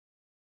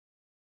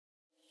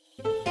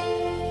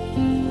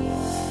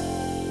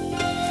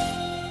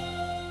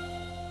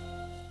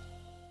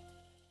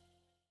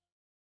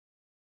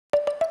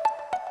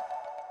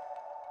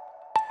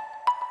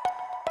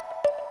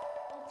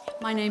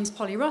My name's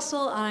Polly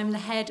Russell. I'm the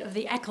head of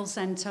the Eccles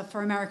Centre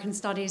for American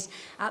Studies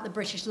at the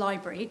British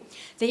Library.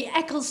 The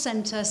Eccles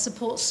Centre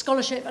supports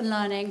scholarship and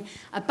learning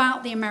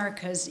about the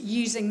Americas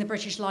using the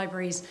British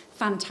Library's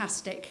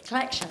fantastic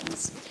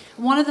collections.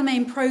 One of the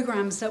main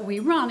programmes that we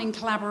run in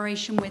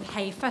collaboration with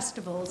Hay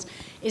Festivals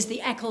is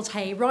the Eccles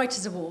Hay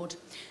Writers Award.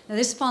 Now,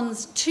 this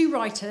funds 2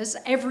 writers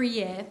every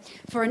year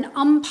for an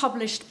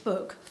unpublished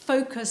book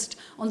focused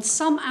on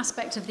some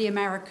aspect of the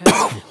Americas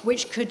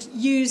which could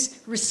use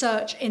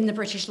research in the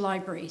British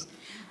Libraries.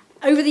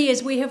 Over the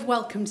years, we have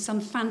welcomed some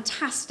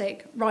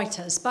fantastic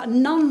writers, but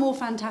none more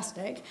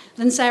fantastic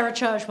than Sarah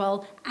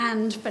Churchwell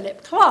and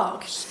Philip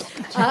Clark,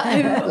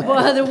 who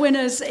were the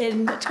winners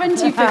in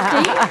 2015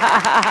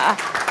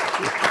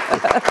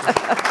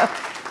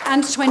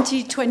 and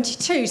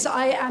 2022. So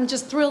I am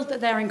just thrilled that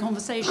they're in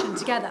conversation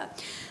together.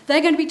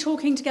 They're going to be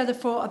talking together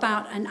for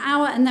about an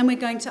hour, and then we're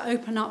going to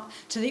open up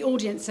to the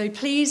audience. So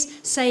please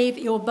save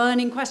your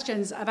burning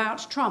questions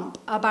about Trump,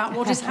 about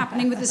what is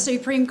happening with the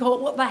Supreme Court,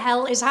 what the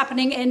hell is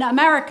happening in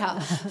America,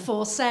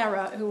 for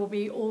Sarah, who will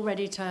be all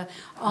ready to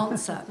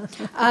answer.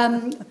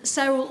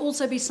 Sarah will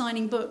also be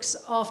signing books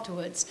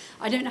afterwards.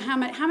 I don't know how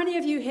many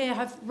of you here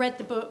have read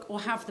the book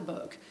or have the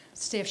book?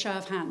 See a show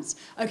of hands.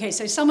 Okay,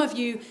 so some of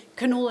you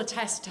can all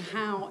attest to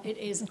how it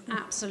is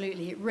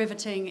absolutely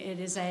riveting.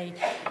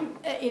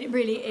 It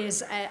really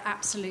is an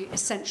absolute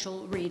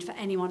essential read for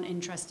anyone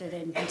interested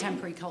in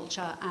contemporary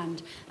culture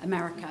and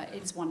America.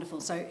 It's wonderful.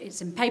 So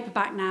it's in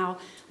paperback now.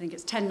 I think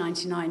it's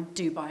 $10.99.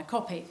 Do buy a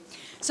copy.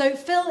 So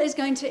Phil is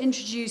going to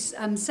introduce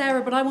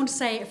Sarah, but I want to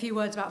say a few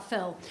words about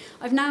Phil.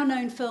 I've now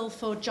known Phil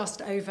for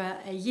just over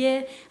a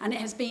year, and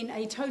it has been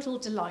a total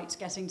delight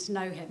getting to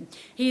know him.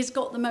 He's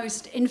got the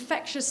most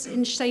infectious,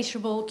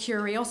 insatiable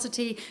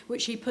curiosity,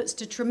 which he puts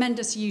to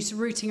tremendous use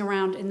rooting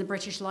around in the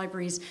British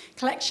Library's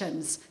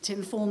collections to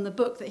inform the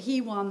book that he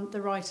won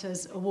the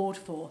Writers' Award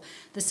for,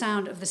 The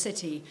Sound of the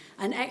City,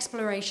 an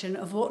exploration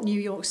of what New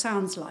York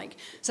sounds like.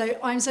 So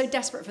I'm so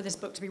desperate for this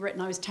book to be written,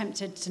 I was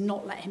tempted to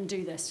not let him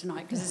do this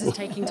tonight, because this is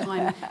taking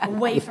time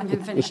away from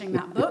him finishing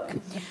that book.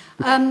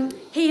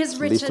 He has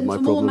written for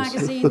more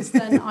magazines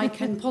than I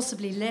can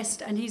possibly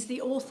list, and he's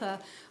the author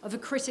of a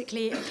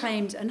critically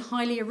acclaimed and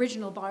highly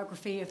original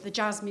biography of the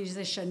jazz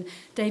musician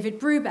David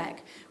Brubeck,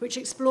 which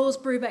explores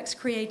Brubeck's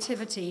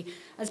creativity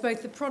as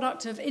both the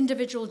product of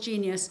individual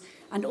genius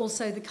and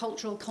also the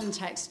cultural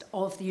context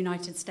of the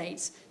United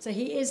States. So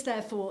he is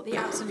therefore the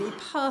absolutely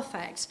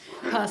perfect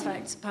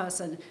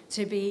person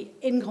to be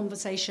in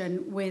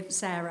conversation with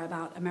Sarah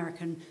about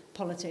American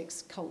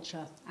politics,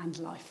 culture, and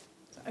life.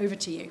 So over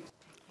to you.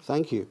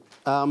 Thank you.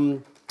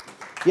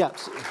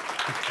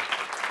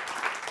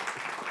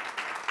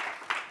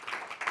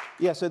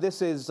 Yeah, so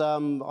this is,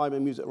 I'm a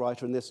music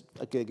writer, and this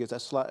gig is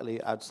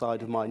slightly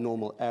outside of my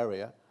normal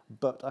area.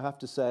 But I have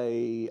to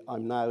say,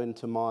 I'm now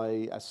into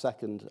my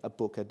second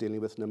book dealing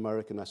with an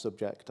American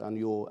subject, and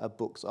your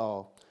books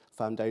are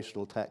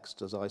foundational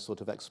texts as I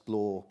sort of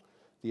explore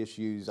the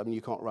issues. I mean,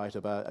 you can't write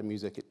about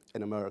music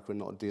in America and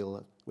not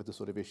deal with the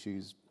sort of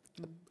issues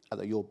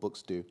that your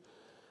books do.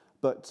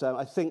 But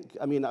I think,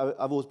 I mean,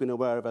 I've always been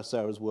aware of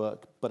Sarah's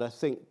work, but I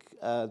think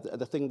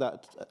the thing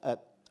that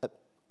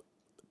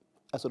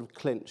sort of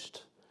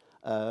clinched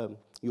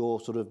your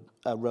sort of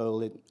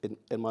role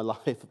in my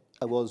life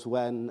was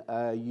when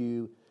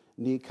you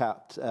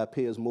kneecapped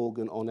Piers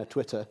Morgan on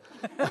Twitter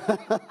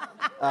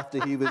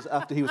after he was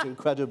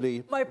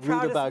incredibly my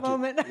rude about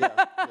moment. you.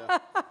 Yeah.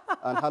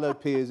 And hello,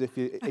 Piers, if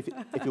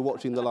you're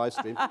watching the live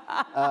stream. So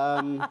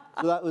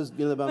that was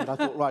the moment I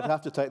thought, right, I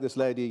have to take this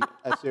lady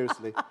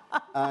seriously.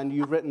 And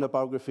you've written a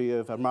biography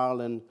of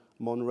Marilyn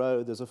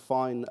Monroe. There's a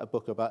fine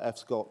book about F.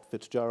 Scott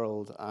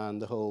Fitzgerald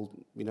and the whole,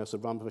 sort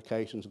of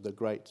ramifications of the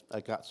Great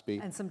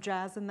Gatsby. And some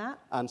jazz in that.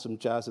 And some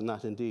jazz in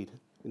that, indeed.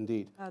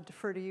 I'll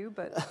defer to you,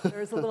 but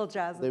there is a little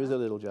jazz in that. There is a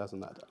little jazz in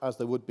that, as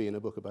there would be in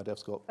a book about F.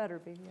 Scott. Better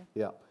be, yeah.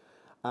 Yeah.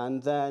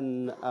 And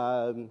then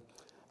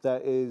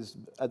there is,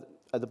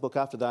 the book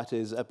after that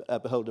is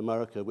Behold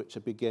America, which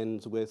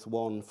begins with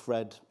one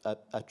Fred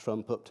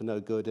Trump up to no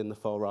good in the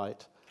far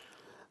right.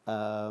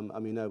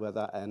 And we know where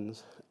that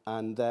ends.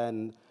 And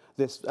then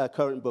this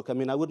current book, I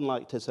mean, I wouldn't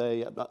like to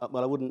say,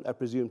 well, I wouldn't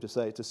presume to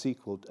say it's a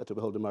sequel to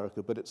Behold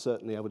America, but it's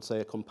certainly, I would say,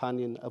 a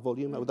companion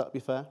volume. Would that be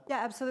fair? Yeah,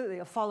 absolutely.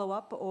 A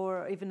follow-up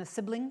or even a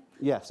sibling.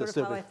 Yes, sort a of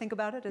sibling. How I think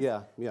about it. Is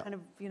yeah. Kind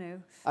of,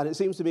 And it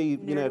seems to me,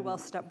 well,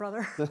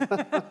 stepbrother.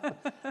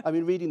 I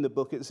mean, reading the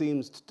book, it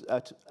seems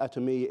to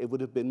me it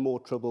would have been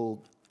more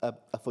trouble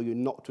for you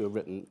not to have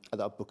written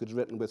that book. It's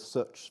written with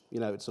such,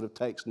 it sort of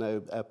takes no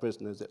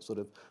prisoners. It sort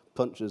of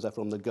punches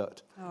from the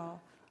gut. Oh.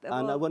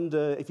 And well, I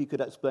wonder if you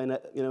could explain, a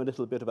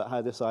little bit about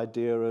how this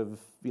idea of,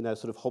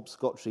 sort of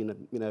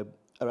hopscotching,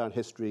 around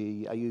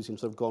history, using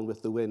sort of Gone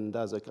with the Wind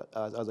as a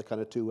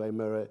kind of two-way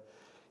mirror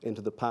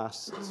into the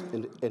past,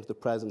 into the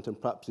present, and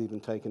perhaps even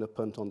taking a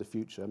punt on the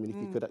future. I mean, if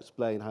you could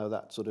explain how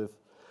that sort of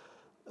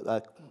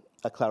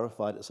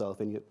clarified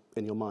itself in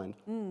your mind.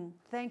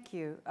 Thank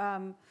you.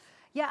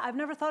 Yeah, I've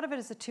never thought of it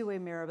as a two-way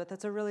mirror, but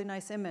that's a really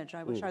nice image.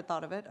 I wish I'd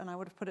thought of it, and I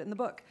would have put it in the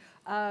book.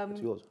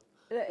 It's yours.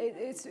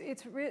 It's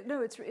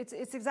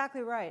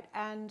exactly right,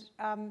 and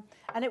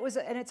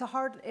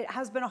it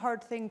has been a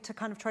hard thing to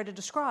kind of try to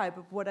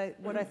describe what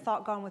I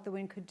thought Gone with the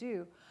Wind could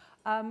do.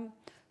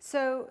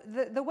 So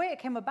the way it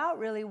came about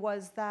really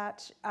was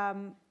that,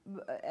 and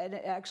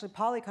actually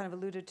Polly kind of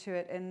alluded to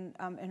it in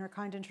her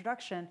kind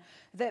introduction,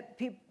 that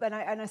people, and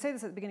I say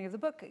this at the beginning of the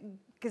book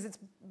because it's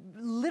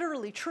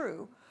literally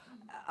true.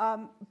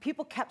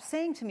 People kept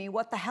saying to me,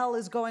 what the hell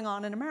is going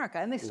on in America?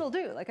 And they still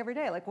do, like every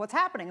day, like what's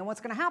happening and what's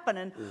going to happen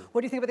and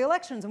what do you think about the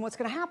elections and what's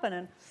going to happen?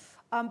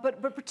 And,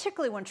 but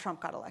particularly when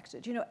Trump got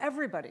elected, you know,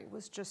 everybody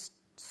was just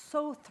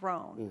so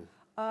thrown.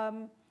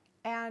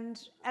 And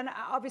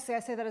obviously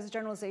I say that as a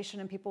generalization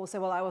and people will say,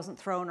 well, I wasn't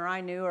thrown or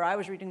I knew or I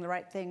was reading the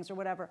right things or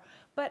whatever.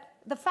 But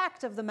the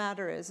fact of the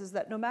matter is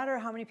that no matter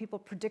how many people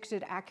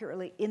predicted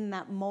accurately in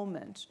that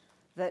moment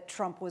that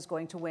Trump was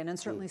going to win, and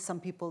certainly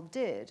some people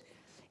did,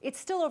 it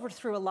still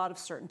overthrew a lot of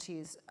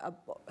certainties,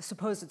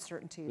 supposed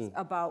certainties,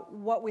 about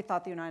what we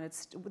thought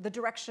the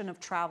direction of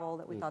travel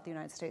that we thought the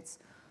United States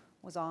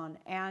was on.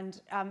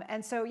 And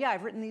so, yeah,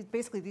 I've written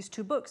basically these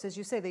two books. As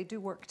you say, they do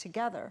work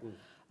together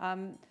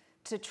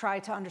to try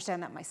to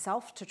understand that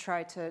myself, to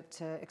try to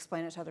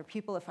explain it to other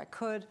people if I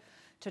could,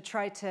 to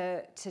try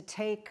to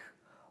take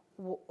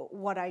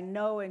what I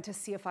know and to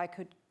see if I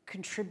could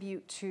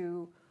contribute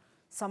to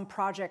some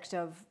project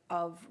of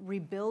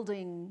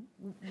rebuilding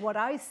what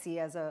I see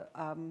as a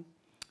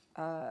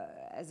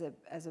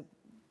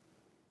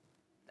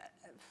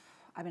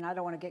I mean, I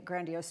don't want to get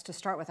grandiose to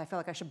start with. I feel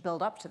like I should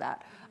build up to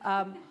that.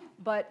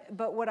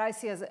 But what I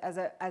see as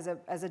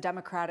a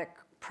democratic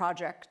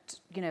project,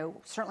 you know,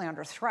 certainly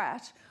under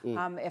threat,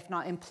 if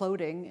not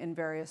imploding in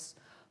various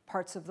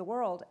parts of the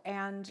world.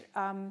 And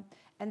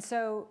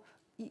so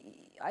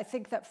I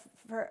think that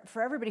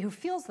for everybody who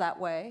feels that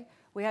way,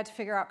 we had to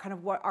figure out kind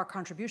of what our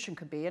contribution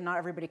could be, and not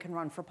everybody can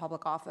run for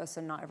public office,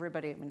 and not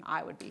everybody, I mean,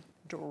 I would be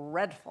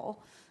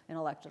dreadful in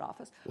elected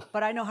office,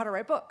 but I know how to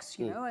write books,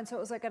 you know, and so it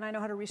was like, and I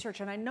know how to research,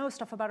 and I know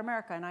stuff about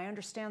America, and I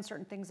understand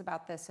certain things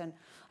about this, and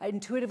I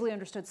intuitively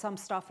understood some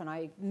stuff, and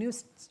I knew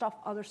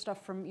other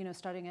stuff from, you know,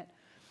 studying it.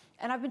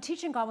 And I've been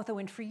teaching Gone with the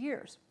Wind for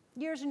years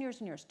and years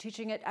and years,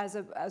 teaching it as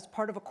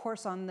part of a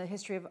course on the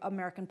history of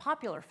American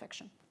popular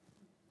fiction.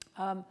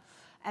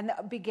 And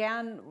that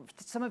began,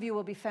 some of you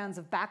will be fans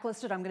of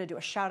Backlisted. I'm going to do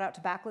a shout out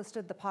to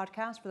Backlisted, the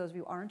podcast. For those of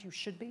you who aren't, you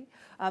should be.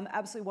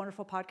 Absolutely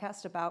wonderful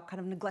podcast about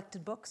kind of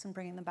neglected books and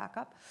bringing them back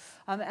up.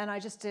 And I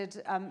just did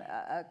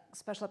a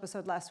special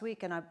episode last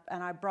week, and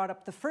I brought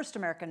up the first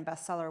American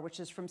bestseller, which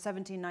is from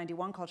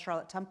 1791, called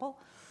Charlotte Temple.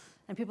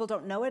 And people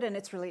don't know it, and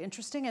it's really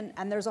interesting.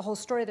 And there's a whole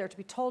story there to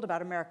be told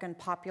about American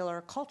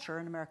popular culture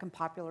and American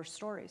popular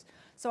stories.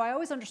 So I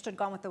always understood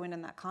Gone with the Wind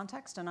in that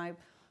context, and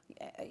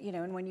you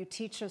know, and when you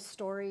teach a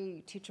story,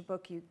 you teach a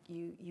book, you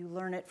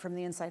learn it from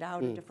the inside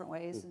out in different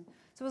ways. And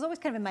so it was always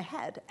kind of in my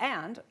head.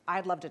 And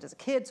I'd loved it as a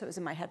kid, so it was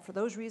in my head for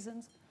those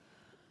reasons.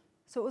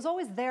 So it was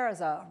always there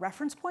as a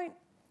reference point.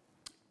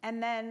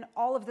 And then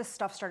all of this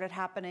stuff started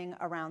happening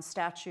around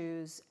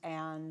statues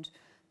and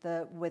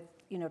with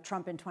you know,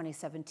 Trump in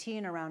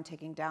 2017 around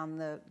taking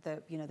down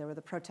you know, there were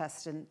the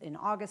protests in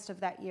August of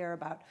that year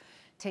about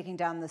taking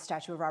down the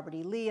statue of Robert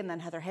E. Lee, and then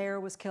Heather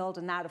Heyer was killed,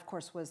 and that, of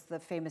course, was the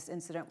famous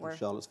incident where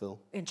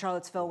in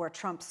Charlottesville, where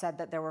Trump said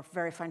that there were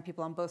very fine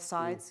people on both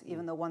sides,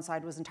 even though one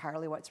side was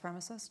entirely white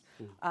supremacist.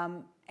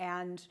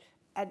 And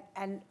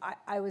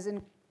I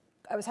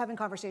was having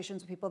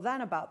conversations with people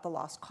then about the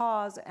lost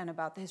cause and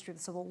about the history of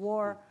the Civil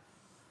War.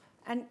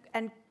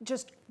 And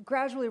just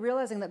gradually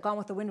realizing that Gone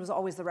with the Wind was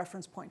always the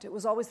reference point. It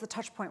was always the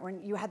touch point when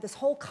you had this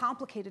whole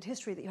complicated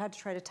history that you had to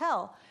try to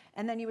tell.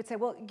 And then you would say,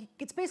 well,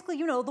 it's basically,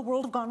 you know, the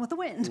world of Gone with the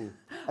Wind.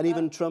 And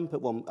even Trump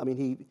at one, I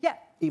mean,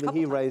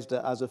 he raised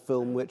it as a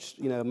film which,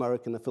 you know,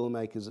 American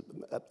filmmakers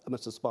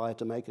must aspire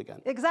to make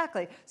again.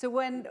 Exactly. So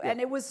and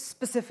it was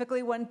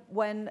specifically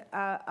when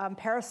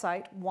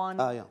Parasite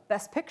won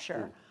Best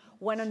Picture.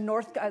 When a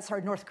North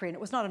Korean,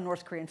 it was not a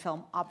North Korean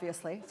film,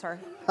 obviously, sorry.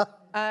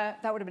 That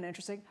would have been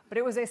interesting. But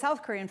it was a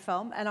South Korean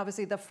film, and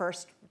obviously the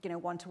first, you know,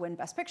 one to win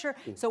Best Picture.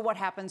 So what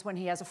happens when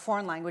he has a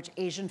foreign language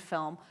Asian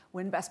film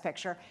win Best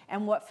Picture?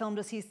 And what film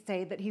does he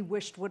say that he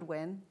wished would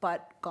win,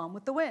 but Gone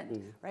with the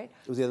Wind, right?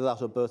 It was either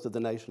that or Birth of the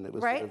Nation. It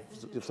was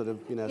sort of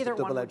you know, either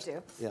one would double-edged.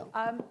 do.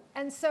 Yeah.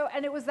 And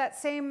it was that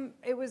same,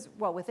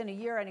 well, within a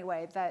year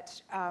anyway, that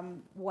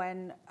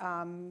when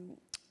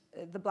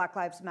the Black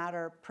Lives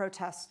Matter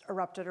protests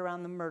erupted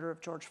around the murder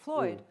of George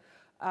Floyd.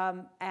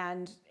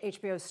 And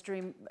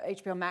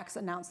HBO Max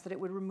announced that it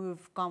would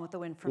remove Gone with the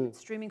Wind from its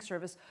streaming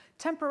service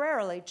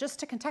temporarily, just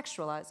to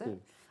contextualize it.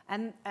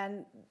 And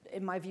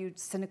in my view,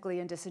 cynically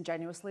and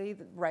disingenuously,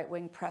 the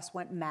right-wing press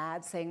went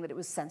mad saying that it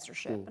was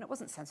censorship. And it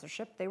wasn't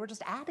censorship. They were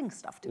just adding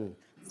stuff to it.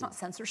 It's not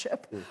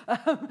censorship.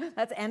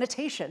 That's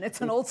annotation.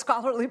 It's an old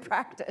scholarly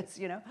practice,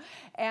 you know.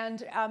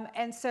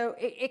 And so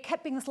it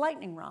kept being this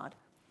lightning rod.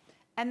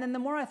 And then the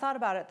more I thought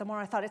about it, the more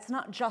I thought it's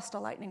not just a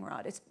lightning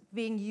rod. It's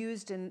being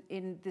used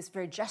in this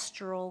very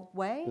gestural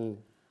way.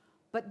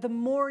 But the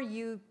more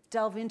you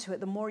delve into it,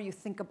 the more you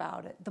think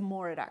about it, the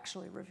more it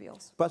actually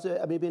reveals. But I mean,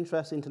 it'd be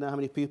interesting to know how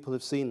many people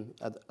have seen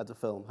the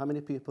film. How many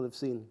people have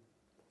seen?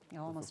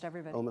 Almost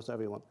everybody. Almost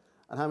everyone.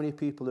 And how many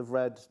people have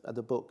read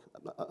the book?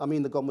 I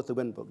mean, the Gone with the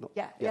Wind book.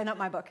 Not, yeah, not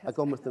my book.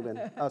 Gone with the Wind.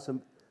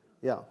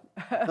 Yeah.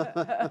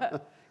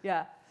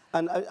 Yeah.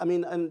 And I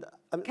mean,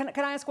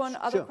 can I ask one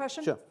other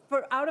question? Sure.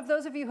 Out of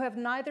those of you who have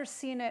neither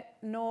seen it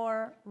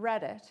nor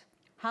read it,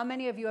 how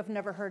many of you have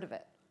never heard of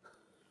it?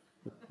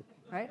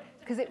 Right?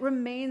 Because it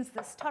remains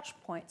this touch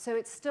point. So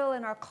it's still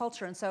in our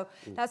culture. And so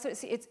that's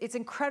what it's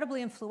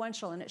incredibly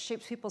influential, and it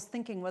shapes people's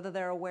thinking whether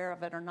they're aware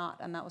of it or not.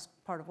 And that was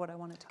part of what I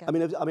wanted to get.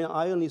 I mean,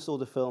 I only saw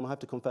the film, I have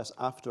to confess,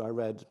 after I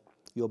read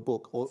your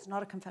book. It's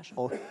not a confession.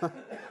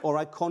 Or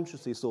I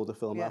consciously saw the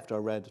film after I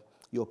read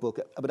your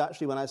book. But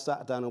actually, when I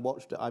sat down and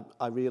watched it,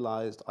 I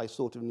realized I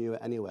sort of knew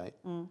it anyway.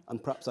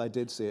 And perhaps I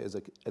did see it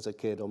as a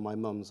kid on my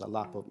mum's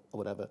lap or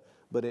whatever.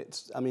 But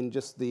it's, I mean,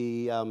 just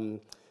the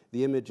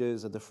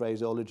images and the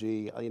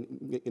phraseology. I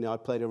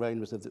played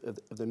arrangements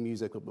of the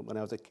music when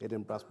I was a kid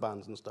in brass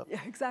bands and stuff. Yeah,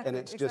 exactly. And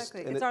it's just,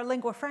 it's our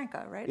lingua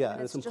franca, right? Yeah,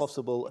 and it's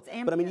impossible.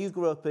 But I mean, you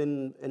grew up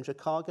in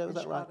Chicago, is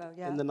that right?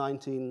 Yeah. In the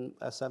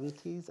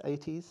 1970s,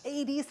 80s?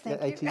 80s,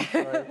 thank you. 80s,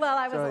 sorry. Well,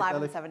 I was alive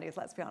in the 70s,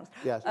 let's be honest.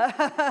 Yes.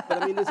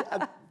 But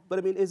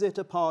I mean, is it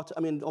a part?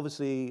 I mean,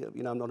 obviously,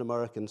 I'm not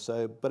American,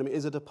 so. But I mean,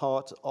 is it a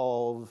part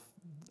of,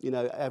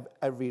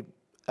 every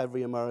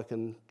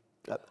American?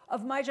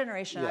 Of my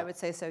generation, I would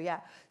say so, yeah.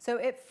 So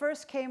it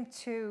first came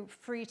to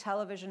free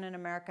television in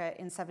America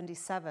in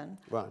 '77.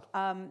 Right.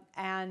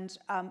 And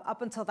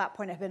up until that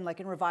point, it had been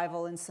like in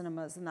revival in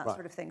cinemas and that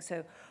sort of thing.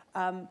 So,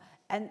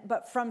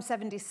 but from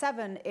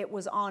 '77, it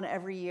was on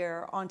every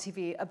year on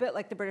TV, a bit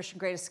like the British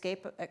Great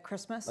Escape at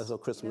Christmas. As a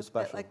Christmas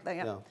special. Like that,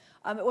 yeah.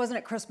 It wasn't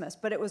at Christmas,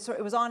 but it was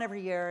on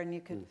every year, and you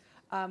could.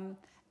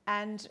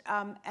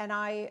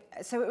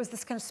 So it was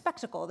this kind of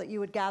spectacle that you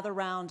would gather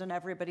around, and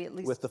everybody, at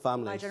least with the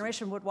families. My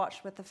generation, would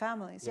watch with the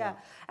families. Yeah.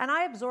 And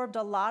I absorbed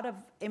a lot of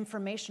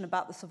information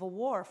about the Civil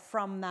War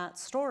from that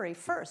story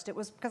first. It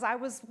was because I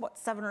was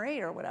 7 or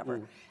 8 or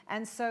whatever,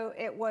 and so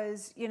it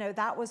was.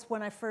 That was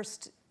when I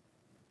first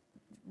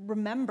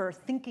remember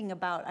thinking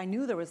about. I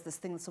knew there was this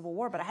thing, the Civil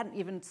War, but I hadn't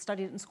even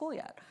studied it in school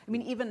yet. I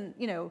mean, even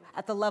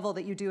at the level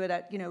that you do it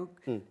at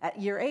at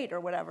year 8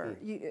 or whatever,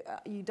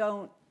 you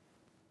don't.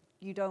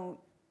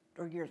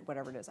 Or years,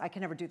 whatever it is. I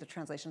can never do the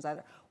translations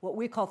either. What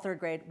we call 3rd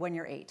grade when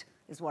you're 8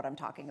 is what I'm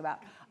talking about.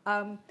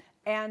 So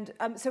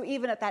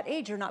even at that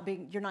age, you're not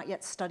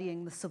yet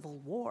studying the Civil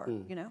War,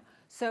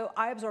 So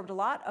I absorbed a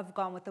lot of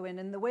Gone with the Wind,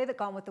 and the way that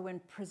Gone with the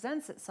Wind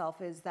presents itself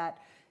is that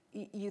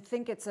you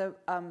think it's a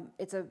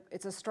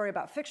story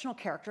about fictional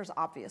characters,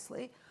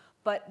 obviously,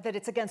 but that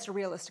it's against a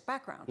realistic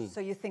background. So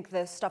you think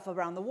the stuff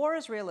around the war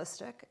is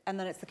realistic, and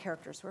then it's the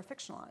characters who are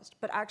fictionalized.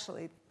 But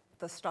actually,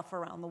 the stuff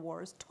around the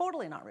war is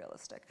totally not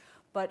realistic.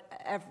 But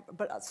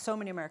so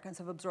many Americans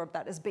have absorbed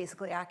that as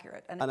basically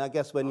accurate. And I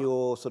guess when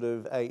you're sort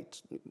of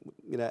 8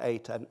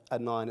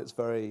 and 9, it's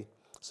very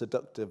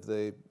seductive.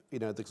 The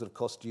sort of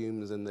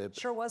costumes and the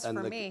sure was for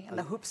me, and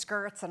the hoop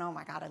skirts, and oh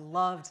my God, I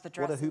loved the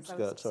dresses. What are hoop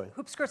skirts? Sorry,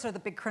 hoop skirts are the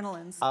big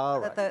crinolines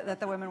right. that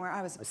the women wear.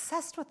 I was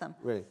obsessed with them.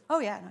 Really? Oh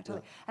yeah, no,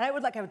 totally. Yeah. And I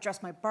would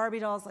dress my Barbie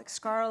dolls like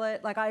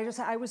Scarlett. Like I had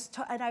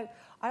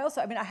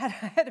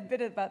a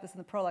bit about this in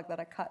the prologue that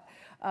I cut,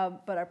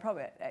 but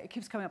it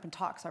keeps coming up in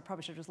talk, so I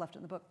probably should have just left it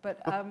in the book.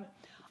 But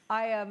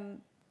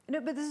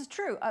but this is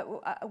true.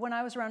 When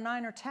I was around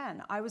 9 or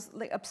 10, I was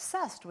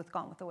obsessed with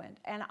Gone with the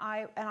Wind, and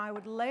I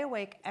would lay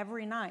awake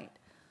every night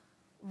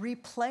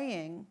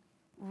replaying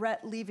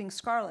Rhett leaving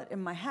Scarlett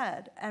in my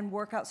head and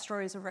work out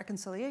stories of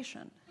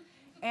reconciliation.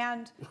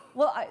 And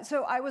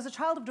so I was a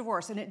child of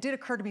divorce, and it did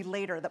occur to me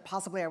later that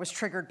possibly I was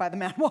triggered by the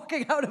man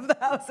walking out of the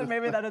house, and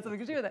maybe that had something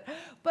to do with it.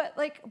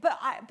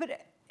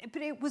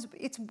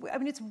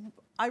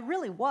 I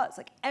really was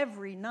like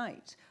every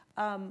night.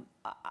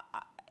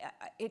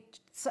 It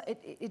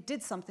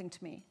did something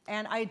to me,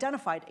 and I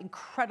identified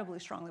incredibly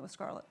strongly with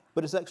Scarlett.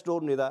 But it's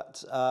extraordinary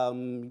that, I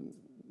mean,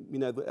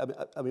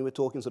 we're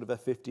talking sort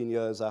of 15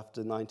 years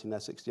after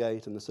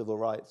 1968 and the civil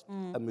rights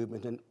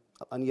movement,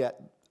 and yet,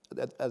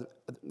 the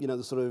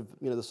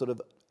sort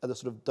of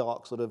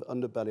dark sort of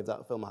underbelly of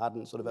that film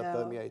hadn't sort of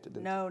permeated.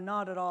 No,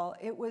 not at all.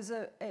 It was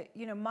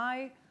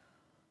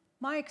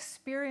my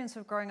experience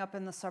of growing up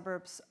in the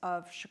suburbs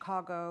of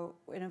Chicago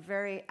in a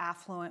very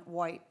affluent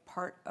white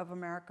part of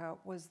America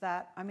was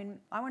that, I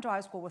mean, I went to high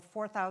school with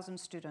 4,000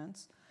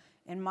 students.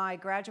 In my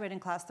graduating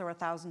class, there were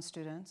 1,000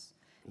 students.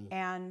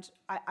 And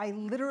I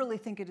literally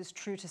think it is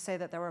true to say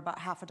that there were about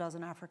half a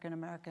dozen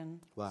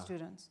African-American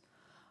students.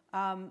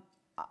 And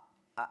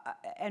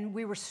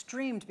we were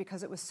streamed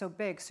because it was so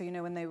big. So,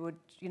 when they would,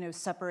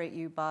 separate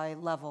you by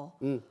level.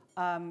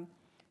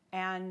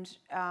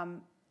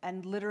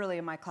 And literally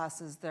in my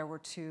classes, there were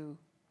 2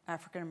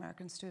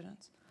 African-American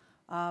students,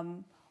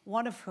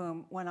 one of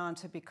whom went on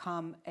to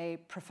become a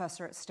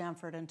professor at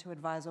Stanford and to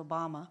advise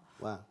Obama.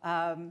 Wow.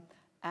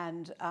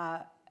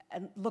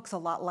 looks a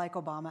lot like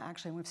Obama,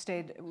 actually. We've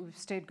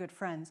stayed good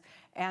friends.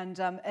 And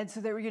so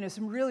there were,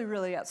 some really,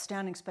 really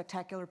outstanding,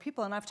 spectacular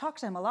people. And I've talked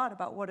to him a lot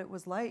about what it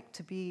was like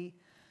to be,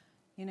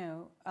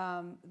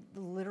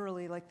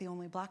 literally like the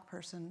only black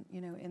person,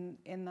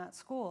 in that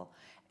school.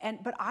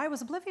 But I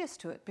was oblivious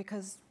to it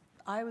because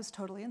I was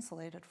totally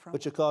insulated from it.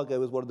 But Chicago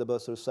was one of the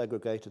most sort of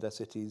segregated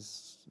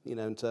cities,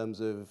 in terms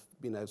of,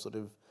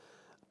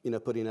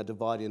 putting a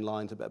dividing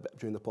line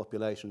between the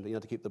population,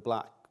 to keep the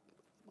black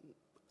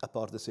a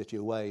part of the city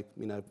away,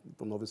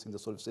 from obviously the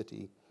sort of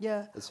city,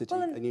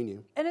 and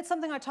union. And it's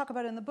something I talk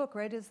about in the book,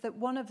 right? Is that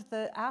one of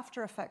the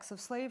after effects of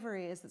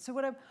slavery is that. So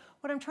what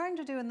I'm trying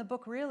to do in the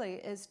book really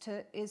is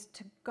to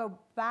go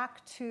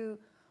back to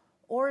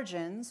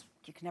origins.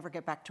 You can never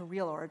get back to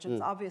real origins,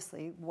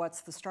 obviously.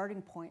 What's the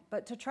starting point?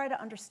 But to try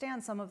to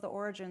understand some of the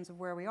origins of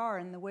where we are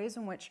and the ways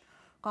in which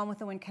Gone with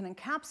the Wind can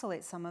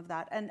encapsulate some of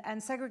that.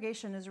 And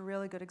segregation is a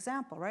really good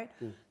example, right?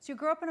 So you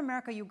grow up in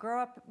America, you grow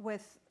up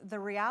with the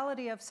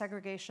reality of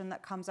segregation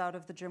that comes out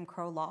of the Jim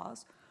Crow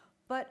laws.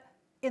 But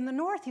in the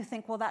North, you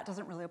think, well, that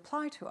doesn't really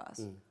apply to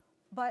us.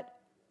 But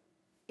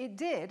it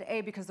did,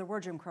 because there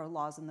were Jim Crow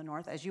laws in the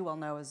North, as you well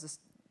know as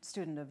a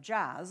student of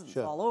jazz, it's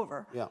all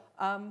over. Yeah.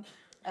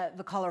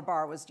 The color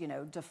bar was,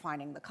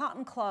 defining the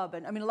Cotton Club.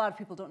 And I mean, a lot of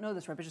people don't know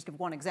this, right? But just give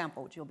one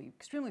example, which you'll be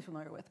extremely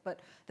familiar with.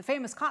 But the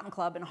famous Cotton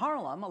Club in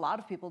Harlem, a lot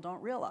of people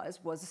don't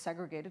realize, was a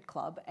segregated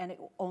club, and it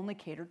only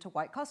catered to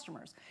white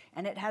customers.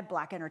 And it had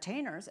black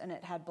entertainers, and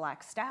it had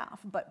black staff,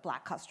 but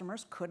black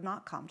customers could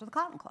not come to the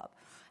Cotton Club.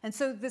 And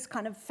so this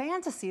kind of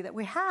fantasy that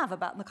we have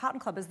about the Cotton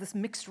Club is this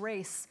mixed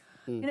race.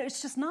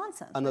 It's just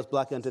nonsense. And those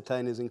black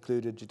entertainers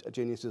included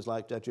geniuses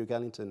like Duke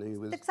Ellington, who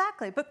was...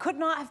 Exactly, but could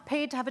not have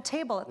paid to have a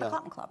table at the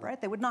Cotton Club, right?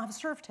 They would not have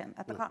served him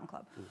at the Cotton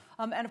Club.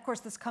 And of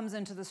course, this comes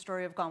into the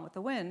story of Gone with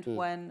the Wind,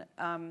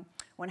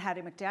 when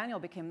Hattie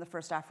McDaniel became the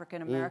first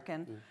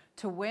African-American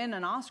to win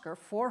an Oscar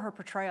for her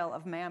portrayal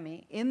of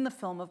Mammy in the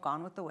film of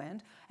Gone with the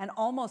Wind, and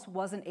almost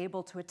wasn't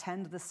able to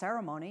attend the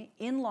ceremony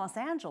in Los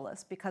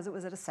Angeles because it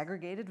was at a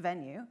segregated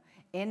venue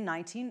in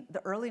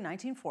the early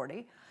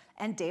 1940.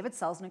 And David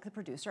Selznick, the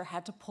producer,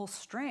 had to pull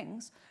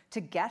strings to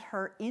get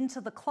her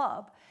into the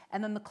club.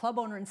 And then the club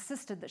owner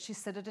insisted that she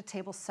sit at a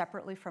table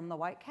separately from the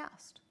white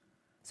cast.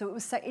 So it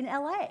was set in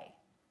LA,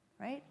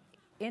 right,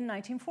 in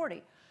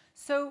 1940.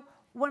 So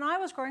when I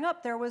was growing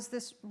up, there was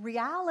this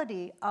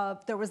reality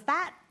of, there was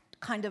that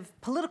kind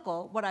of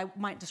political, what I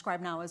might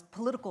describe now as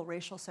political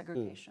racial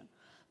segregation.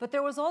 But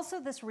there was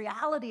also this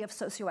reality of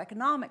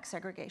socioeconomic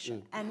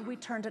segregation, and we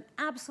turned an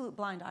absolute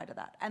blind eye to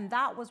that. And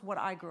that was what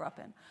I grew up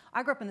in.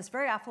 I grew up in this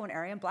very affluent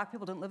area, and black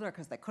people didn't live there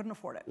because they couldn't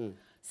afford it.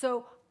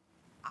 So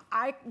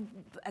I,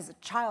 as a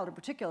child in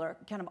particular,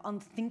 kind of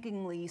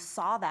unthinkingly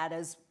saw that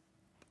as,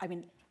 I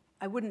mean,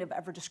 I wouldn't have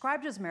ever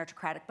described it as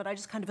meritocratic, but I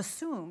just kind of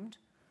assumed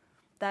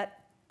that,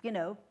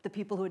 the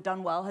people who had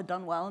done well,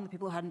 and the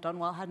people who hadn't done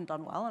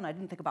well, and I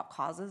didn't think about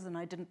causes, and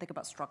I didn't think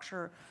about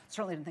structure,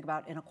 certainly didn't think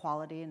about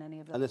inequality in any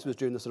of that. And this was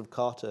during the sort of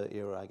Carter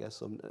era, I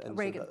guess.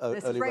 Reagan. Sort of,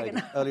 This is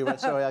Reagan. Early Reagan.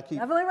 Sorry, I keep...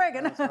 Definitely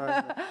Reagan.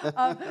 Sorry.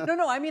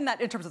 No, I mean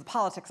that in terms of the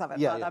politics of it.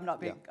 Yeah, I'm not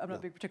being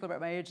particular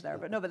about my age there,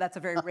 but that's a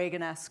very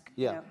Reagan-esque,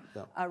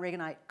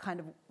 Reaganite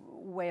kind of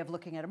way of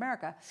looking at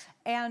America.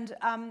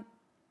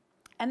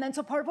 And then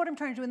so part of what I'm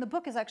trying to do in the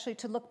book is actually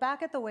to look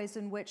back at the ways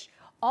in which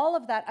all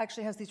of that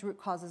actually has these root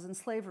causes in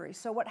slavery.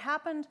 So what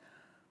happened,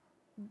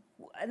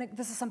 and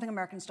this is something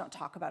Americans don't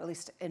talk about, at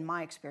least in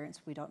my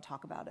experience, we don't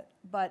talk about it,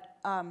 but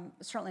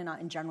certainly not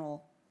in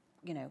general,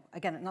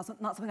 again, not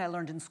something I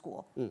learned in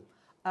school.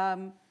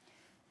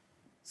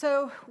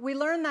 So we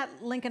learned that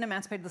Lincoln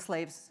emancipated the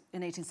slaves in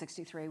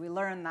 1863. We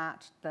learned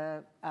that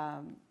the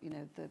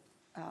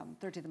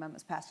 13th Amendment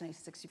was passed in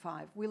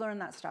 1865. We learn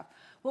that stuff.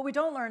 What we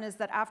don't learn is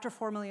that after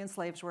 4 million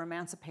slaves were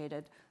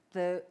emancipated,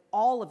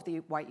 all of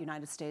the white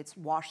United States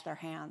washed their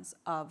hands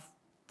of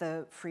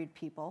the freed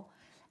people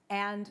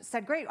and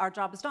said, great, our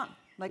job is done.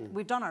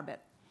 We've done our bit.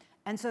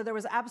 And so there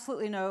was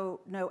absolutely no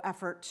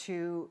effort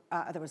to,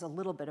 there was a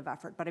little bit of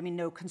effort, but I mean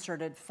no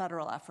concerted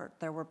federal effort.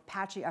 There were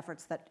patchy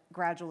efforts that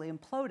gradually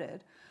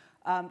imploded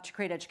to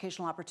create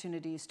educational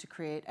opportunities, to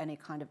create any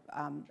kind of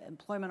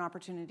employment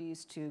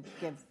opportunities, to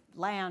give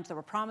land. There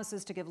were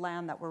promises to give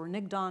land that were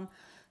reneged on.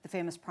 The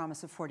famous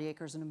promise of 40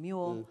 acres and a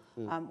mule,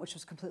 which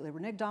was completely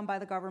reneged on by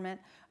the government.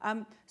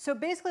 So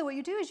basically what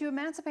you do is you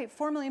emancipate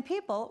 4 million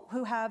people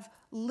who have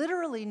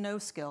literally no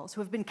skills, who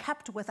have been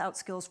kept without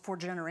skills for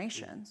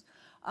generations,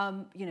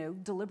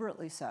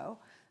 deliberately so.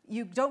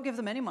 You don't give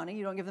them any money,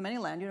 you don't give them any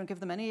land, you don't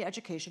give them any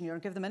education, you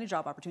don't give them any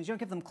job opportunities, you don't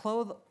give them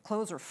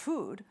clothes or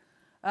food.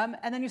 And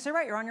then you say,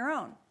 right, you're on your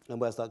own.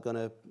 And where's that going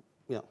to,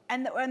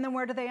 And then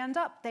where do they end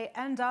up? They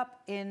end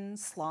up in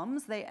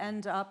slums. They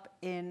end up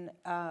in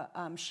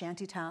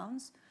shanty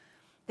towns.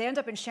 They end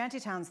up in shanty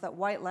towns that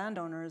white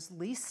landowners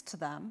leased to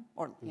them,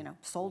 or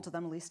sold to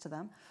them, leased to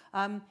them,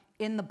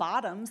 in the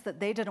bottoms that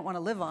they didn't want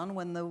to live on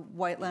when the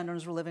white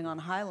landowners were living on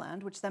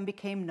highland, which then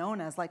became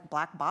known as like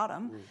Black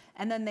Bottom.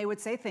 And then they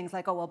would say things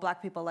like, oh, well,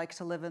 black people like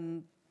to live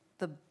in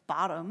the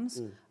bottoms,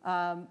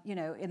 you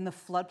know, in the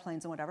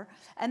floodplains and whatever.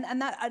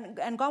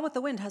 And Gone with the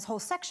Wind has whole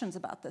sections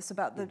about this,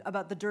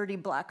 about the dirty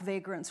black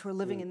vagrants who are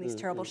living in these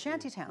terrible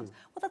shanty towns.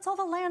 Well, that's all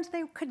the land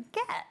they could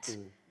get.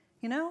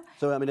 You know?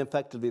 So I mean,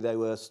 effectively, they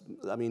were sort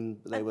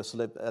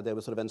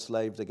of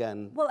enslaved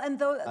again. Well, and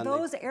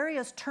those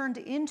areas turned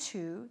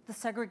into the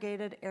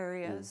segregated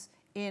areas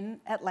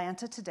in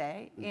Atlanta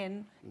today,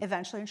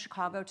 eventually in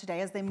Chicago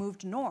today, as they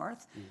moved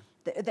north.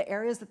 The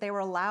areas that they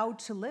were allowed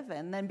to live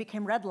in then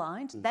became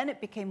redlined. Then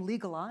it became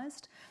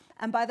legalized,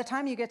 and by the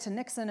time you get to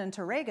Nixon and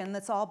to Reagan,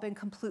 it's all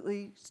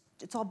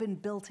been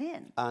built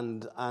in.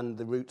 And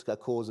the root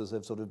causes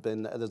have sort of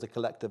been, there's a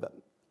collective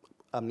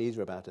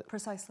amnesia about it.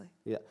 Precisely.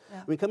 Yeah.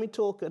 I mean, can we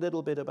talk a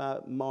little bit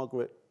about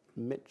Margaret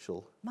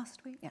Mitchell?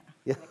 Must we? Yeah.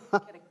 Yeah.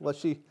 Well,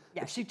 she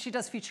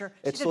does feature.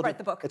 She did write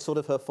the book. It's sort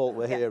of her fault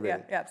we're here,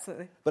 really. Yeah,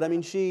 absolutely. But I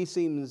mean, she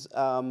seems,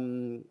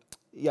 you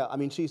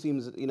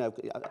know,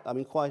 I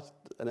mean, quite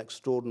an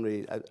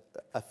extraordinary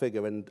a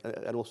figure in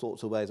all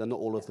sorts of ways, and not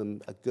all of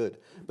them are good.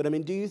 But I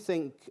mean, do you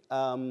think?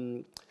 I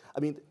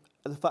mean,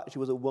 the fact she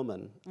was a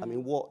woman. I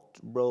mean, what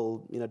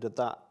role, you know, did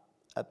that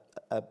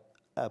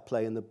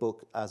play in the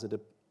book as it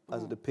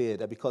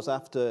appeared? Because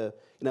after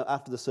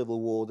the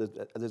Civil War,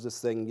 there's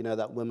this thing, you know,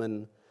 that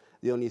women,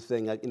 the only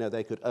thing, you know,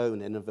 they could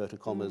own, in inverted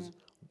commas,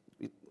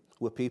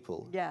 were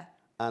people. Yeah.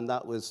 And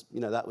that was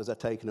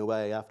taken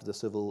away after the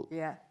Civil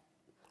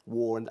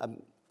War.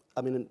 And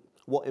I mean,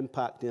 what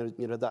impact, you know,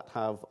 did that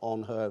have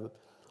on her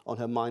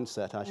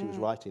mindset as she was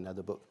writing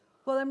the book?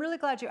 Well, I'm really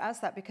glad you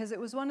asked that, because it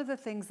was one of the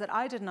things that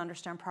I didn't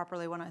understand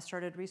properly when I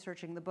started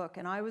researching the book,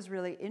 and I was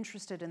really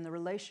interested in the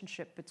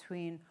relationship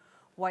between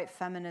white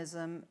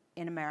feminism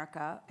in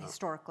America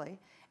historically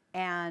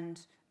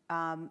and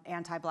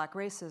anti-black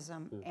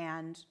racism,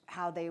 and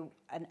how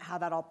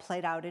that all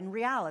played out in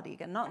reality,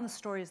 and not in the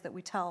stories that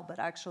we tell, but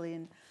actually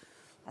in,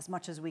 as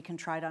much as we can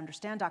try to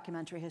understand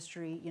documentary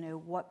history, you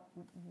know,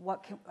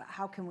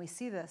 how can we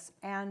see this?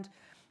 And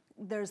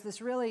there's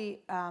this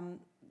really,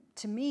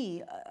 to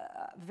me,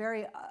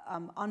 very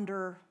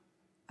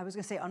I was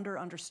going to say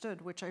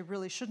understood, which I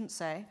really shouldn't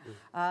say,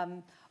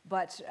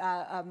 but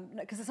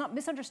because it's not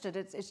misunderstood,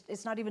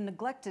 it's not even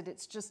neglected,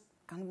 it's just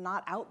kind of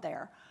not out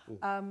there.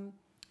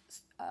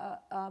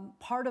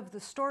 Part of the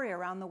story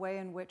around the way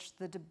in which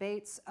the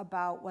debates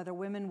about whether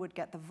women would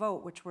get the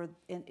vote, which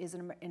in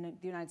the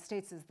United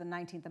States, is the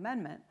 19th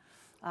Amendment.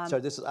 So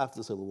this is after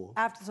the Civil War?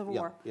 After the Civil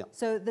War. Yeah.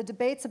 So the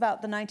debates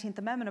about the 19th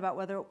Amendment, about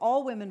whether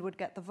all women would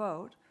get the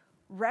vote,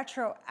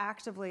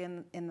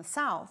 retroactively in the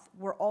South,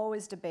 were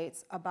always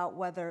debates about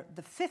whether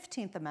the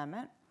 15th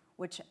Amendment,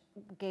 which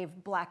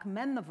gave black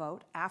men the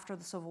vote after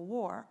the Civil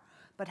War,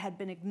 but had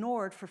been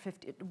ignored for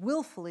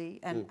willfully,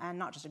 and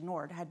not just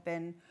ignored, had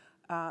been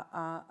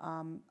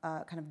kind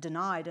of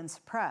denied and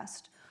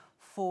suppressed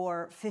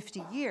for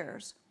 50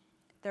 years.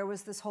 There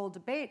was this whole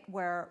debate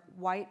where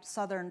white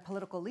Southern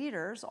political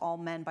leaders, all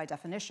men by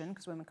definition,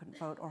 because women couldn't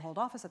vote or hold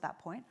office at that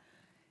point,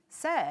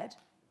 said,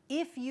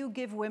 if you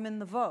give women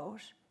the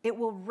vote, it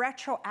will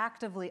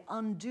retroactively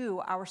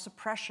undo our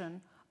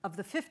suppression of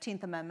the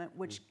 15th Amendment,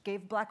 which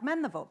gave black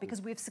men the vote,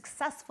 because we've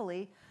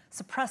successfully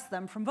suppressed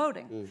them from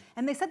voting.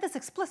 And they said this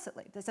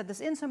explicitly. They said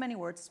this in so many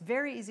words, it's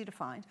very easy to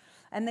find.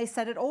 And they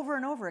said it over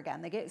and over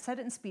again. They said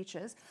it in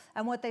speeches.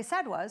 And what they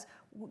said was,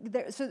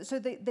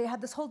 they had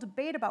this whole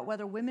debate about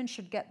whether women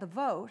should get the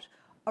vote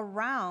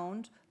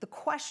around the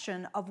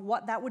question of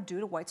what that would do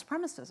to white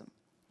supremacism.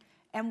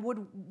 And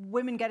would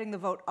women getting the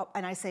vote,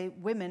 and I say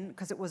women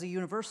because it was a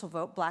universal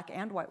vote, black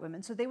and white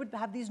women, so they would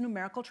have these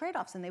numerical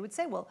trade-offs, and they would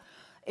say, well,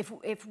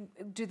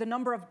 do the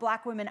number of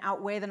black women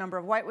outweigh the number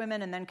of white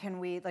women, and then can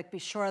we be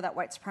sure that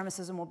white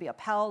supremacism will be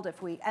upheld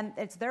and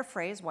it's their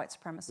phrase, white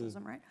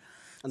supremacism, right?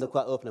 And they're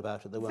quite open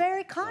about it. They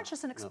very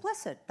conscious and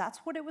explicit. That's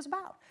what it was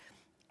about.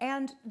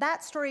 And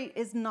that story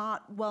is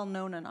not well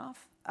known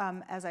enough,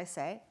 as I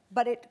say,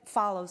 but it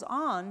follows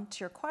on, to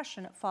your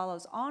question, it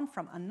follows on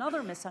from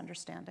another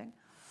misunderstanding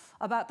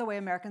about the way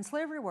American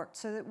slavery worked.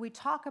 So that we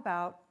talk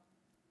about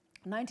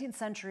 19th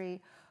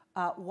century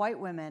white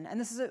women, and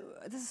this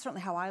is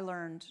certainly how I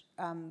learned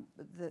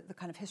the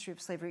kind of history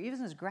of slavery,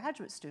 even as a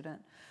graduate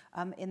student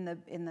in the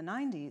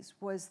 90s,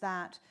 was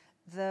that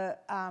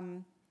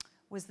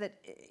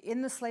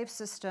in the slave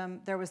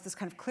system there was this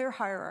kind of clear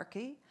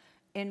hierarchy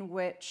in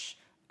which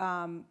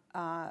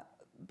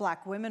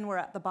black women were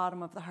at the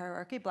bottom of the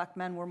hierarchy, black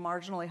men were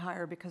marginally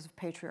higher because of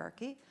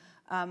patriarchy.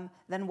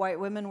 Then white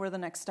women were the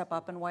next step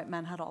up, and white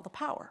men had all the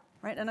power,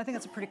 right? And I think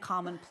that's a pretty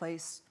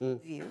commonplace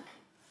view.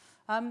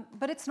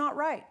 But it's not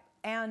right.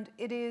 And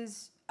it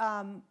is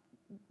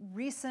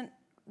recent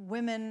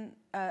women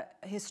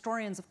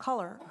historians of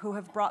color who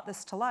have brought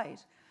this to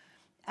light.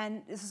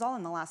 And this is all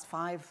in the last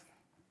 5-6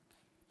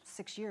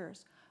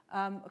 years.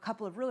 A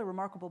couple of really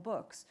remarkable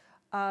books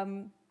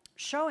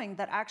showing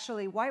that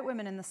actually white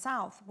women in the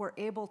South were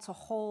able to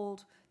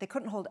hold, they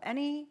couldn't hold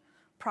any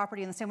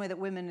property in the same way that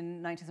women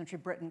in 19th century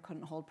Britain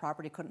couldn't hold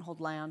property, couldn't hold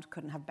land,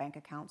 couldn't have bank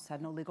accounts,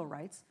 had no legal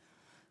rights,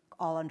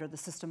 all under the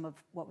system of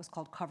what was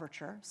called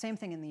coverture. Same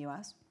thing in the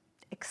US,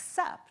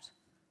 except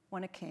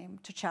when it came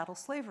to chattel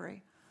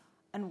slavery.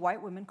 And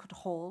white women could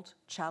hold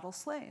chattel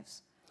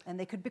slaves, and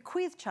they could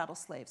bequeath chattel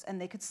slaves,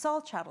 and they could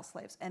sell chattel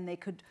slaves, and they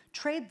could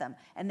trade them,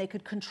 and they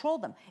could control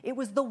them. It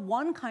was the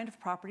one kind of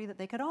property that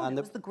they could own.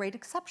 It was the great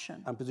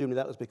exception. And presumably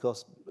that was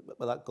because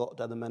that got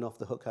the men off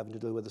the hook having to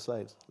do with the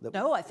slaves.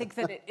 No, I think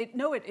that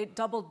it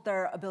doubled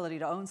their ability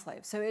to own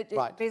slaves. So it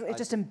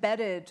just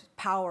embedded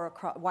power,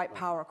 white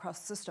power across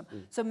the system.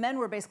 So men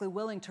were basically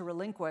willing to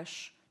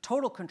relinquish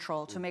total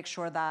control to make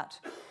sure that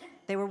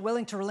they were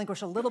willing to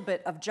relinquish a little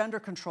bit of gender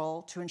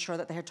control to ensure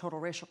that they had total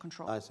racial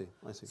control. I see.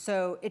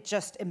 So it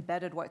just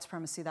embedded white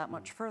supremacy that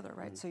much further,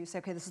 right? So you say,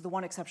 okay, this is the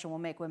one exception we'll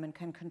make. Women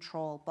can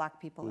control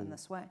black people in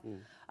this way.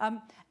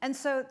 And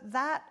so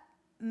that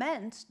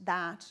meant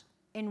that,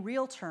 in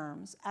real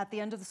terms, at the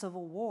end of the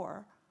Civil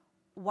War,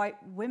 white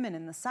women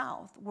in the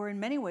South were in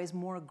many ways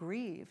more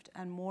aggrieved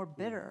and more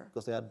bitter.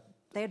 Because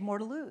they had more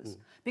to lose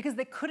because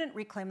they couldn't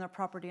reclaim their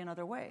property in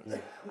other ways.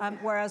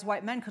 Whereas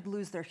white men could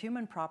lose their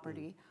human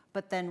property,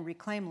 but then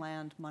reclaim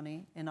land,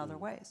 money in other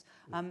ways.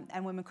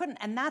 And women couldn't.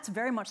 And that's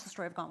very much the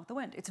story of Gone with the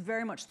Wind. It's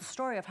very much the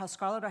story of how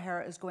Scarlett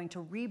O'Hara is going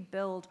to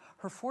rebuild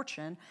her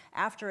fortune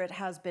after it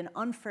has been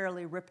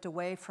unfairly ripped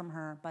away from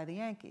her by the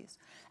Yankees.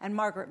 And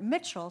Margaret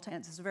Mitchell, to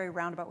answer, this is a very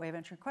roundabout way of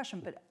answering your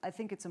question, but I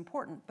think it's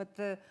important.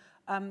 But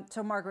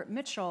so Margaret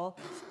Mitchell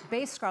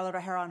based Scarlett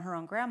O'Hara on her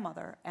own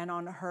grandmother and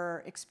on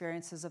her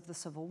experiences of the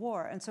Civil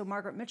War. And so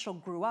Margaret Mitchell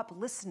grew up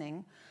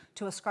listening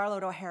to a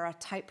Scarlett O'Hara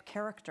type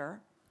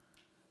character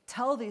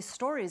tell these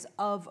stories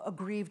of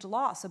aggrieved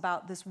loss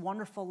about this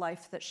wonderful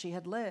life that she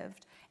had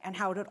lived and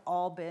how it had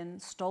all been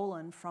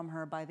stolen from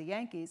her by the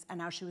Yankees and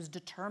how she was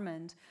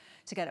determined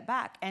to get it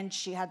back. And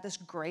she had this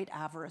great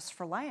avarice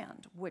for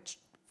land, which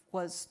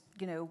was,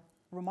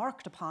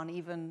 remarked upon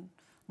even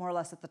more or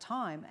less at the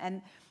time.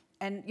 And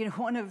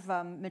one of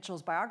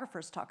Mitchell's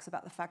biographers talks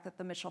about the fact that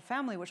the Mitchell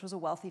family, which was a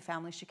wealthy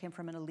family, she came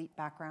from an elite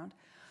background,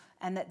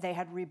 and that they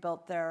had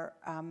rebuilt their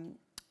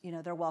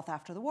wealth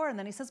after the war. And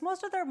then he says,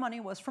 most of their money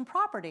was from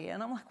property.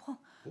 And I'm like, well,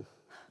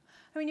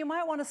 I mean, you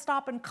might want to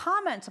stop and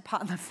comment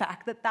upon the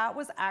fact that that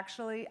was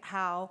actually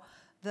how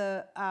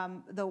the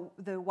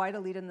white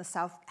elite in the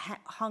South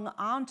hung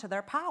on to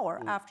their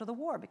power after the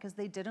war, because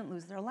they didn't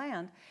lose their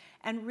land.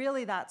 And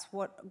really that's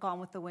what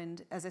Gone with the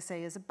Wind, as I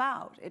say, is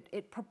about.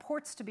 It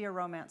purports to be a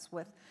romance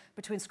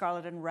between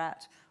Scarlett and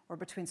Rhett, or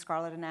between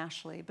Scarlett and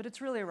Ashley, but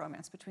it's really a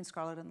romance between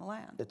Scarlett and the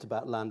land. It's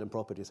about land and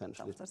property,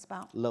 essentially. That's what it's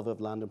about. Love of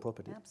land and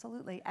property.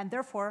 Absolutely, and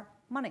therefore,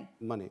 money.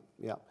 Money,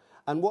 yeah.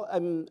 And what,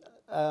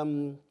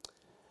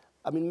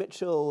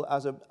 Mitchell,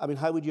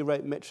 how would you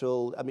rate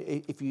Mitchell? I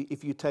mean,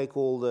 if you take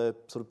all the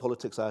sort of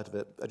politics out of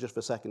it, just for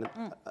a second,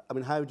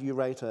 how would you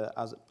rate her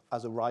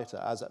as a writer,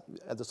 as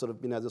the sort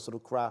of, the sort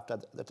of craft? I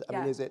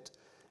mean,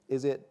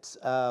 is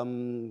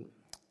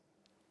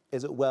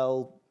it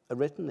well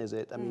written? Is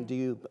it? I mean, do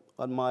you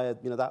admire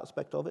that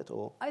aspect of it,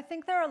 or? I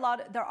think there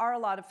are a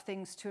lot of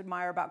things to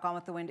admire about Gone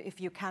with the Wind if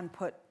you can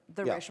put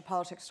the racial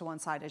politics to one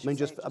side, as you say.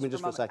 Just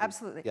for a second.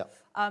 Absolutely. Yeah.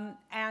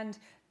 And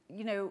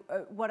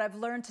what I've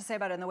learned to say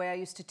about it, and the way I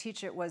used to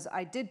teach it, was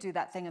I did do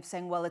that thing of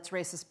saying, well, it's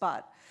racist,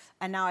 but,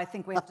 and now I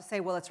think we have to say,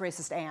 well, it's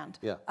racist and.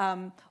 Yeah.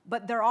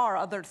 But there are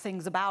other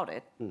things about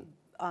it,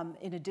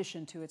 in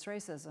addition to its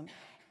racism.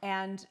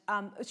 And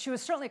she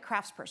was certainly a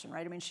craftsperson,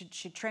 right? I mean,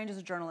 she trained as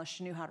a journalist.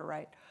 She knew how to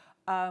write.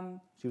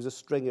 She was a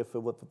stringer for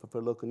a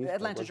local newspaper.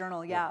 Atlanta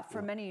Journal,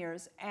 for many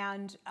years,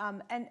 and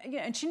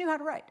she knew how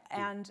to write.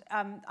 And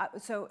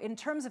so, in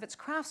terms of its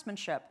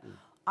craftsmanship,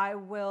 I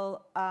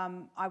will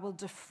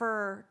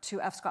defer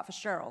to F. Scott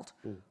Fitzgerald,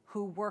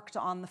 who worked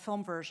on the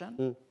film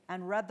version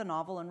and read the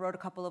novel and wrote a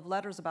couple of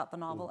letters about the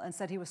novel and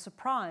said he was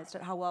surprised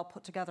at how well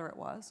put together it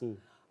was.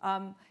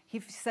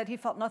 He said he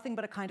felt nothing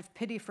but a kind of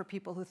pity for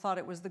people who thought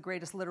it was the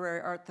greatest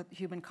literary art that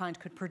humankind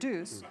could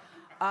produce.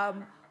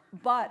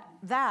 But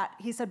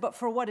he said, but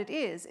for what it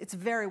is, it's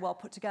very well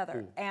put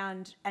together,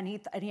 and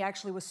he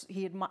actually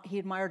he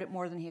admired it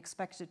more than he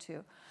expected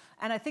to,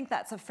 and I think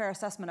that's a fair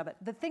assessment of it.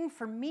 The thing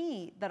for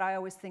me that I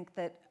always think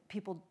that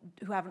people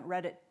who haven't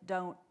read it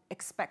don't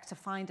expect to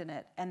find in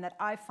it, and that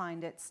I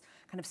find its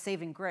kind of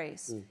saving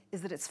grace,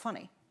 is that it's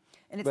funny,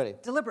 and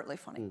it's deliberately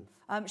funny.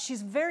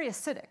 She's very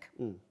acidic.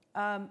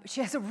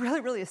 She has a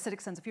really, really acidic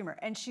sense of humor,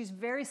 and she's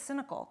very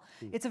cynical.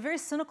 It's a very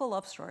cynical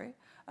love story.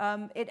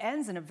 It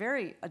ends in a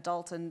very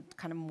adult and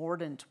kind of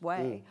mordant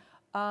way.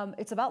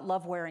 It's about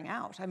love wearing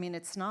out. I mean,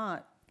 it's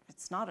not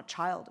a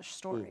childish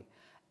story,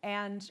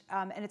 and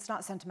it's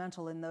not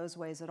sentimental in those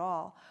ways at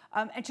all.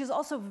 And she's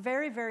also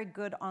very, very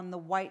good on the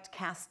white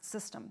caste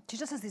system. She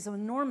just has these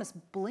enormous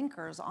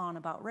blinkers on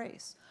about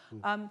race,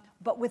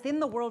 but within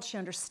the world she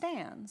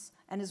understands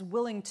and is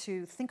willing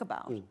to think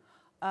about.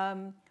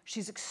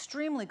 She's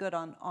extremely good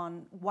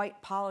on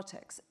white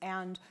politics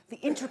and the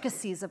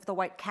intricacies of the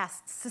white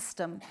caste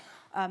system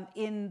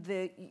in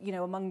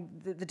among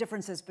the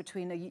differences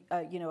between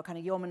a kind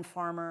of yeoman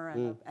farmer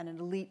and an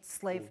elite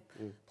slave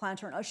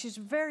planter. She's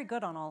very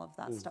good on all of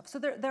that stuff. So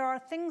there are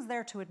things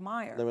there to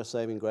admire. There are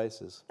saving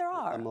graces. There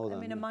are. I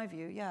mean, in my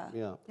view,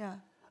 yeah.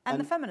 And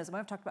the feminism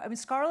I've talked about. I mean,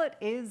 Scarlett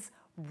is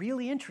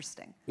really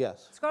interesting.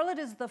 Yes. Scarlett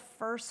is the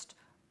first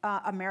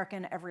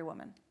American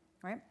everywoman,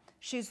 right?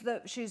 She's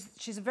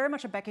very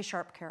much a Becky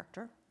Sharp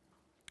character.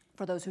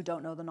 For those who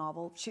don't know the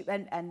novel,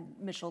 and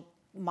Mitchell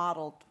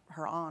modeled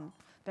her on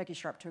Becky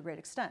Sharp to a great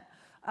extent,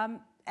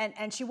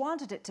 and she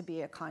wanted it to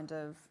be a kind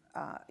of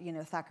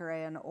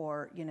Thackerayan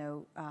or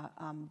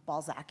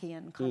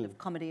Balzacian kind of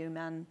comedy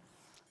humaine.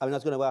 I mean, I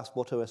was going to ask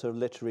what are sort of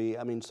literary.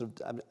 I mean,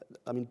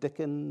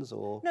 Dickens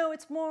or no,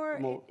 it's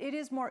more. It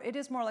is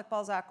more like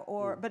Balzac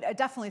but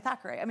definitely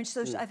Thackeray. I mean,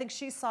 so I think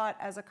she saw it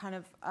as a kind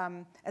of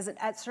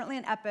certainly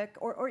an epic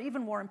or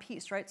even War and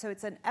Peace, right? So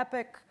it's an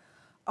epic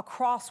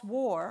across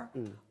war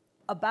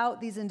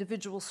about these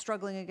individuals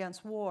struggling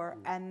against war,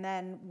 and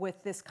then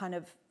with this kind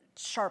of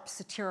sharp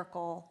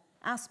satirical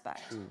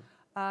aspect.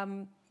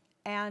 And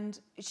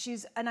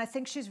I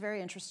think she's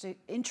very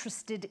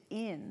interested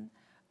in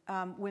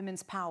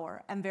women's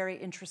power and very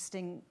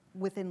interesting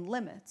within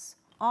limits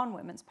on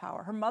women's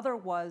power. Her mother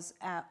was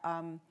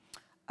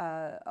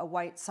a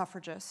white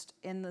suffragist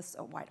in this,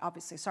 white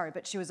obviously, sorry,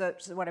 but she was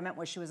what I meant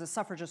was she was a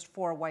suffragist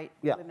for white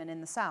women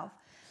in the South.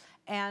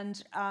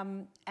 And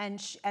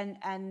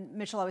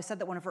Mitchell always said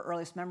that one of her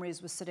earliest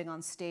memories was sitting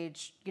on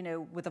stage,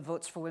 with a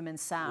Votes for Women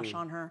sash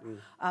on her,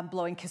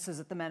 blowing kisses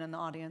at the men in the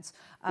audience.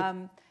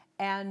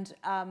 And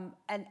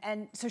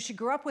so she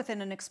grew up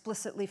within an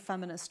explicitly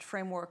feminist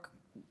framework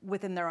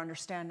within their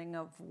understanding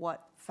of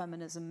what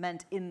feminism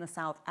meant in the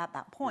South at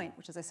that point,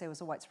 which, as I say,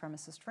 was a white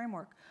supremacist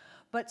framework.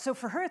 But so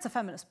for her, it's a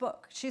feminist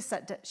book. She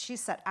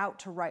set out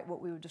to write what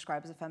we would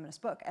describe as a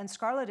feminist book. And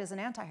Scarlett is an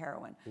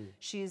anti-heroine.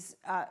 She's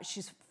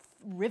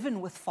riven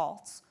with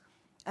faults,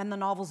 and the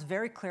novel's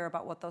very clear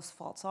about what those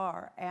faults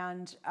are.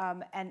 And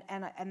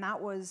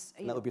that was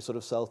that would be sort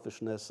of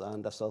selfishness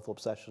and a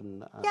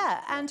self-obsession.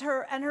 And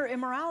her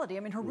immorality.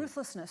 I mean, her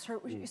ruthlessness.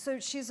 So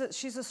she's a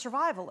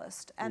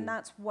survivalist, and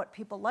that's what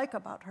people like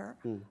about her,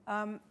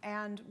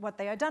 and what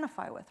they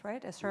identify with,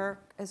 right? As for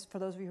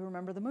those of you who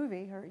remember the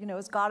movie,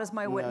 as God is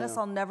my witness,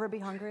 I'll never be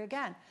hungry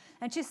again.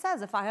 And she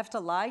says, if I have to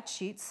lie,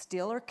 cheat,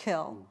 steal, or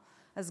kill,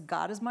 as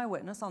God is my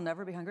witness, I'll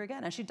never be hungry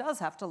again. And she does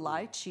have to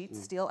lie, cheat,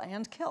 steal,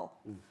 and kill.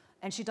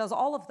 And she does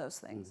all of those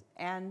things.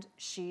 And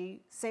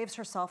she saves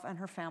herself and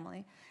her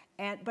family,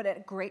 but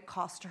at great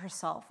cost to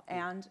herself.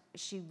 And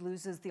she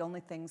loses the only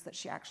things that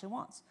she actually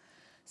wants.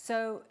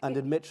 So. And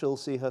did Mitchell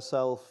see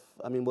herself?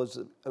 I mean, was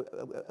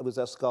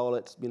there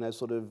Scarlett,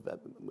 sort of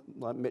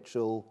like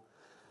Mitchell?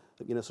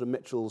 Sort of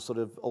Mitchell's sort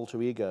of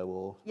alter ego,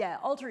 or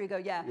alter ego,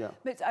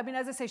 But I mean,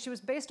 as I say, she was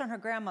based on her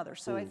grandmother,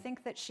 so I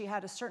think that she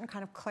had a certain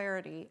kind of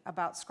clarity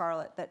about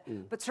Scarlett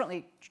but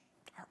certainly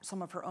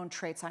some of her own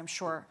traits, I'm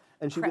sure,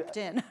 crept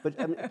in.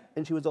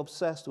 And she was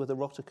obsessed with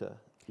erotica,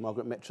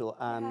 Margaret Mitchell,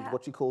 and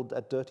what she called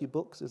dirty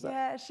books. Is that?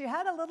 Yeah, she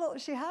had a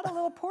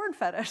little porn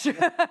fetish,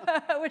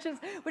 which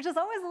is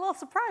always a little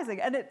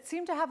surprising, and it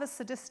seemed to have a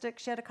sadistic.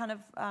 She had a kind of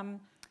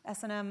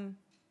S&M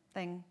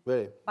thing.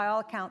 Really? By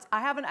all accounts.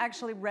 I haven't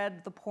actually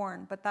read the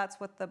porn, but that's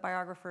what the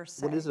biographers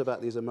say. What is it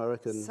about these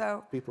American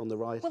people on the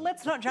right? Well,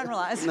 let's not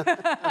generalize. On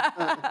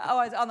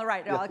the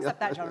right. No, I'll accept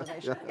that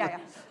generalization. Yeah,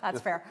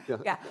 that's fair.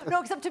 Yeah.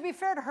 No, except to be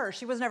fair to her,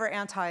 she was never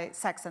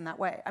anti-sex in that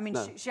way. I mean,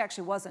 she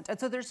actually wasn't. And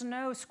so there's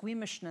no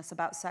squeamishness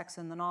about sex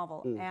in the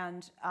novel.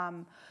 And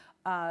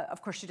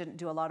of course, she didn't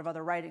do a lot of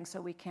other writing, so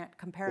we can't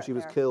compare it. She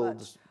was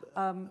killed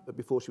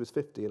before she was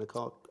 50 in a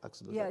car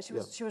accident. Yeah,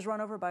 she was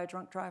run over by a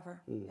drunk driver.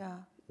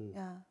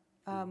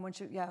 When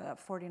she at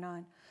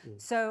 49.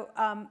 So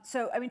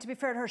I mean, to be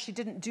fair to her, she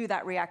didn't do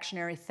that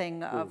reactionary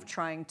thing of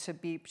trying to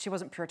be. She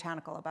wasn't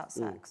puritanical about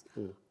sex.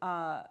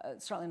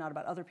 Certainly not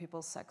about other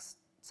people's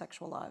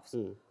sexual lives.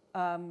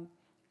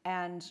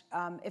 And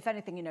if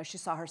anything, she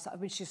saw herself. I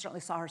mean, she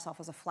certainly saw herself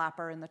as a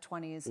flapper in the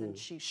 20s, and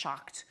she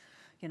shocked,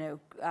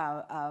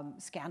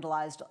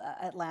 scandalized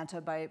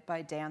Atlanta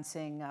by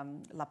dancing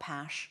La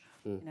Pâche,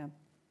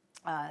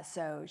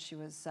 so she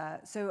was.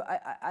 So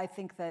I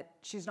think that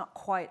she's not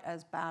quite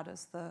as bad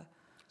as the.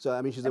 So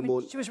I mean,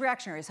 she was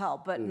reactionary as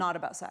hell, but not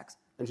about sex.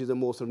 And she's a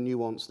more sort of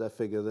nuanced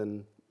figure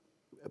than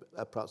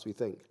perhaps we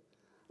think.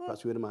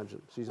 Perhaps we would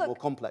imagine. She's a more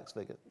complex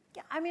figure.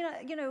 Yeah, I mean,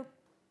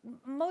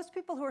 most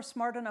people who are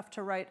smart enough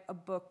to write a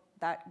book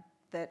that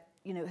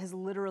has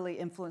literally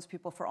influenced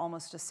people for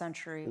almost a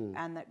century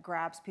and that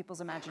grabs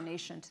people's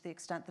imagination to the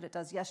extent that it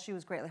does. Yes, she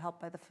was greatly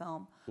helped by the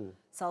film.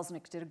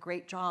 Selznick did a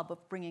great job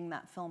of bringing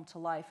that film to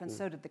life, and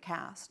so did the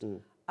cast.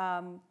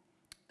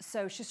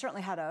 So she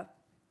certainly had a,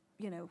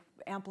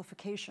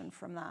 amplification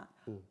from that.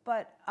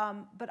 But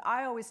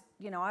I always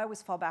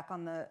fall back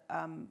on the.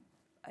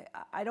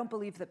 I don't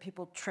believe that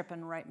people trip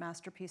and write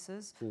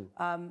masterpieces.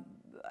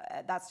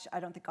 I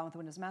don't think Gone with the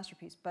Wind is a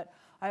masterpiece, but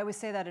I always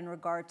say that in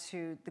regard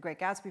to The Great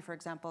Gatsby, for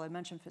example. I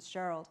mentioned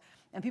Fitzgerald,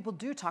 and people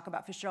do talk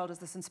about Fitzgerald as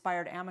this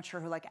inspired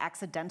amateur who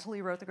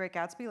accidentally wrote The Great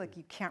Gatsby. Like,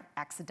 you can't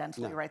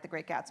accidentally write The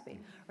Great Gatsby,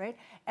 right?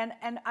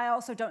 And I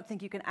also don't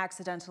think you can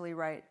accidentally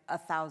write a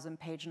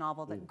 1,000-page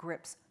novel that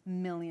grips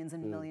millions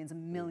and millions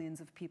and millions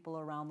of people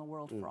around the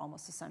world for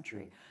almost a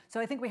century. So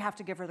I think we have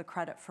to give her the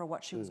credit for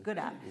what she was good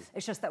at.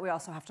 It's just that we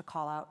also have to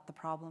call out the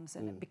problems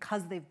in it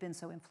because they've been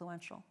so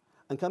influential.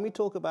 And can we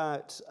talk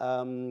about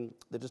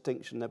the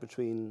distinction there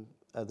between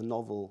the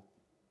novel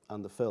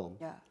and the film?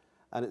 Yeah.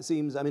 And it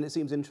seems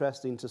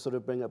interesting to sort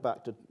of bring it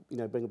back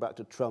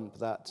to Trump.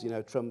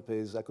 That Trump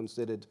is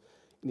considered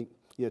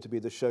to be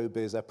the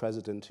showbiz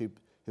president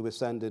who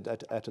ascended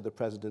to the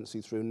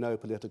presidency through no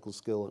political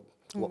skill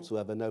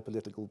whatsoever, no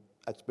political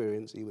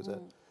experience. He was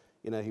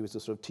he was a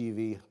sort of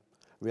TV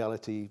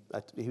reality.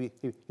 He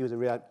was a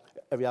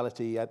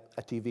reality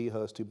TV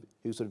host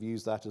who sort of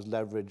used that as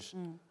leverage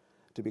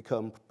to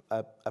become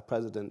a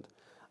president.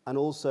 And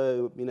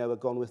also,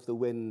 Gone with the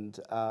Wind.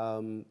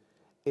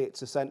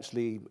 It's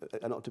essentially,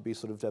 not to be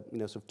sort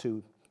of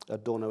too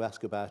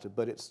Adorno-esque about it,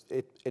 but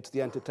it's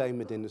the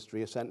entertainment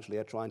industry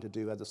essentially trying to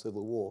do as a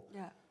civil war,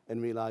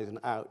 and realizing,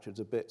 ouch, it's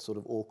a bit sort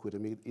of awkward. I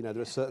mean, there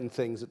are certain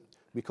things that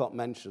we can't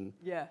mention.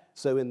 Yeah.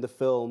 So in the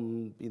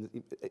film,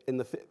 in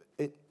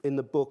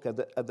the book,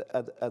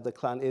 the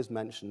Klan is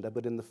mentioned,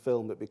 but in the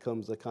film it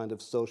becomes a kind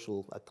of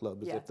social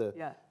club, as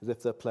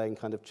if they're playing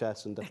kind of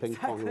chess and ping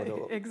pong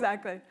or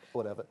whatever.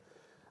 Whatever.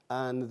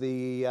 And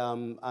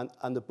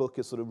the book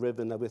is sort of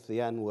riven with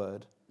the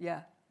N-word.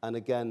 Yeah. And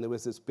again, there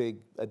was this big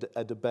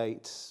a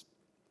debate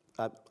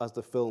as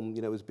the film,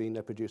 was being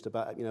produced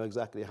about,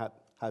 exactly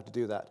how to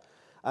do that.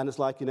 And it's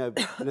like, and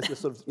it's this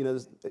sort of,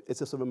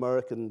 it's a sort of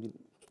American,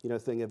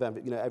 thing of,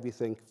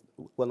 everything,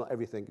 well, not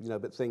everything,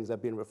 but things that are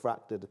being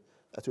refracted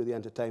through the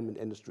entertainment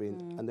industry,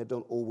 and they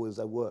don't always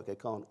work. They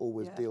can't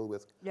always deal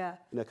with,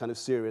 kind of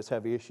serious,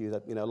 heavy issues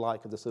that,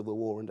 like the Civil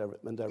War and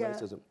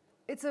racism.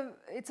 It's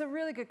a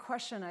really good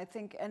question, I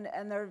think, and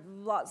there are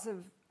lots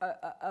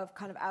of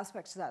kind of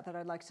aspects to that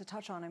I'd like to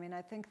touch on. I mean,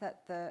 I think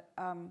that the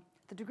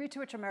degree to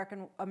which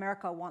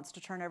America wants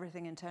to turn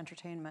everything into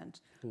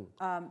entertainment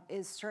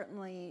is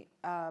certainly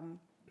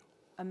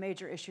a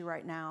major issue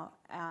right now,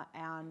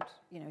 and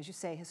as you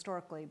say,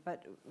 historically,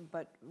 but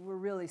we're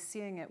really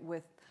seeing it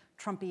with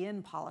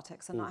Trumpian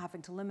politics and not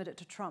having to limit it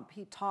to Trump.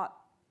 He taught,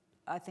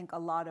 I think, a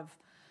lot of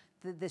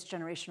this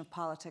generation of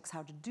politics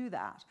how to do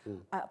that,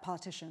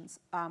 politicians,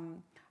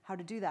 how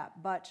to do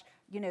that. But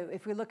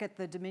if we look at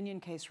the Dominion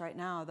case right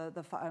now,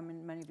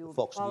 many of you will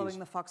be following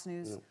the Fox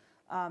News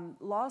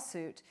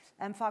lawsuit,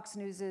 and Fox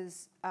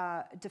News's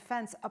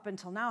defense up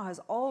until now has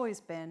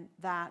always been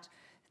that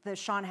the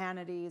Sean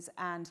Hannitys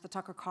and the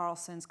Tucker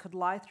Carlsons could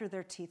lie through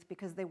their teeth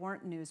because they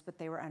weren't news, but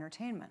they were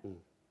entertainment.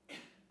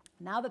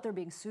 Now that they're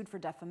being sued for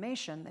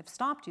defamation, they've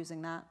stopped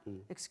using that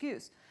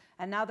excuse.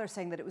 And now they're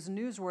saying that it was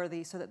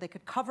newsworthy so that they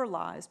could cover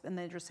lies, and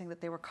they're just saying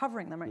that they were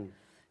covering them. Right?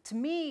 To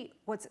me,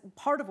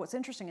 part of what's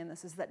interesting in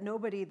this is that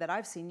nobody that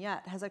I've seen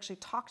yet has actually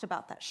talked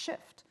about that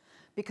shift.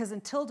 Because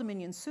until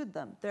Dominion sued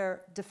them,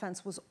 their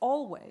defense was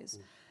always,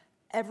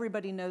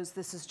 everybody knows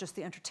this is just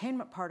the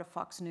entertainment part of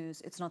Fox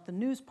News, it's not the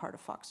news part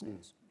of Fox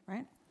News,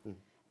 right?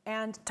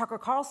 And Tucker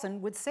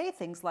Carlson would say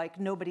things like,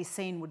 nobody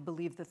sane would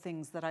believe the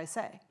things that I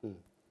say.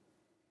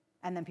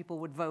 And then people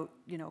would vote,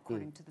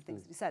 according to the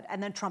things that he said.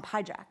 And then Trump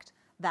hijacked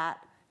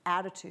that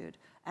attitude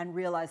and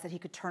realized that he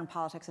could turn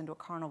politics into a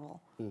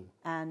carnival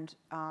and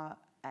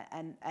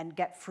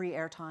get free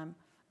airtime,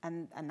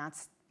 and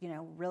that's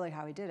really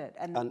how he did it.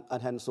 And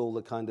hence all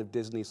the kind of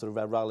Disney sort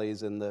of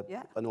rallies and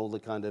all the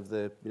kind of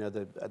the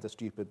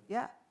stupid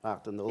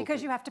act and the whole because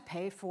thing. You have to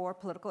pay for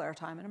political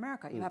airtime in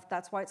America.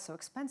 That's why it's so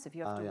expensive.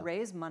 You have to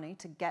raise money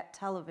to get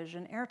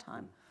television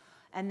airtime.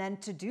 And then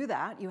to do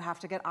that, you have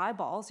to get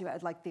eyeballs. You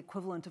had like the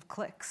equivalent of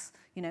clicks.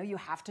 You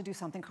have to do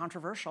something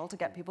controversial to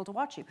get people to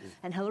watch you.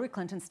 And Hillary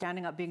Clinton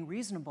standing up being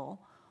reasonable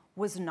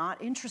was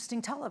not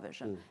interesting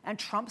television. And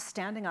Trump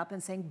standing up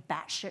and saying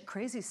batshit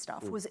crazy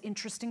stuff was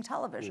interesting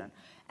television.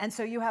 And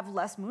so you have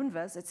Les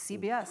Moonves at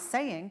CBS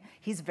saying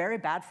he's very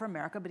bad for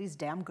America, but he's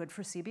damn good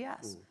for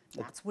CBS.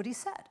 That's what he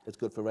said. It's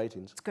good for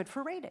ratings. It's good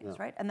for ratings,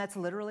 right? And that's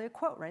literally a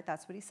quote, right?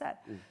 That's what he said.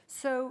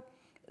 So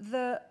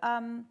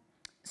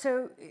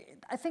So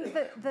I think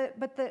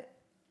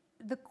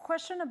the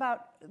question about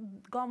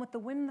Gone with the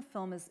Wind, the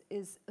film, is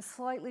a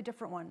slightly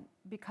different one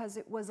because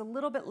it was a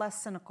little bit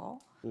less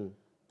cynical.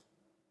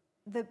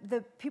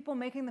 The people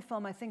making the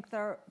film, I think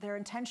their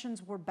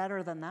intentions were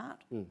better than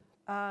that.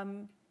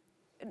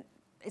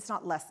 It's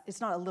not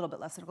a little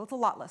bit less cynical. It's a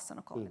lot less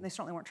cynical. And they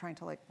certainly weren't trying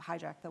to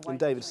hijack the white. And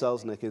David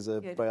Selznick is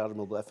a very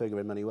admirable figure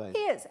in many ways.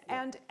 He is,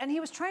 and he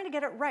was trying to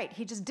get it right.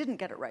 He just didn't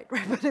get it right,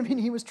 right? But I mean,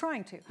 he was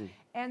trying to.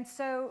 And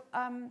so.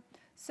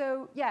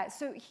 So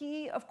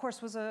he, of course,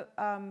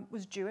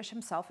 was Jewish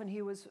himself, and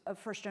he was a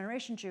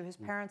first-generation Jew. His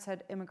parents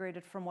had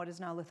immigrated from what is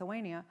now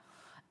Lithuania.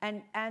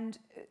 And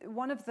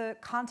one of the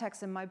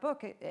contexts in my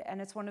book,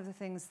 and it's one of the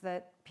things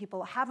that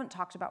people haven't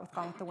talked about with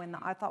Gone with the Wind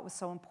that I thought was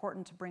so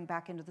important to bring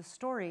back into the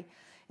story,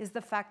 is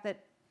the fact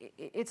that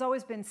it's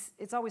always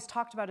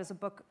talked about as a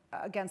book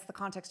against the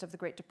context of the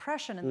Great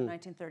Depression in the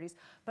 1930s,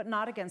 but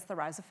not against the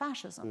rise of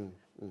fascism.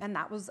 And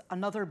that was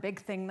another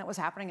big thing that was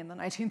happening in the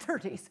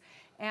 1930s.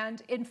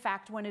 And in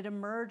fact, when it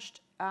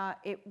emerged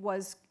it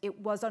was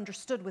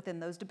understood within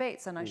those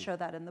debates, and I show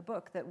that in the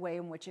book, that way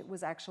in which it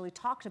was actually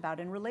talked about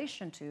in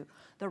relation to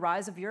the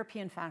rise of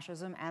European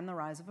fascism and the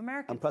rise of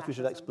American and perhaps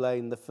fascism. we should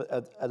explain,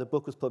 the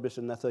book was published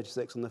in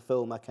 1936 and the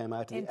film that came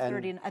out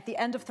at the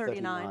end of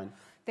 39.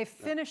 They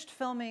finished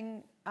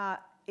filming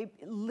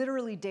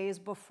literally days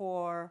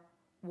before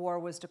war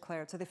was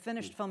declared. So they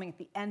finished filming at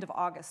the end of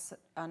August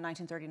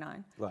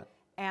 1939. Right.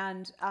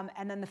 And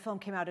then the film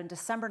came out in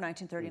December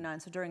 1939,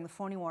 so during the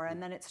Phony War,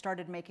 and then it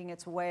started making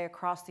its way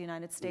across the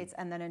United States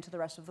and then into the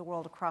rest of the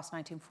world across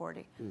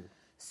 1940.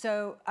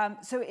 So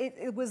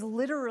it was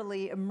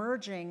literally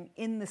emerging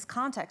in this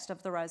context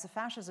of the rise of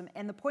fascism,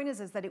 and the point is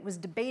that it was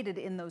debated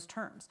in those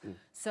terms.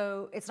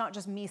 So it's not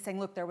just me saying,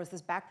 look, there was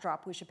this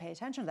backdrop, we should pay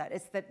attention to that.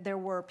 It's that there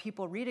were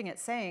people reading it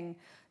saying,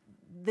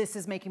 this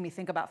is making me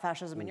think think about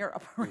fascism in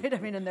Europe, right? I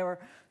mean, and there were,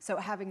 so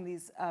having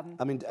these a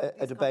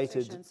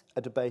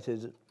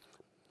debated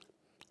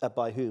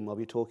by whom? Are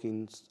we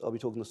talking the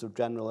sort of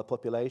general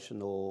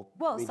population, or?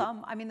 Well,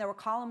 some. I mean, there were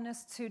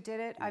columnists who did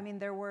it. I mean,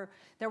 there were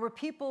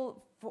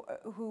people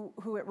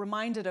who it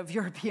reminded of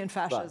European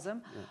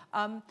fascism.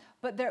 Right.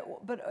 Yeah.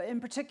 But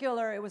in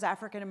particular, it was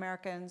African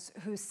Americans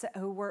who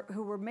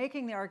were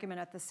making the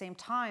argument at the same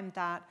time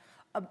that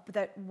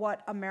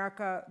what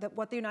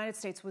the United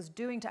States was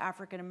doing to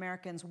African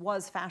Americans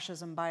was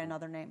fascism by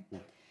another name. Yeah.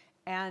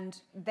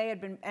 And they had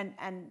been,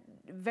 and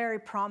very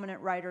prominent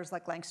writers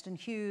like Langston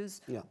Hughes,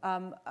 yeah.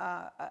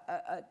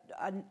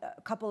 A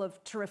couple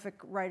of terrific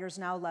writers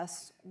now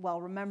less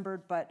well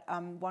remembered, but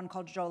one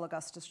called Joel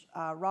Augustus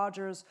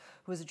Rogers,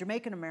 who was a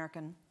Jamaican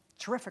American,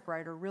 terrific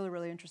writer, really,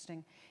 really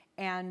interesting,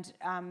 and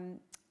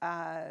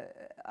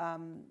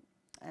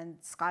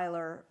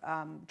Schuyler,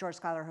 George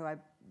Schuyler, who I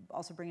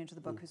also bring into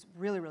the book, who's a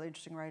really, really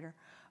interesting writer.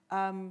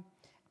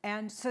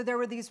 And so there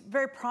were these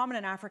very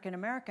prominent African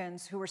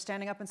Americans who were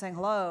standing up and saying,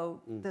 hello,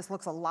 this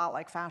looks a lot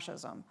like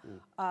fascism.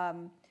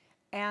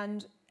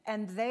 And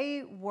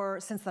they were,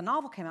 since the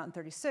novel came out in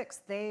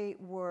 1936, they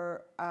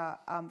were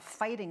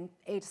fighting,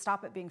 to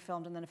stop it being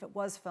filmed, and then if it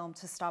was filmed,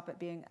 to stop it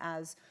being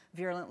as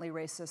virulently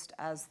racist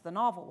as the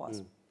novel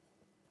was.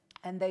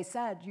 And they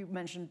said, you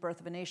mentioned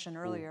Birth of a Nation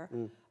earlier,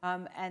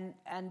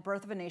 and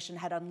Birth of a Nation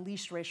had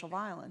unleashed racial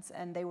violence,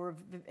 and they were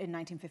in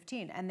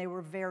 1915, and they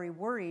were very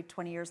worried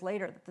 20 years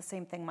later that the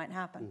same thing might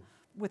happen,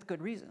 with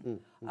good reason.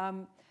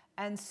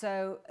 And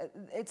so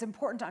it's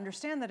important to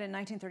understand that in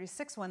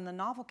 1936, when the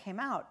novel came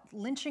out,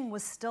 lynching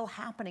was still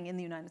happening in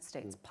the United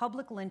States.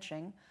 Public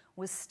lynching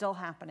was still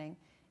happening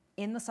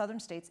in the southern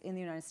states, in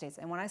the United States.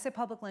 And when I say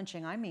public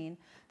lynching, I mean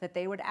that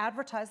they would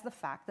advertise the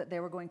fact that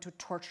they were going to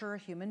torture a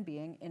human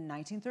being in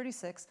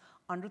 1936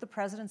 under the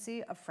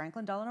presidency of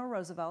Franklin Delano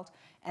Roosevelt,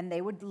 and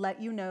they would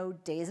let you know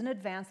days in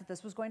advance that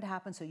this was going to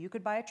happen, so you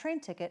could buy a train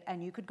ticket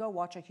and you could go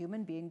watch a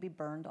human being be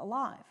burned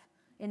alive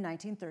in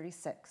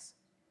 1936,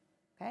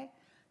 okay?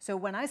 So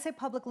when I say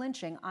public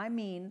lynching, I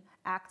mean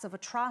acts of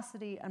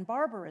atrocity and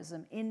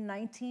barbarism in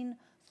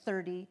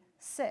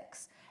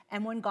 1936.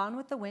 And when Gone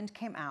with the Wind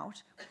came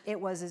out, it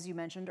was, as you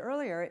mentioned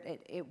earlier,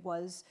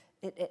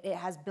 it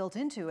has built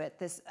into it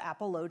this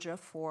apologia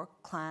for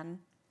Klan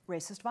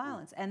racist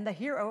violence. And the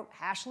hero,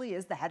 Ashley,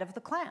 is the head of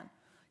the Klan.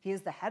 He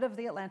is the head of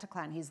the Atlanta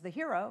Klan. He's the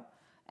hero,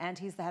 and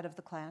he's the head of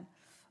the Klan.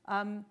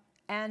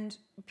 And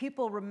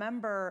people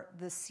remember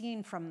the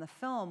scene from the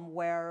film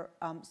where,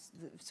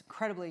 this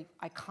incredibly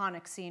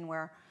iconic scene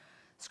where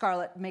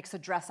Scarlett makes a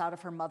dress out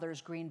of her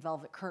mother's green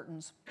velvet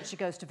curtains. She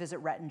goes to visit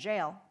Rhett in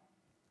jail.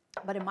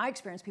 But in my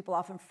experience, people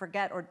often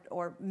forget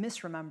or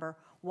misremember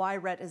why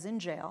Rhett is in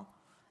jail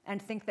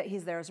and think that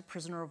he's there as a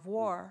prisoner of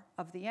war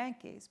of the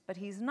Yankees. But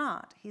he's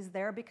not. He's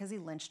there because he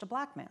lynched a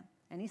black man,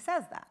 and he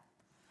says that.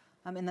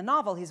 In the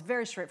novel, he's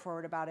very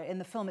straightforward about it. In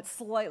the film, it's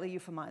slightly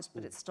euphemized,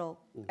 but it's still...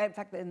 In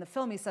fact, in the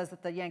film, he says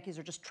that the Yankees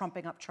are just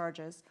trumping up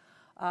charges,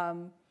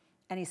 and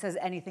he says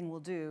anything will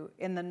do.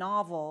 In the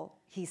novel,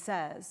 he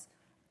says,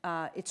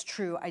 it's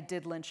true, I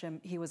did lynch him.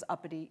 He was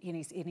uppity,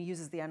 and he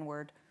uses the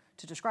N-word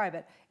to describe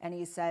it, and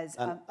he says...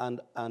 And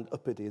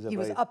uppity is a he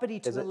was uppity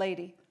to a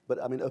lady. But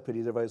I mean,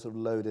 uppity is a very sort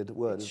of loaded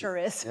word. It sure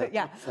is,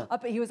 yeah.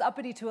 He was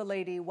uppity to a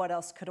lady. What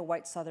else could a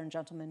white Southern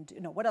gentleman do?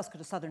 No, what else could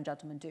a Southern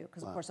gentleman do?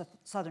 Because, of course, a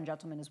Southern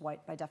gentleman is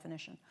white by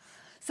definition.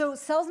 So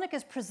Selznick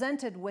is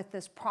presented with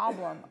this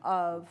problem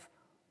of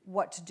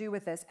what to do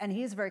with this, and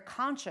he is very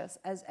conscious,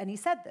 and he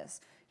said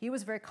this, he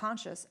was very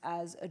conscious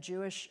as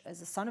a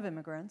son of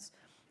immigrants,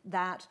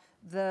 that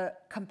the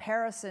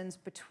comparisons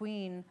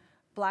between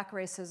black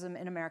racism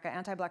in America,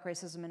 anti-black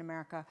racism in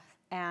America,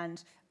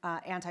 and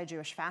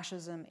anti-Jewish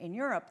fascism in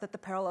Europe, that the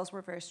parallels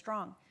were very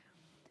strong.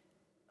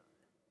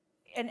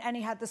 And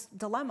he had this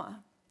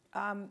dilemma.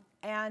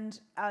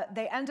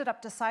 They ended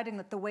up deciding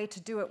that the way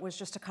to do it was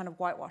just to kind of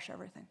whitewash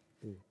everything.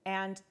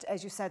 And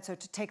as you said, so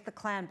to take the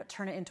Klan but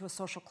turn it into a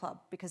social club,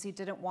 because he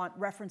didn't want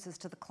references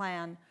to the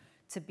Klan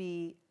to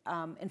be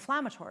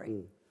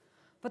inflammatory.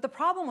 But the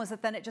problem was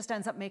that then it just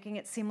ends up making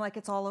it seem like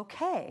it's all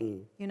okay,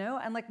 you know,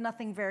 and like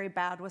nothing very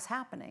bad was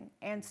happening.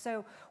 And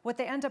so what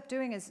they end up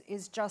doing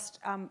is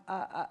just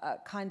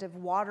kind of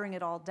watering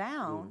it all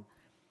down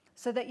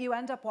so that you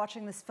end up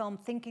watching this film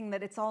thinking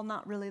that it's all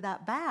not really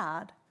that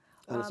bad.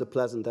 And it's a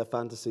pleasant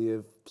fantasy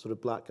of sort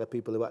of black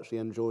people who actually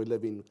enjoy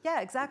living.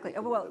 Yeah, exactly.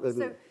 Well,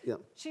 so yeah.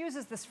 she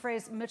uses this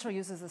phrase, Mitchell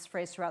uses this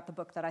phrase throughout the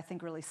book that I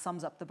think really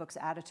sums up the book's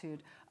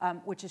attitude,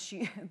 which is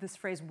this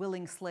phrase,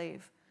 willing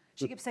slave.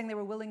 She keeps saying they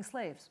were willing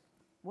slaves.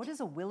 What is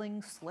a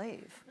willing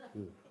slave?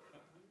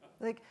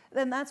 Like,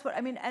 then that's what,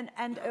 I mean,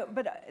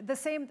 but the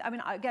same, I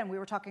mean, again, we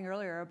were talking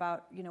earlier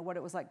about, what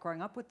it was like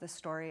growing up with this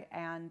story,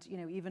 and,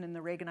 even in the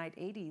Reaganite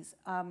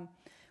 80s,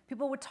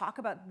 people would talk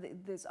about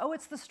this, oh,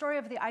 it's the story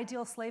of the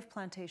ideal slave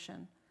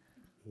plantation.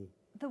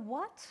 The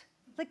what?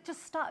 Like,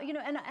 just stop,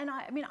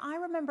 I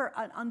remember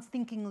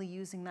unthinkingly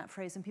using that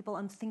phrase, and people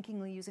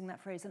unthinkingly using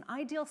that phrase, an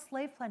ideal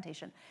slave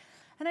plantation.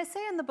 And I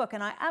say in the book,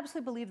 and I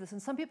absolutely believe this,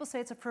 and some people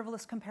say it's a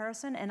frivolous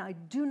comparison, and I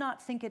do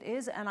not think it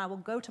is, and I will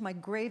go to my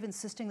grave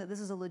insisting that this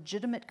is a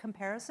legitimate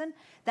comparison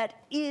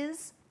that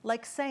is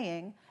like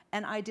saying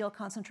an ideal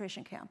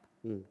concentration camp.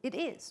 It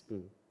is.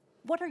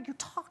 What are you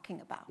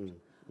talking about?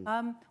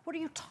 What are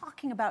you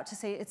talking about to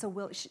say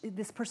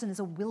this person is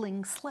a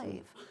willing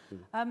slave?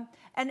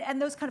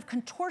 And those kind of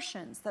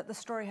contortions that the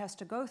story has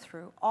to go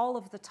through all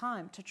of the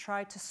time to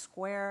try to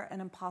square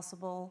an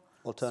impossible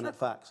alternate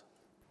facts.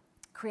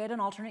 Create an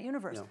alternate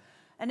universe.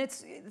 Yeah. And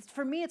it's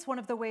for me, it's one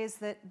of the ways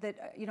that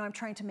I'm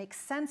trying to make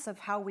sense of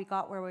how we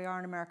got where we are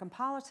in American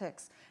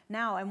politics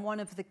now. And one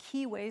of the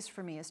key ways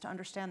for me is to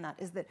understand that,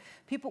 is that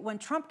people, when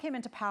Trump came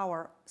into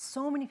power,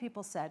 so many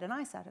people said, and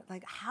I said it,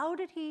 like, how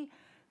did he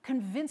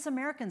convince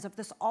Americans of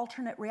this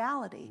alternate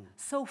reality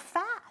so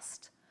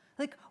fast?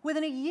 Like,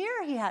 within a year,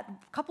 a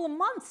couple of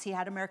months, he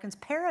had Americans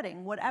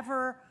parroting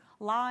whatever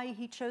lie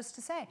he chose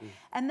to say.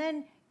 And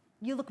then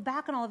you look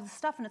back on all of this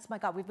stuff, and it's, my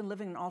God, we've been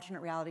living in an alternate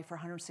reality for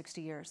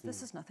 160 years.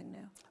 This is nothing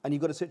new. And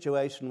you've got a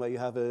situation where you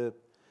have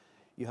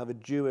a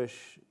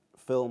Jewish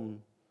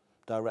film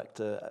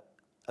director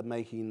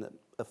making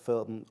a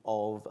film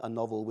of a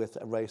novel with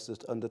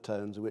racist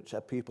undertones, which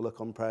people are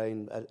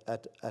comparing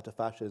at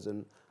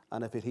fascism,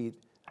 and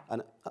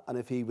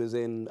if he was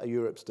in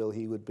Europe still,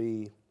 he would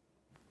be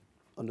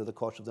under the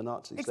quash of the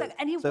Nazis. Exactly,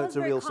 and he was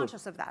very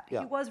conscious of that. Yeah.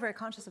 He was very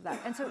conscious of that.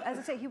 And so, as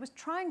I say, he was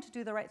trying to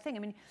do the right thing. I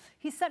mean,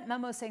 he sent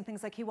memos saying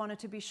things like he wanted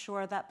to be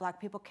sure that black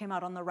people came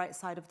out on the right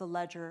side of the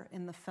ledger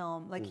in the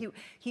film. Like he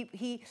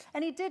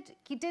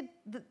did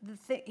the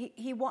thing.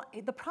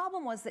 The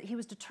problem was that he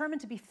was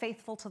determined to be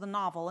faithful to the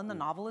novel, and the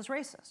novel is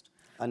racist.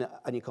 And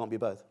you can't be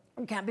both.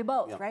 You can't be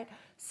both, right?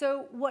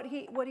 So what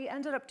he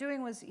ended up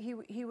doing was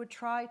he would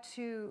try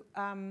to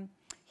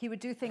he would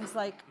do things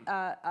like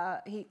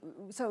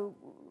so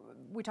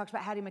we talked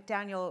about Hattie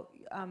McDaniel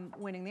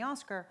winning the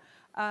Oscar,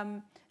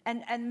 and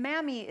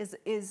Mammy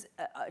is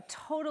a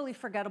totally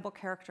forgettable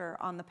character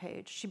on the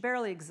page. She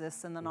barely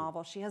exists in the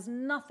novel. She has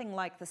nothing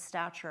like the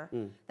stature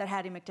that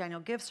Hattie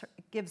McDaniel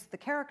gives the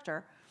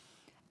character.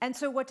 And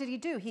so what did he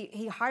do?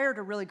 He hired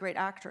a really great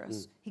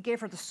actress. He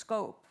gave her the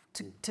scope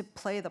to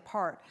play the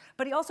part,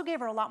 but he also gave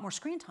her a lot more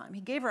screen time.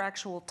 He gave her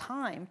actual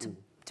time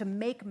to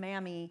make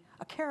Mammy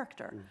a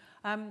character.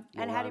 And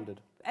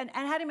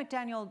Hattie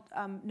McDaniel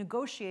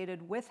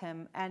negotiated with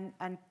him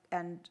and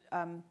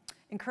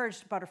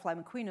encouraged Butterfly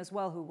McQueen as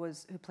well, who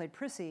played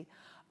Prissy,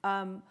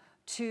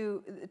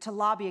 to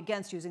lobby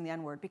against using the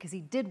N-word, because he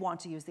did want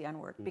to use the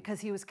N-word,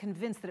 because he was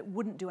convinced that it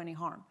wouldn't do any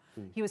harm.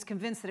 He was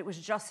convinced that it was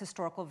just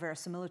historical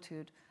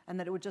verisimilitude and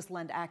that it would just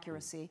lend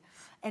accuracy.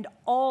 And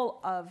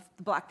all of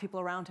the black people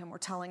around him were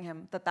telling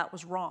him that that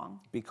was wrong.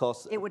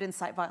 Because it would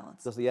incite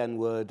violence. Because the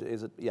N-word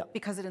is,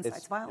 because it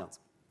incites violence.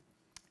 Yeah.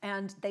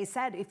 And they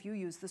said, if you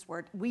use this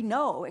word, we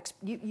know,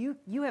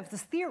 you have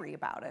this theory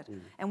about it,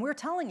 and we're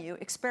telling you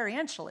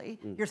experientially,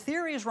 your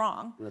theory is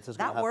wrong,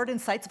 that word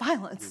incites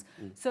violence,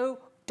 so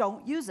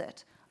don't use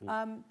it.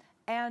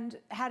 And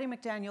Hattie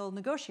McDaniel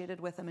negotiated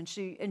with him, and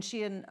she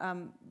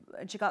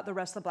got the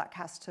rest of the black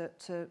cast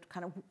to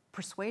kind of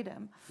persuade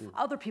him.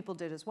 Other people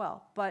did as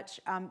well, but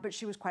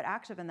she was quite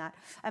active in that.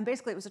 And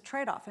basically, it was a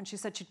trade-off. And she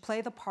said she'd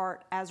play the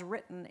part as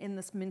written in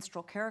this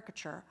minstrel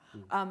caricature,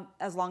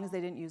 as long as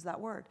they didn't use that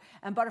word.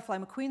 And Butterfly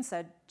McQueen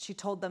said she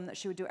told them that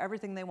she would do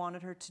everything they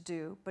wanted her to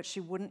do, but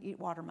she wouldn't eat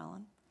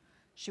watermelon.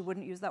 She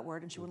wouldn't use that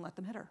word, and she wouldn't let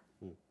them hit her.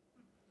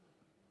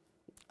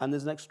 And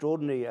there's an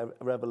extraordinary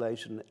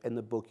revelation in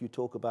the book. You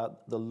talk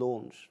about the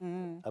launch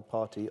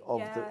party of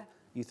the.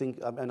 You think,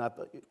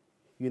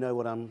 you know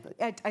what I'm.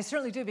 I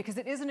certainly do, because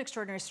it is an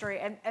extraordinary story.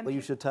 And well,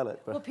 you should tell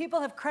it. Well, people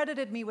have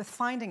credited me with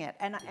finding it,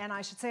 and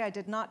I should say I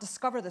did not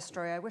discover this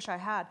story. I wish I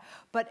had,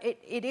 but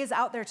it is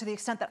out there to the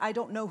extent that I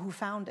don't know who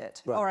found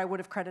it, or I would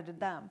have credited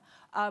them.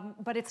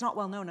 But it's not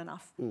well known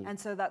enough, and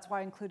so that's why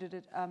I included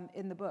it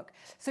in the book.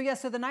 So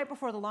so the night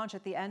before the launch,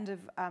 at the end of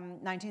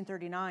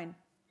 1939.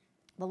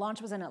 The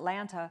launch was in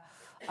Atlanta,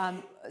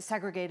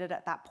 segregated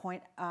at that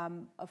point,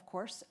 of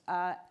course.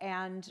 So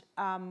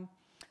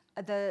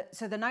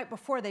the night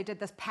before, they did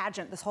this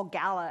pageant, this whole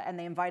gala, and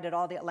they invited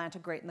all the Atlanta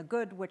great and the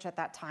good, which at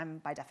that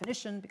time, by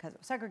definition, because it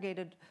was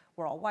segregated,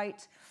 were all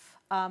white.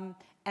 And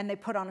they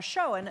put on a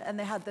show, and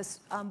they had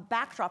this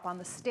backdrop on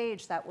the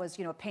stage that was,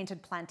 a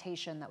painted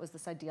plantation that was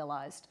this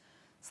idealized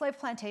slave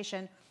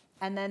plantation.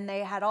 And then they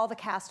had all the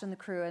cast and the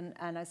crew,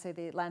 and I say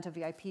the Atlanta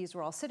VIPs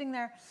were all sitting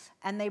there,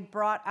 and they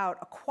brought out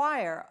a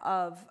choir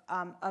of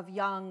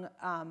young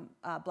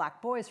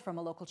black boys from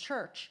a local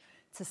church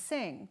to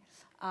sing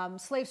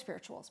slave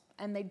spirituals.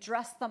 And they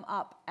dressed them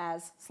up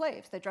as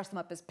slaves. They dressed them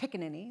up as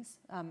pickaninnies,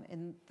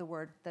 in the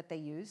word that they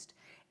used.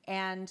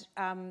 And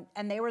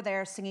they were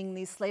there singing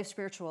these slave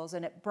spirituals,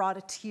 and it brought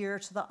a tear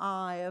to the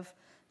eye of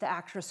the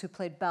actress who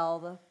played Belle,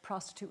 the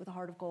prostitute with a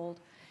heart of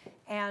gold.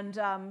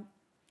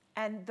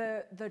 And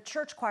the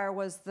church choir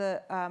was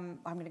the, I'm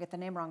going to get the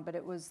name wrong, but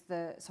it was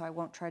so I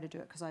won't try to do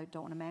it because I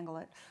don't want to mangle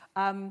it.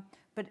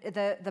 But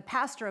the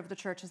pastor of the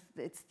church,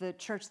 it's the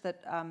church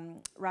that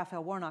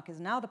Raphael Warnock is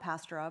now the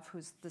pastor of,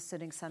 who's the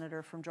sitting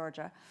senator from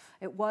Georgia.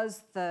 It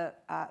was the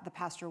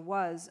pastor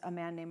was a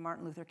man named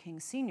Martin Luther King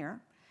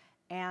Sr.,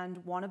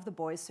 and one of the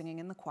boys singing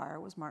in the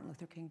choir was Martin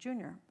Luther King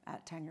Jr.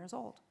 at 10 years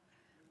old.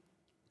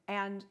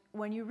 And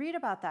when you read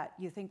about that,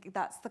 you think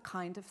that's the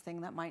kind of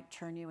thing that might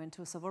turn you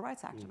into a civil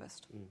rights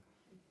activist.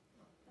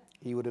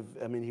 He would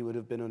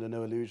have been under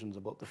no illusions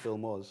of what the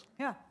film was.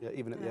 Yeah.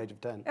 Even at the age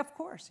of 10. Of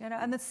course,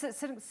 and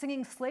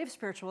singing slave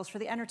spirituals for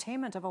the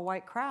entertainment of a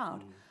white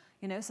crowd,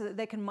 so that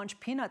they can munch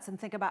peanuts and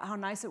think about how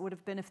nice it would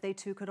have been if they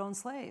too could own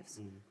slaves.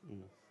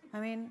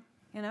 I mean,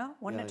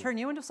 wouldn't it turn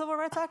you into a civil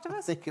rights activist?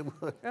 I think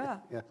it would.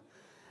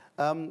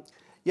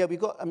 Yeah. We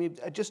got.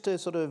 Just to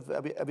sort of,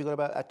 we got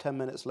about 10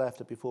 minutes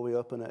left before we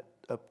open it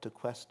up to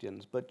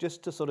questions. But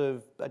just to sort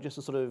of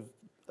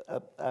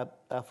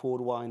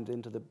forward wind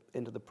into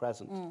the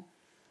present.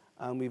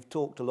 And we've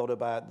talked a lot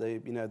about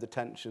the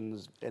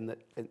tensions in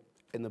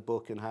the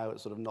book and how it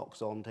sort of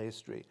knocks on to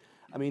history.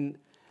 I mean,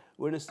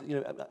 we're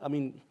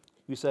in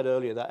you said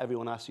earlier that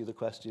everyone asks you the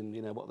question,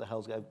 what the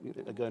hell's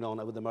going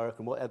on with America,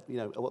 and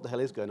what the hell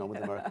is going on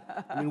with America?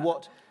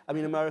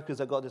 America's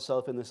got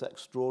itself in this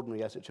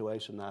extraordinary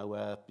situation now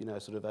where,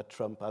 sort of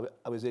Trump.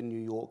 I was in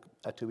New York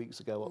 2 weeks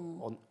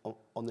ago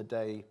on the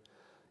day.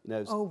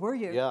 Oh, were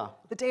you? Yeah.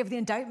 The day of the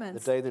indictment.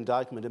 The day of the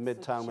indictment in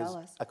Midtown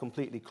was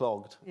completely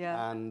clogged,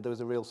 and there was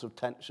a real sort of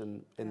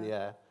tension in the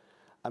air.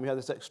 And we had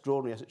this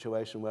extraordinary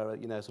situation where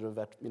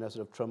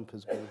Trump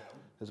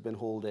has been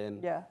hauled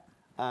in. Yeah.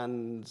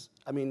 And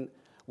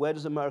where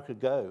does America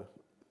go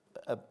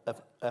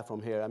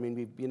from here?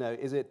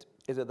 Is it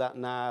that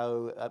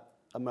now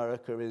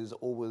America is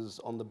always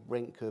on the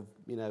brink of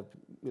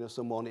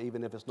someone,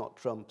 even if it's not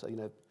Trump,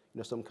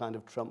 some kind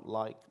of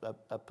Trump-like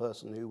a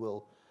person who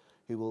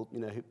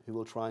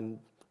will try and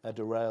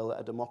derail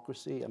a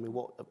democracy?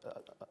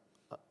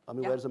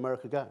 Where does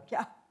America go?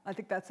 Yeah, I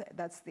think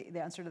that's the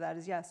answer to that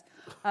is yes.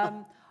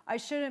 I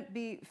shouldn't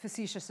be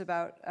facetious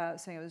about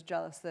saying I was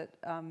jealous that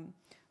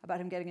about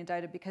him getting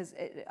indicted, because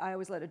I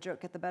always let a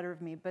joke get the better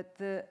of me. But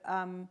the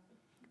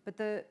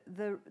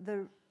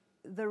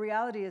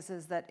reality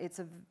is that it's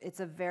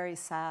a very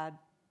sad.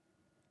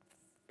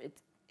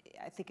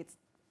 I think it's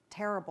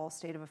terrible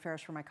state of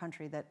affairs for my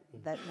country that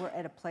we're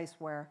at a place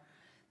where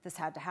this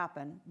had to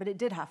happen, but it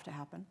did have to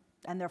happen,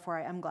 and therefore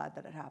I am glad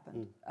that it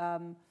happened.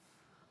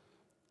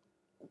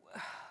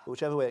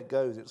 Whichever way it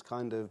goes, it's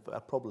kind of a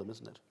problem,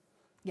 isn't it?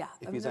 Yeah,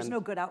 there's no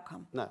good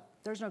outcome. No.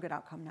 There's no good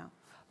outcome now.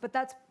 But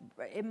that's,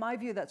 in my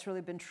view, that's really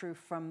been true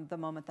from the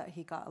moment that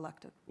he got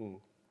elected.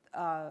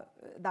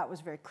 That was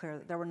very clear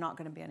that there were not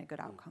going to be any good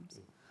outcomes.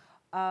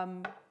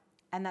 And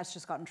that's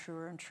just gotten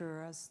truer and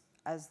truer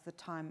as the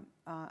time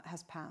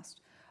has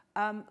passed.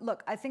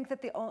 Look, I think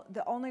that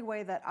the only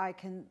way that I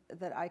can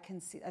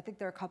see, I think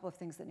there are a couple of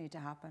things that need to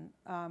happen.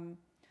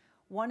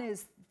 One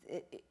is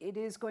it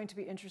is going to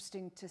be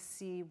interesting to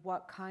see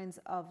what kinds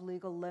of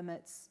legal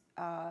limits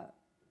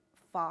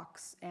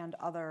Fox and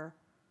other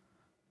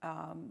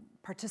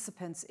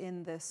participants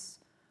in this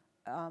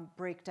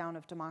breakdown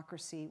of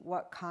democracy,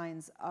 what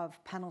kinds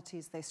of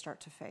penalties they start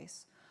to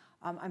face.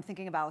 I'm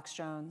thinking of Alex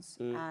Jones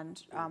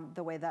and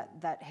the way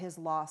that his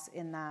loss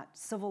in that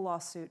civil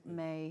lawsuit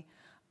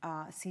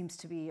seems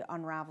to be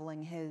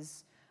unraveling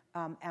his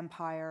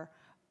empire.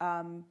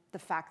 The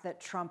fact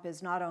that Trump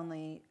is not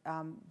only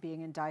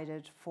being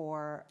indicted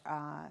for,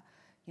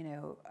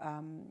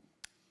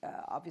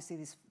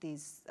 obviously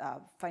these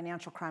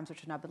financial crimes which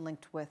have now been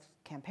linked with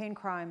campaign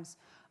crimes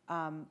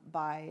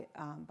by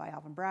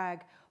Alvin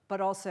Bragg, but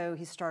also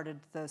he started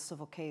the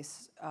civil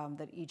case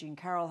that E. Jean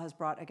Carroll has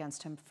brought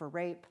against him for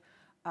rape.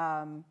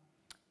 In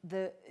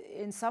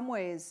some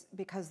ways,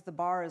 because the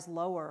bar is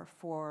lower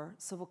for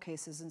civil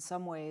cases, in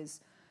some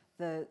ways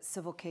the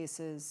civil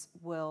cases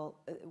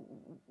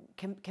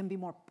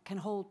can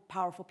hold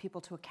powerful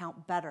people to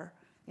account better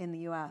in the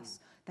U.S.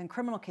 than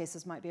criminal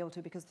cases might be able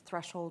to, because the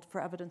threshold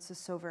for evidence is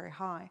so very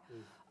high.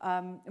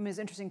 It's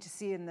interesting to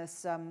see in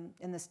this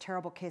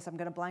terrible case. I'm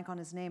going to blank on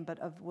his name, but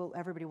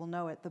everybody will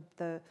know it.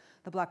 The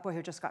black boy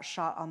who just got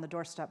shot on the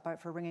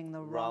doorstep for ringing the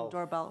wrong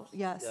doorbell.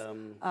 Yes.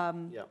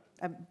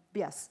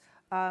 Yes.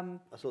 I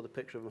saw the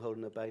picture of him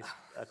holding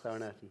a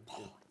clarinet.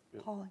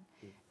 Appalling.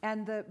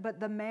 And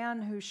the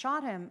man who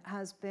shot him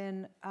has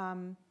been.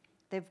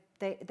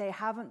 They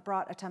haven't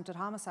brought attempted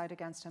homicide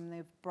against him.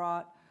 They've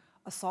brought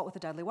assault with a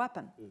deadly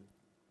weapon.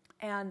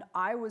 And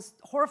I was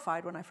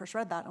horrified when I first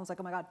read that. And I was like,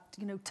 oh my God,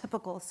 you know,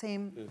 typical,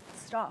 same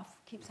stuff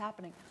keeps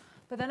happening.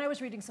 But then I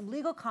was reading some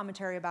legal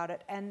commentary about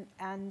it,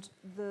 and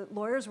the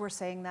lawyers were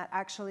saying that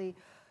actually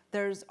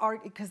there's,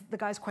 because the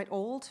guy's quite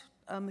old,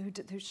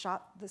 who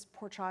shot this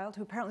poor child,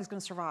 who apparently is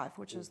going to survive,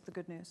 which is the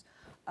good news.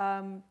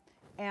 And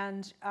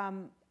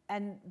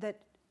that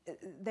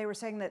they were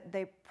saying that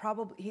they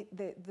probably,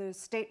 the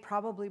state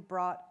probably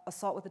brought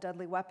assault with a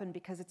deadly weapon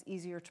because it's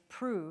easier to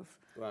prove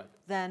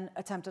than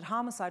attempted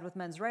homicide with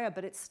mens rea,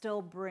 but it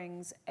still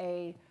brings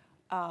a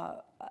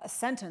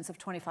sentence of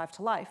 25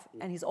 to life,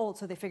 and he's old,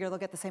 so they figure they'll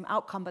get the same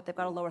outcome, but they've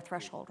got a lower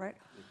threshold, right?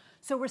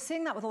 So we're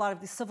seeing that with a lot of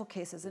these civil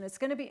cases, and it's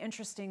going to be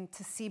interesting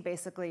to see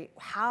basically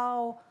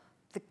how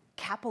the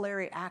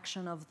capillary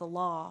action of the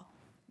law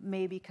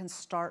maybe can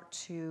start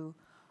to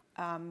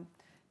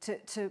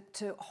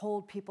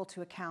hold people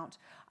to account.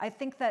 I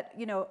think that,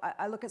 you know,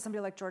 I look at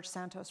somebody like George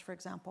Santos, for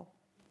example,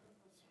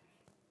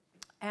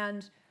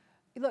 and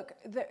look,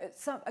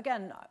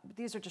 again,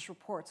 these are just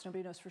reports.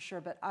 Nobody knows for sure.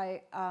 But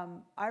I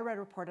read a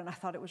report, and I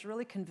thought it was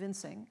really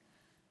convincing.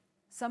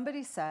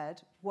 Somebody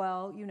said,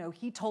 well, you know,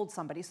 he told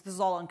somebody, so this is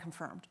all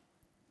unconfirmed,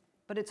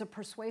 but it's a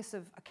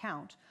persuasive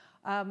account,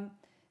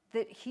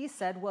 that he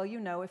said, well,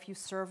 you know, if you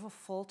serve a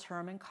full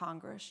term in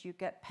Congress, you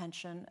get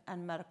pension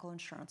and medical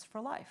insurance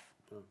for life.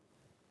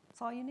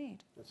 That's all you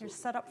need. You're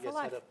set up for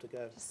life. Set up to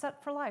go. Just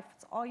set for life.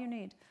 It's all you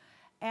need.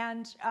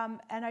 And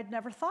I'd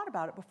never thought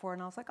about it before,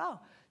 and I was like, oh.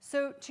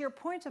 So to your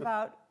point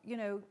about, you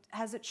know,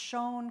 has it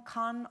shown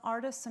con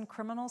artists and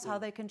criminals how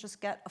they can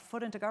just get a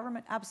foot into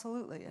government?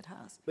 Absolutely, it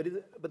has.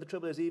 But the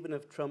trouble is, even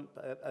if Trump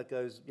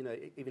goes, you know,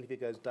 even if he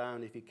goes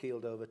down, if he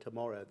keeled over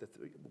tomorrow,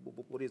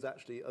 what is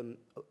actually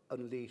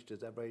unleashed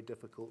is very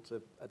difficult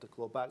to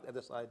claw back.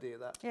 This idea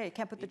that you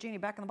can't put the genie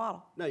back in the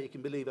bottle. No, you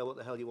can believe what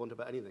the hell you want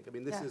about anything. I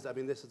mean, this is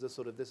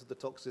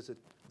the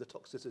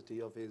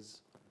toxicity of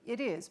his. It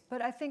is,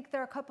 but I think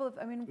there are a couple of,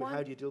 one...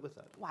 How do you deal with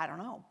that? Well, I don't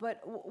know, but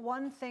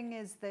one thing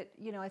is that,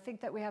 you know, I think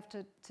that we have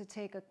to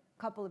take a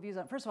couple of views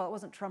on it. First of all, it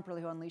wasn't Trump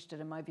really who unleashed it,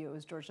 in my view. It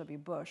was George W.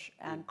 Bush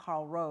and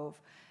Karl Rove,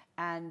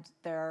 and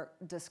their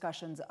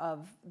discussions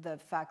of the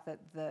fact that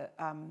the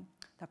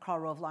Karl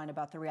Rove line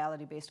about the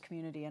reality-based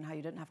community and how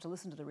you didn't have to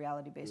listen to the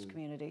reality-based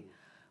community,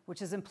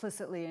 which is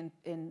implicitly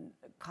in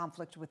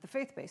conflict with the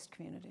faith-based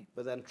community.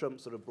 But then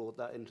Trump sort of brought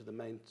that into the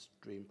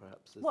mainstream,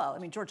 perhaps. Well, I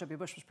mean, George W.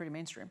 Bush was pretty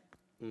mainstream.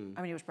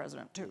 I mean, he was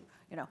president too,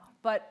 you know.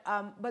 But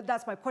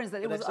that's my point, is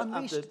that it was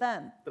unleashed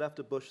then. But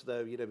after Bush, though,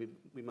 you know,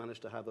 we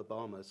managed to have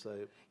Obama,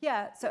 so.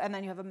 Yeah. So, and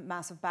then you have a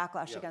massive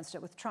backlash against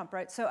it with Trump,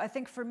 right? So I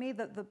think for me,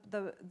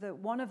 the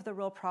one of the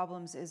real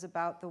problems is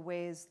about the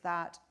ways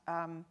that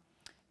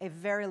a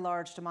very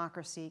large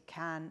democracy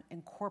can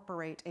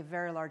incorporate a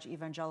very large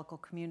evangelical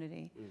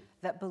community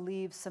that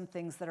believes some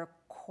things that are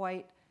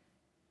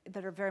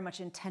very much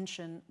in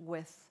tension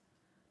with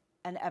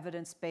an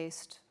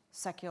evidence-based,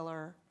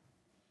 secular,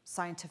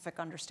 scientific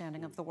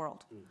understanding of the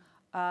world.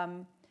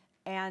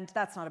 And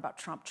that's not about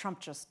Trump.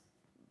 Trump just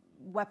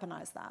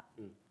weaponized that.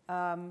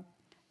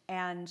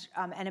 And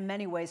in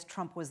many ways,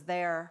 Trump was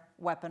their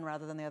weapon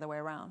rather than the other way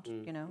around,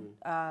 you know.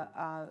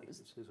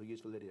 He's a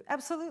useful idiot.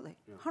 Absolutely,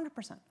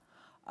 100%.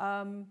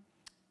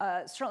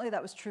 Certainly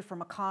that was true for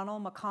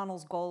McConnell.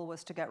 McConnell's goal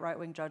was to get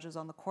right-wing judges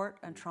on the court,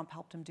 and Trump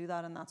helped him do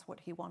that, and that's what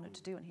he wanted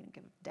to do, and he didn't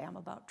give a damn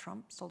about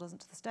Trump, still doesn't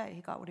to this day.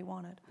 He got what he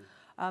wanted.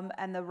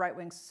 And the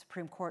right-wing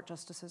Supreme Court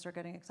justices are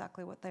getting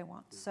exactly what they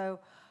want. So,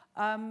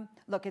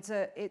 look, there's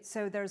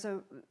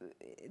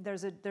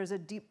a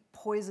deep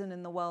poison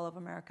in the well of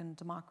American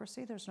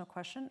democracy, there's no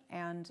question,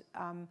 and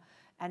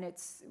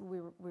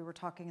we were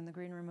talking in the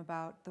green room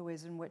about the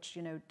ways in which,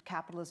 you know,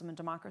 capitalism and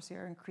democracy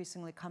are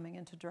increasingly coming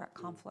into direct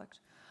conflict.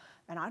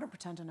 And I don't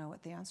pretend to know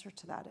what the answer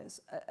to that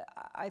is.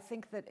 I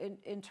think that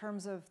in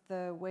terms of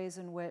the ways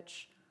in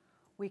which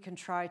we can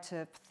try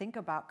to think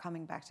about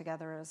coming back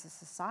together as a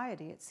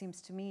society, it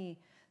seems to me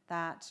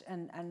that,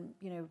 and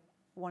you know,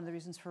 one of the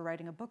reasons for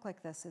writing a book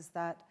like this is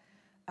that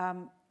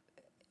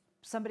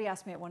somebody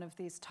asked me at one of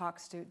these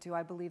talks, do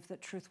I believe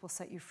that truth will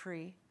set you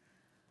free?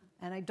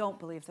 And I don't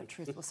believe that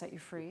truth will set you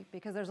free,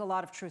 because there's a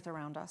lot of truth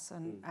around us,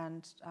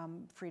 and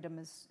freedom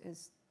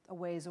is a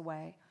ways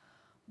away.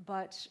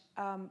 But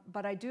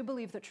I do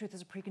believe that truth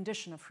is a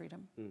precondition of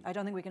freedom. I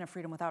don't think we can have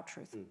freedom without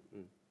truth.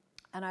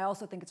 And I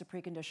also think it's a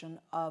precondition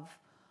of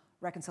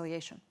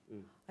reconciliation.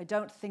 I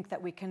don't think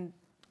that we can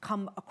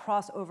come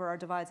across over our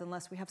divides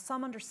unless we have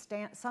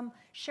some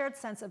shared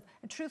sense of,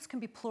 and truths can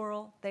be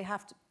plural, they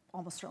have to,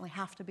 almost certainly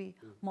have to be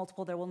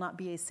multiple. There will not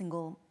be a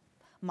single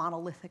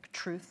monolithic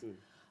truth.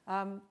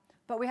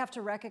 But we have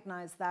to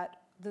recognize that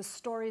the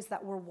stories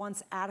that were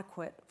once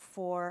adequate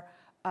for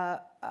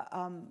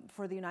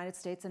the United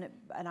States,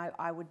 and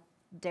I would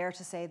dare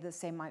to say the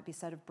same might be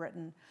said of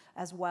Britain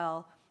as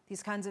well,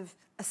 these kinds of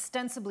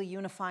ostensibly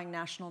unifying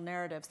national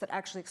narratives that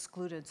actually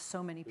excluded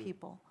so many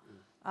people,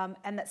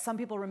 and that some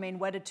people remain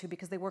wedded to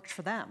because they worked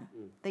for them.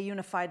 They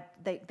unified,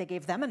 they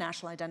gave them a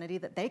national identity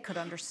that they could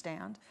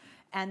understand,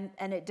 and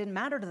it didn't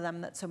matter to them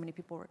that so many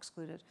people were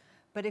excluded.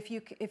 But if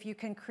you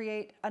can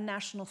create a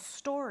national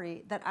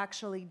story that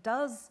actually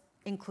does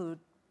include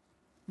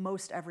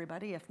most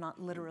everybody, if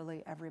not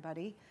literally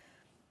everybody.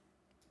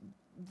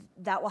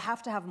 That will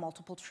have to have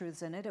multiple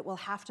truths in it. It will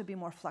have to be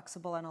more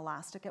flexible and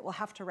elastic. It will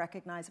have to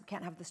recognize we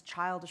can't have this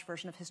childish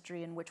version of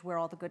history in which we're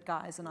all the good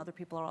guys and other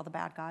people are all the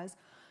bad guys.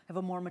 Have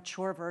a more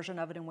mature version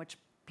of it in which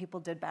people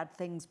did bad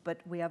things, but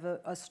we have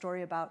a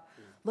story about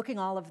looking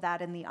all of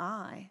that in the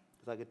eye.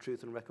 It's like a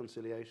truth and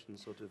reconciliation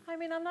sort of. I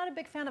mean, I'm not a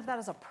big fan of that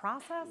as a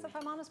process, if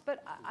I'm honest,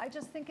 but I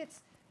just think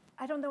it's,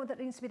 I don't know that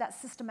it needs to be that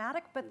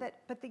systematic, but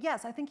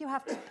yes, I think you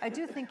have to, I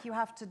do think you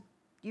have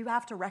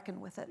to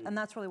reckon with it, and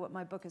that's really what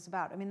my book is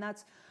about. I mean,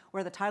 that's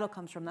where the title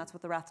comes from. That's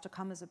what The Wrath to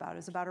Come is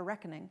about a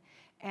reckoning.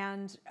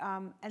 And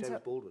James so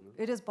Baldwin.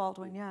 it is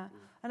Baldwin, yeah.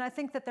 And I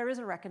think that there is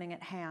a reckoning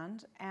at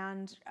hand,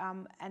 and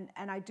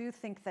I do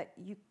think that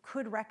you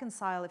could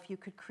reconcile if you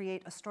could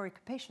create a story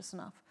capacious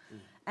enough,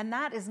 and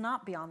that is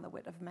not beyond the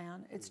wit of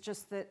man. It's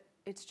just that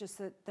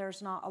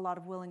there's not a lot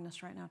of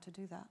willingness right now to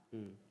do that.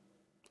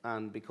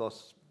 And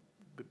because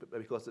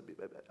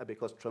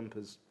Trump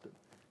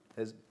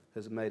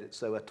has made it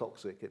so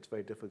toxic, it's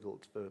very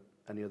difficult for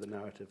any other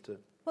narrative to.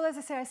 Well, as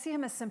I say, I see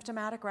him as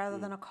symptomatic rather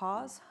than a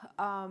cause.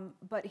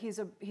 But he's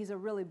a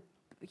really,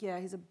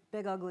 he's a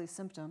big ugly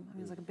symptom. I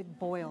mean, he's like a big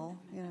boil,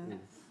 you know,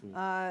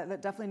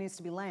 that definitely needs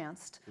to be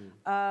lanced.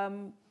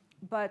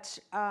 But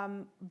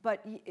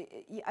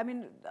I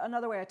mean,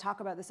 another way I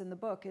talk about this in the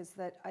book is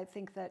that I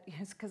think that,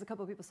 because a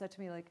couple of people said to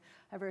me, like,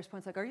 at various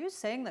points, like, are you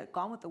saying that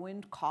Gone with the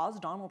Wind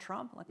caused Donald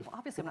Trump? I'm like, well,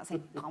 obviously I'm not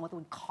saying Gone with the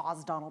Wind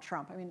caused Donald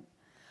Trump. I mean,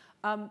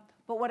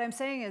 but what I'm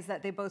saying is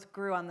that they both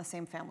grew on the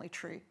same family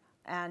tree,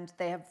 and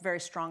they have very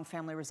strong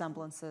family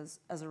resemblances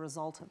as a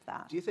result of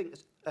that. Do you think,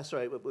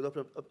 sorry, we'll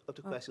open up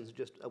to questions in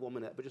just 1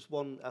 minute, but just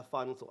one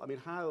final thought. I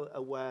mean, how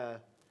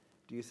aware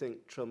do you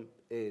think Trump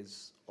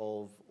is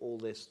of all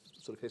this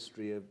sort of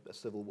history of a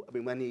civil war? I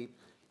mean, when he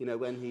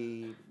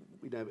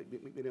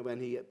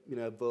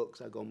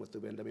evokes Gone with the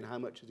Wind, I mean, how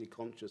much is he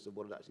conscious of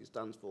what it actually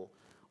stands for?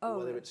 Or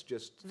whether it's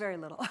just very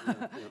little.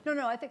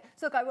 No, I think,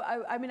 so look,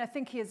 I mean, I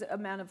think he is a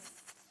man of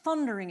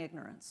thundering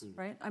ignorance,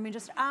 right? I mean,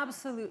 just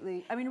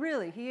absolutely, I mean,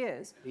 really, he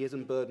is. He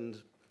isn't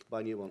burdened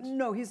by nuance.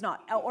 No, he's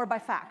not, or by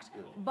fact.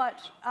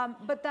 But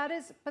that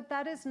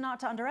is not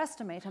to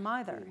underestimate him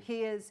either.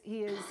 He is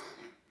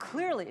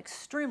clearly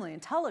extremely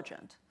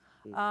intelligent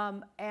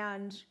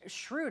and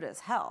shrewd as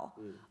hell.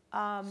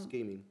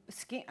 Scheming.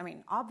 I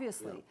mean,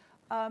 obviously.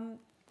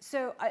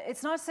 So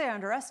it's not to say I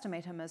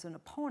underestimate him as an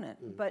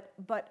opponent, but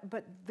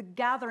the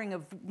gathering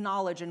of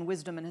knowledge and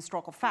wisdom and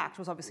historical fact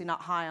was obviously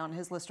not high on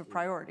his list of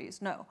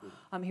priorities. No,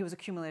 he was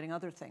accumulating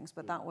other things,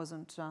 but that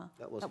wasn't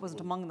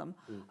among them.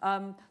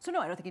 So no,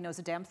 I don't think he knows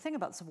a damn thing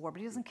about the Civil War, but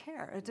he doesn't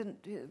care. It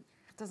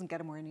doesn't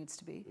get him where he needs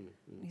to be.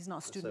 He's not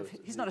a student.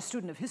 He's not a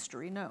student of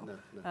history. No.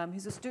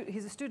 He's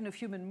a student of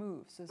human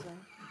moves, as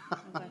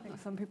I think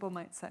some people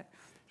might say.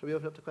 Shall we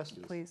open up to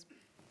questions? Please.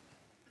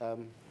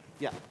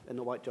 Yeah, in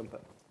the white jumper.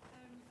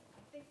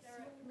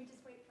 Can we just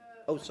wait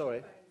for... Oh,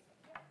 sorry.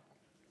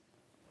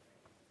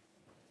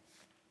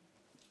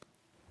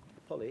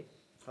 Polly,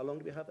 how long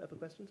do we have for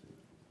questions?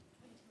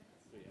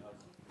 20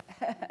 minutes.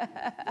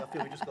 I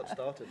feel we just got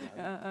started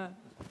now.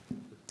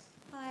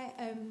 Hi,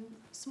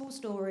 small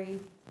story,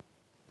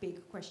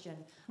 big question.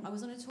 I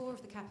was on a tour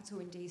of the Capitol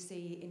in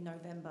DC in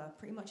November,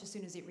 pretty much as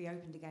soon as it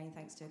reopened again,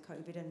 thanks to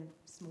COVID and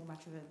a small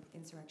matter of an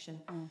insurrection.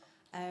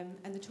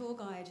 And the tour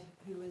guide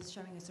who was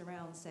showing us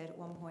around said at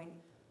one point,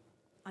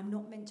 I'm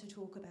not meant to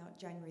talk about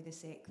January the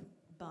 6th,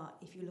 but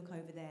if you look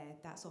over there,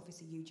 that's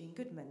Officer Eugene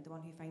Goodman, the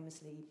one who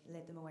famously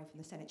led them away from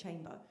the Senate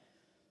chamber.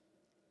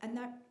 And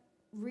that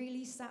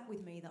really sat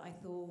with me that I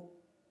thought,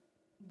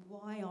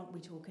 why aren't we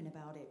talking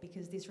about it?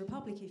 Because this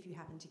republic, if you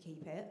happen to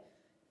keep it,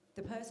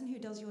 the person who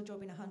does your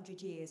job in 100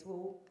 years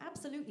will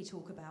absolutely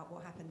talk about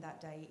what happened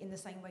that day in the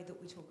same way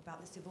that we talk about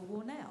the Civil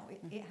War now.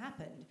 It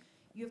happened.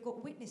 You've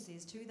got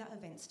witnesses to that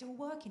event still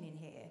working in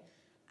here.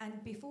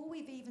 And before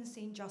we've even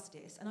seen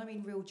justice, and I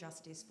mean real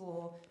justice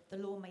for the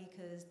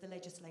lawmakers, the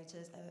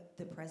legislators,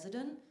 the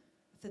president,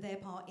 for their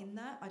part in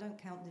that, I don't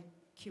count the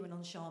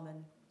QAnon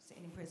shaman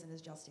sitting in prison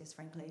as justice,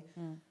 frankly.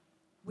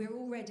 We're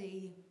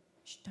already,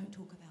 don't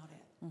talk about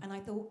it. And I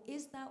thought,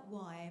 is that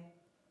why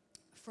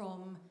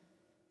from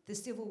the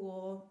Civil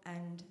War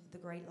and the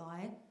Great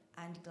Lie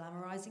and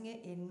glamorizing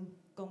it in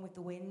Gone with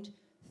the Wind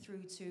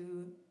through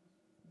to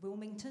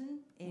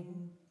Wilmington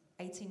in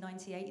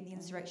 1898 in the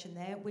insurrection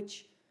there,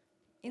 which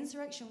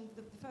insurrection,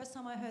 the first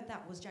time I heard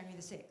that was January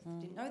the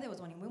 6th. Didn't know there was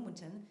one in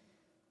Wilmington.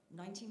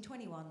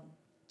 1921,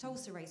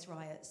 Tulsa race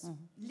riots,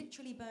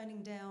 literally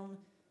burning down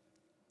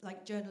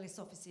like journalists'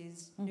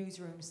 offices,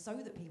 newsrooms, so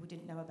that people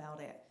didn't know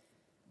about it.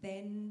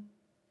 Then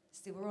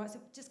civil rights,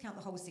 just count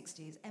the whole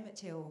 60s, Emmett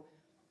Till.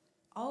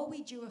 Are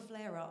we due a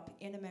flare-up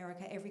in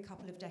America every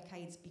couple of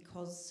decades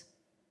because,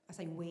 I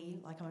say we,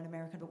 like I'm an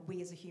American, but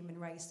we as a human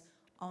race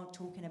aren't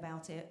talking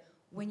about it?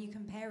 When you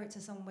compare it to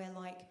somewhere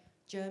like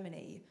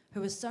Germany,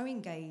 who are so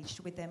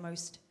engaged with their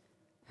most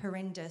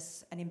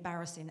horrendous and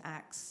embarrassing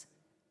acts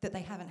that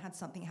they haven't had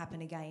something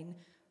happen again.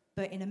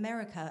 But in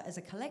America, as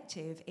a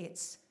collective,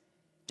 it's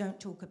don't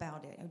talk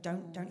about it.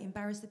 Don't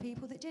embarrass the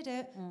people that did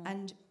it,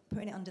 and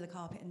putting it under the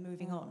carpet and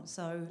moving on.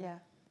 So yeah.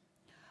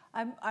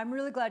 I'm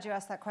really glad you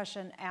asked that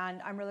question,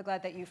 and I'm really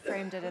glad that you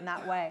framed it in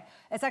that way.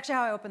 It's actually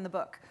how I opened the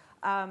book.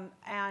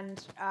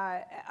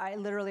 I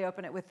literally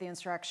open it with the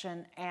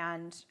insurrection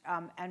and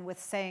with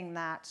saying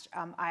that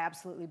I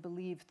absolutely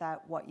believe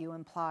that what you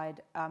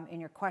implied in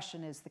your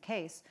question is the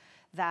case,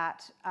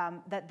 that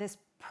this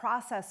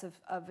process of,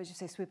 as you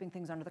say, sweeping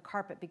things under the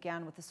carpet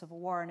began with the Civil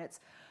War, and it's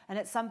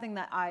something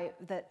that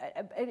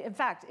in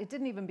fact, it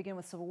didn't even begin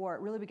with Civil War.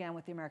 It really began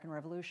with the American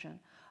Revolution,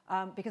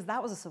 because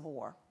that was a civil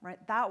war, right?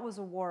 That was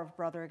a war of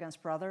brother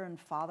against brother and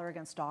father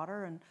against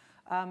daughter,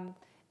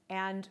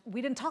 and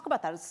we didn't talk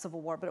about that as a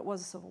civil war, but it was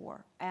a civil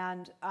war.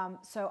 And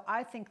so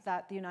I think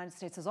that the United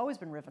States has always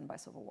been riven by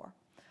civil war,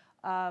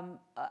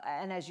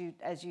 and as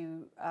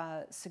you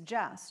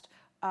suggest.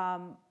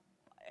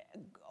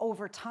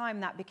 Over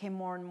time, that became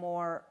more and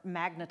more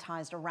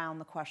magnetized around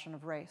the question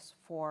of race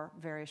for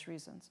various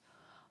reasons.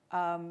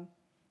 But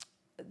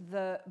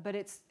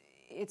it's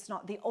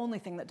not the only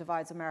thing that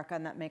divides America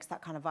and that makes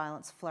that kind of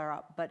violence flare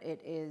up. But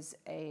it is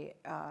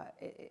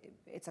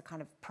it's a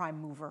kind of prime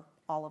mover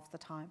all of the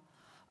time.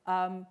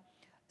 But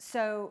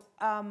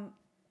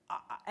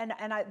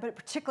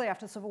particularly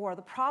after the Civil War,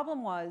 the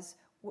problem was,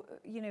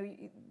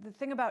 the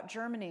thing about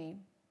Germany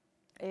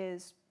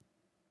is.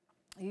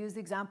 I use the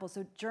example.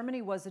 So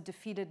Germany was a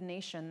defeated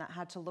nation that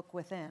had to look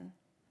within.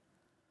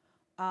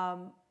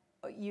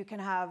 You can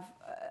have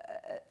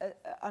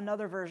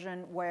another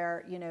version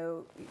where,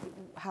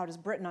 how does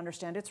Britain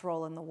understand its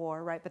role in the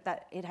war, right? But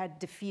that it had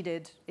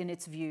defeated, in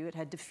its view, it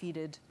had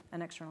defeated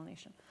an external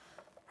nation.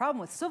 The problem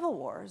with civil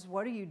wars,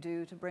 what do you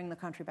do to bring the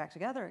country back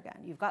together again?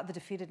 You've got the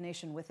defeated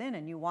nation within,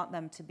 and you want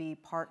them to be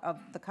part of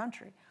the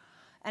country.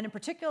 And in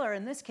particular,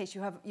 in this case,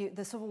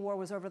 the Civil War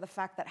was over the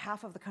fact that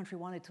half of the country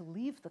wanted to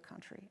leave the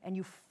country, and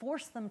you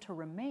force them to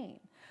remain,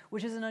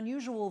 which is an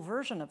unusual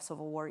version of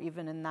Civil War,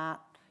 even in that,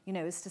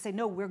 is to say,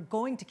 no, we're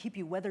going to keep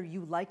you whether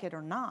you like it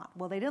or not.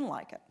 Well, they didn't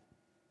like it.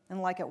 They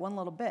didn't like it one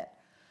little bit.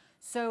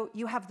 So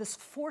you have this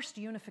forced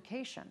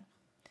unification.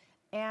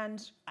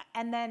 And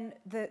then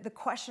the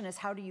question is,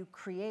 how do you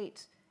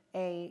create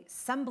a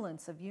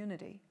semblance of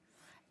unity?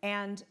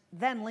 And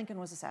then Lincoln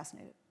was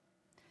assassinated.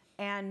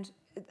 And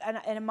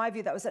in my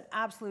view, that was an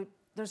absolute,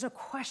 there's no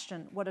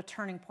question what a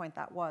turning point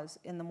that was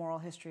in the moral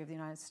history of the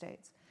United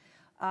States.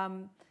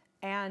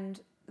 And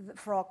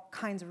for all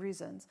kinds of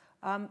reasons.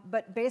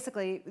 But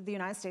basically, the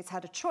United States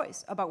had a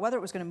choice about whether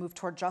it was going to move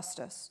toward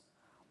justice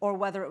or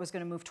whether it was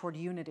going to move toward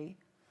unity.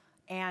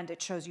 And it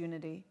chose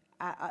unity,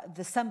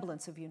 the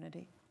semblance of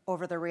unity,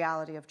 over the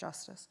reality of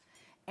justice.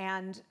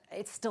 And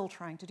it's still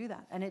trying to do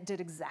that. And it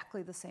did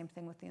exactly the same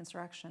thing with the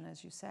insurrection,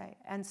 as you say.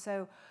 And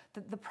so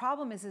the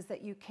problem is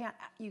that you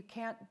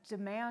can't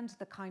demand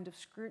the kind of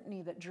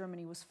scrutiny that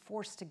Germany was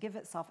forced to give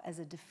itself as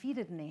a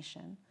defeated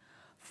nation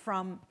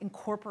from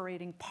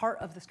incorporating part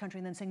of this country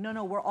and then saying,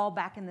 no, we're all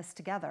back in this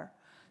together.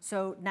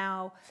 So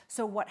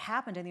what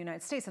happened in the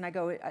United States, and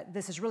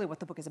this is really what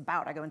the book is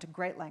about, I go into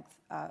great length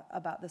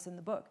about this in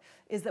the book,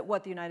 is that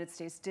what the United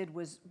States did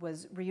was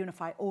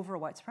reunify over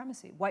white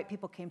supremacy. White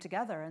people came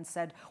together and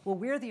said, well,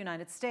 we're the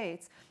United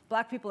States,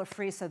 black people are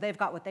free, so they've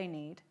got what they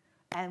need,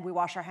 and we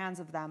wash our hands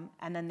of them,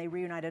 and then they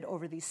reunited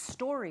over these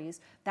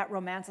stories that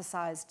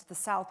romanticized the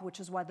South, which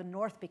is why the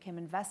North became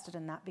invested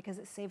in that, because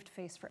it saved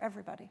face for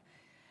everybody.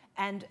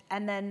 And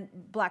then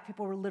black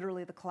people were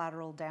literally the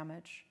collateral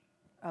damage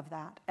of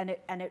that, and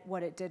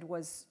what it did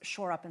was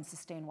shore up and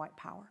sustain white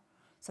power.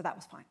 So that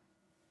was fine.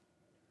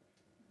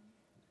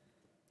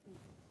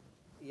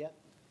 Yeah.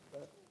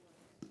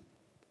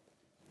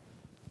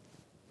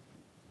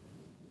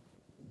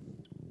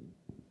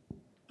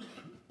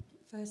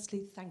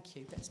 Firstly, thank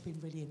you. That's been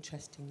really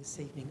interesting this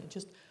evening. And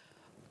just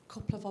a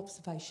couple of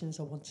observations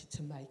I wanted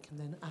to make and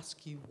then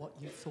ask you what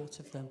you thought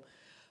of them.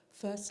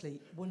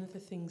 Firstly, one of the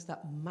things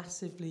that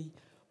massively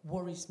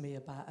worries me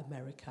about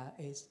America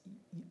is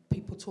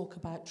people talk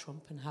about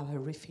Trump and how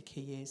horrific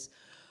he is,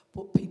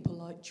 but people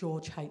like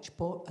George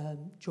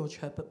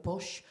Herbert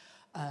Bush,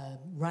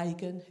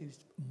 Reagan, who's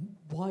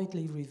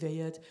widely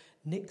revered,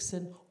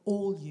 Nixon,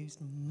 all used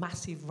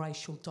massive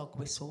racial dog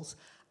whistles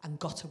and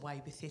got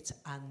away with it.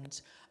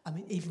 And I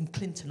mean, even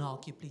Clinton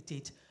arguably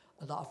did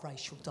a lot of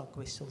racial dog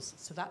whistles.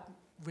 So that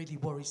really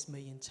worries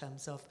me in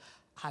terms of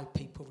how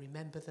people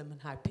remember them and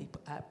how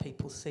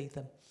people see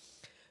them.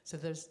 So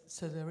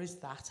there is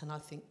that, and I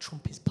think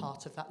Trump is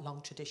part of that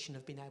long tradition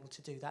of being able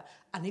to do that,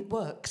 and it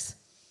works.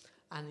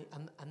 And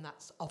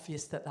that's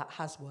obvious that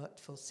has worked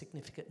for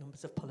significant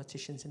numbers of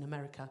politicians in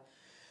America.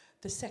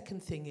 The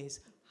second thing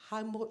is,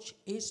 how much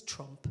is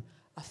Trump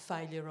a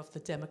failure of the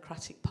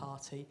Democratic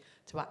Party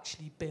to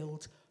actually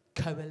build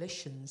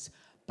coalitions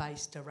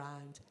based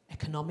around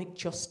economic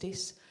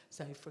justice?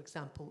 So, for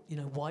example,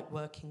 white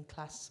working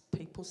class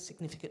people,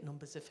 significant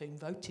numbers of whom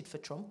voted for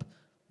Trump,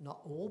 not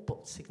all,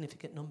 but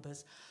significant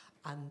numbers,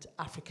 and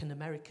African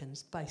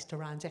Americans, based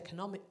around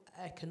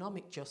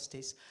economic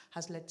justice,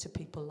 has led to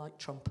people like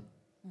Trump.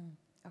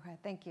 Okay,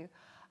 thank you.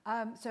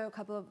 So a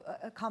couple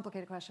of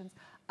complicated questions.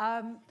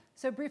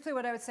 So briefly,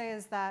 what I would say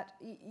is that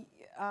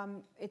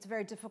it's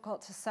very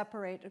difficult to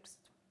separate,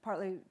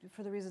 partly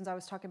for the reasons I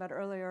was talking about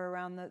earlier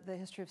around the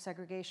history of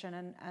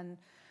segregation and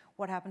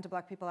what happened to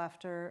black people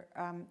after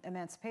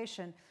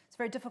emancipation. It's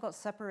very difficult to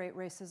separate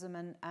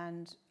racism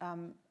and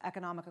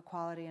economic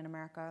equality in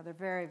America. They're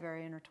very,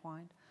 very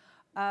intertwined,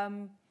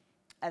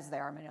 as they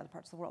are in many other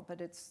parts of the world, but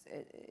it's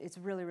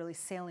really, really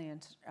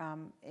salient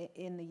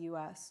in the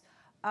US.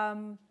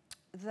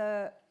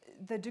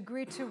 The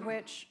degree to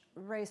which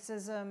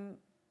racism,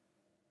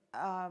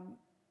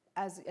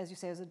 as you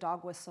say, as a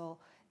dog whistle,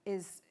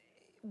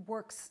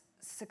 works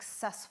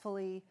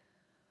successfully,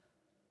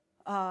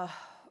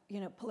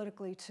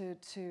 politically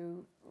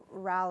to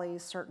rally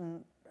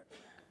certain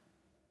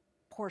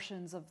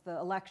portions of the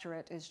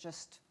electorate is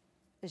just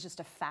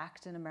a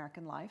fact in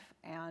American life,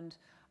 and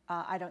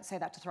I don't say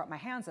that to throw up my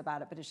hands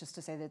about it, but it's just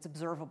to say that it's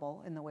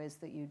observable in the ways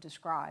that you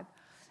describe,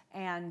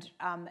 and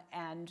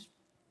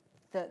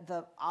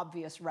the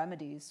obvious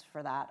remedies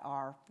for that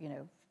are,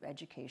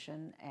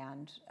 education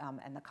and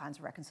the kinds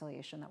of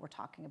reconciliation that we're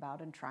talking about,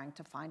 and trying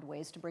to find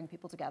ways to bring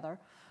people together,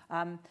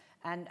 and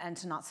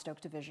to not stoke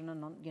division,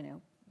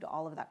 and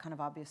all of that kind of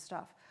obvious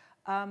stuff.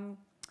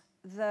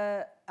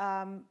 The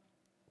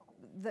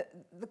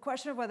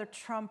question of whether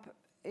Trump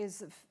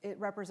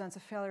represents a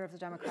failure of the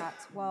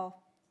Democrats,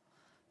 well,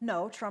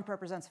 no, Trump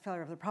represents a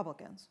failure of the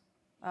Republicans,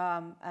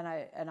 and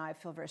I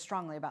feel very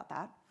strongly about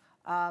that.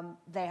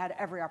 They had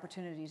every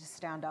opportunity to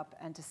stand up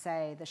and to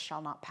say this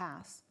shall not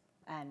pass,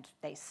 and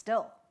they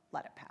still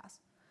let it pass.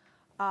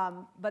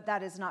 But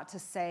that is not to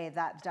say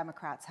that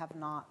Democrats have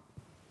not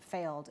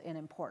failed in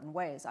important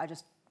ways. I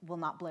just will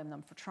not blame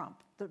them for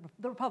Trump.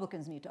 The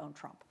Republicans need to own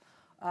Trump.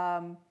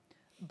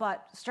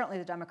 But certainly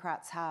the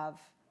Democrats have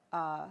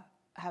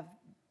had,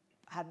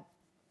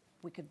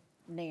 we could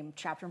name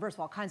chapter and verse of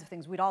all kinds of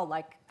things we'd all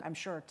like, I'm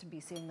sure, to be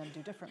seeing them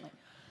do differently.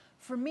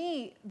 For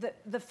me,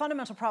 the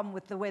fundamental problem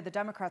with the way the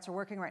Democrats are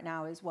working right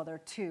now is, well, there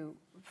are two,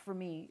 for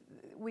me.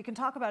 We can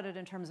talk about it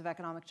in terms of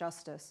economic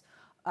justice,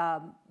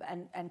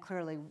 and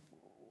clearly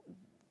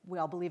we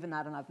all believe in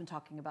that, and I've been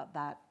talking about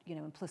that,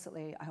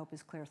 implicitly, I hope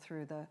is clear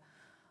through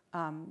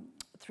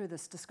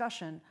this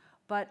discussion.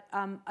 But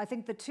I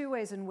think the two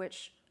ways in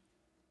which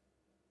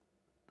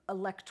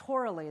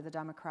electorally the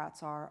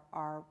Democrats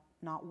are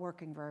not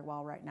working very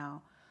well right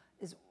now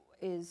is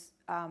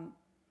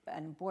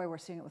and boy, we're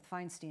seeing it with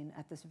Feinstein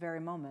at this very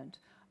moment,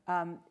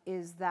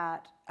 is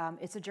that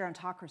it's a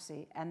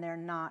gerontocracy, and they're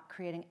not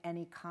creating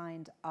any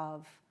kind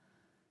of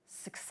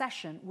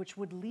succession which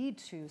would lead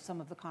to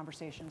some of the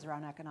conversations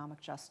around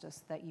economic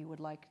justice that you would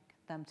like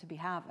them to be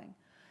having.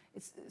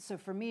 So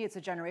for me, it's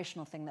a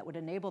generational thing that would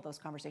enable those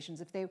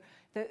conversations. If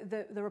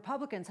the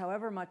Republicans,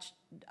 however much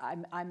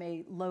I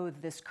may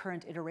loathe this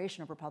current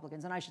iteration of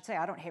Republicans, and I should say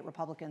I don't hate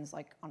Republicans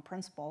like on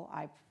principle.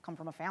 I've come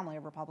from a family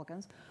of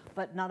Republicans,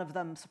 but none of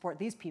them support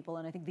these people,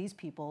 and I think these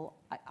people,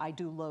 I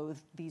do loathe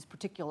this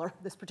particular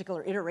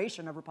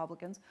iteration of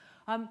Republicans.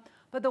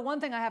 But the one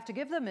thing I have to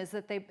give them is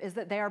that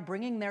they are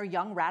bringing their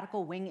young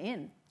radical wing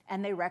in,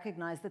 and they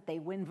recognize that they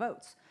win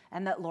votes,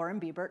 and that Lauren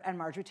Boebert and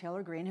Marjorie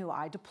Taylor Greene, who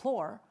I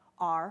deplore,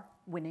 are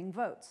winning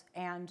votes.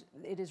 And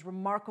it is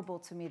remarkable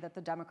to me that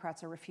the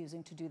Democrats are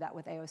refusing to do that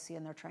with AOC,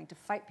 and they're trying to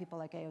fight people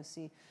like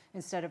AOC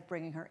instead of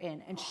bringing her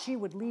in. And she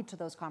would lead to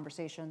those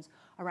conversations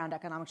around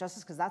economic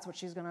justice, because that's what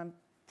she's going to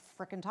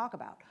frickin' talk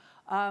about.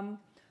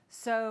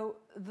 So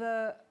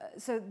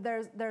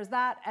there's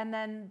that, and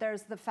then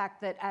there's the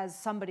fact that, as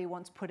somebody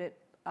once put it,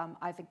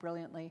 I think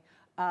brilliantly,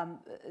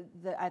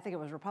 I think it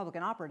was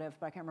Republican operative,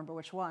 but I can't remember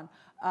which one,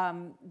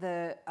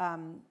 the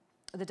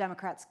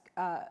Democrats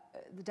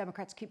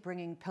keep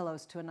bringing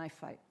pillows to a knife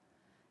fight,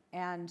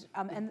 and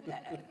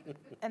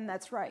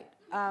that's right.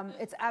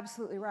 It's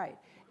absolutely right.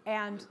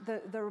 And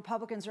the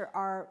Republicans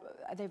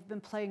they've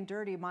been playing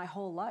dirty my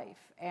whole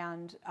life,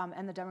 and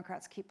the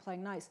Democrats keep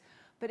playing nice.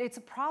 But it's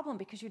a problem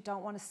because you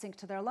don't want to sink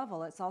to their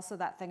level. It's also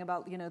that thing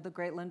about the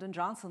great Lyndon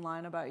Johnson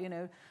line about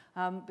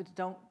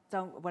don't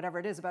whatever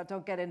it is about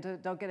don't get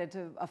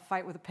into a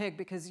fight with a pig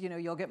because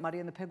you'll get muddy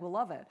and the pig will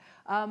love it.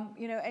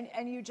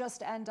 And you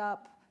just end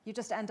up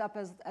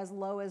as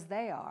low as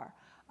they are.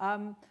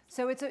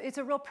 So it's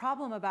a real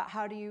problem about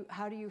how do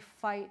you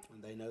fight.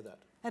 And they know that.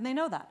 And they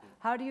know that.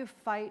 How do you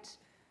fight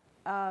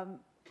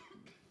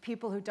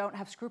people who don't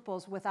have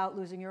scruples without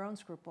losing your own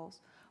scruples?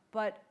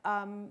 But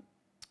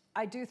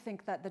I do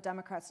think that the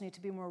Democrats need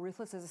to be more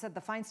ruthless. As I said, the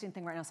Feinstein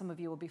thing right now, some of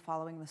you will be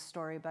following this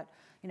story, but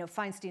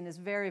Feinstein is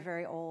very,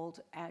 very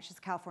old. She's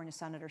a California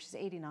senator. She's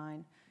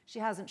 89. She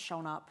hasn't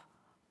shown up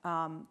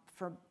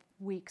for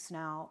weeks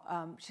now.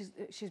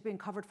 She's being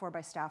covered for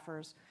by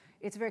staffers.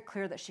 It's very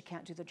clear that she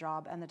can't do the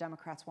job, and the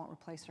Democrats won't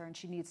replace her, and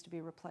she needs to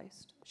be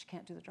replaced. She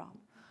can't do the job.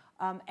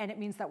 And it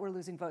means that we're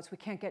losing votes. We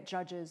can't get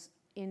judges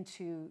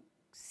into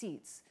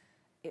seats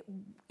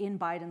in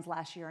Biden's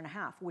last year and a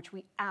half, which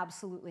we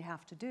absolutely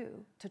have to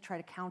do to try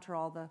to counter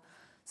all the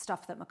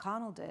stuff that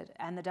McConnell did.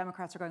 And the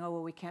Democrats are going, oh,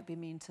 well, we can't be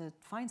mean to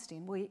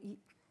Feinstein. Well,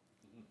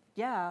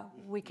 yeah,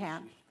 we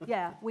can.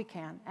 Yeah, we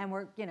can. And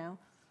we're,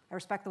 I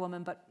respect the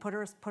woman, but put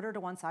her to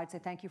one side, say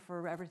thank you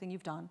for everything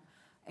you've done,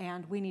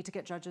 and we need to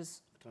get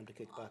judges. Time to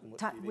kick back and watch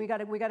TV. We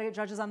got to get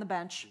judges on the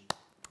bench.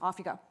 Off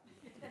you go.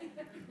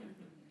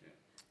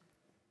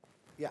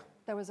 Yeah.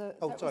 There was a.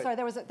 Oh, sorry. Sorry,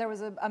 there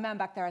was a man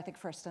back there, I think,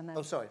 first, and then.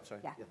 Oh, sorry.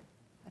 Yeah.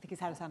 I think he's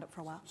had his hand up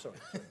for a while.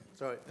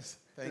 Sorry.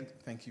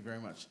 Thank you very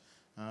much.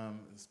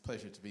 It's a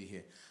pleasure to be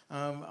here.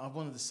 I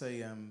wanted to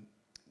say,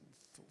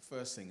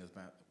 first thing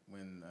about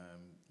when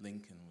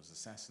Lincoln was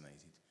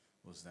assassinated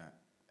was that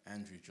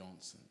Andrew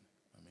Johnson,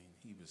 I mean,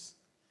 he was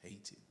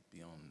hated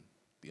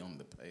beyond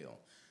the pale.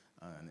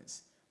 And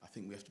I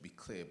think we have to be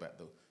clear about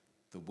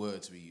the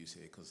words we use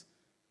here, because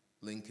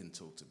Lincoln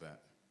talked about,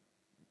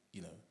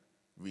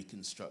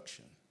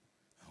 Reconstruction.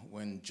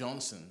 When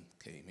Johnson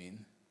came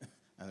in,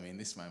 I mean,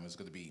 this man was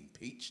going to be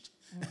impeached.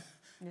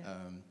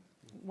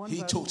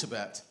 He talked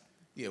about,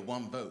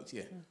 one vote,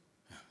 an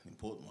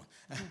important one.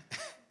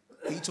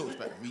 He talked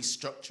about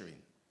restructuring.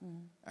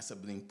 That's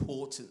an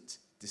important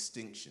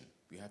distinction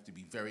we have to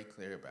be very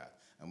clear about.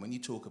 And when you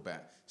talk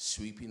about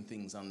sweeping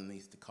things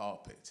underneath the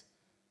carpet,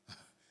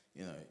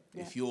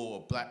 if you're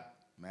a black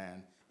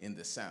man in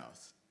the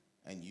South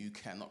and you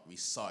cannot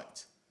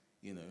recite,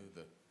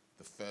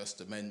 the First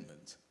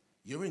Amendment,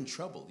 you're in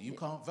trouble. You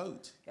can't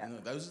vote.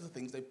 Those are the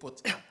things they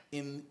put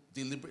in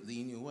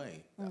deliberately in your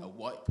way that a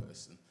white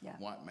person,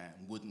 white man,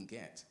 wouldn't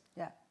get.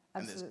 Yeah,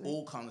 absolutely. And there's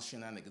all kinds of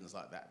shenanigans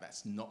like that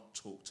that's not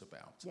talked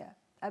about. Yeah,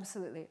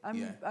 absolutely.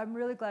 I'm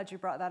really glad you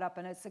brought that up,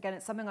 and it's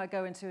something I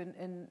go into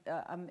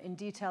in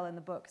detail in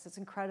the book, because it's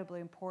incredibly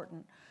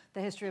important.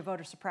 The history of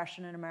voter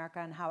suppression in America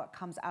and how it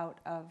comes out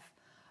of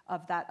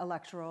that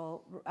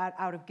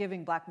out of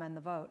giving black men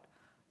the vote.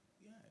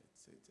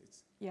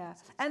 Yeah,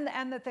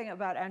 and the thing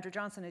about Andrew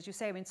Johnson, as you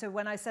say, I mean, so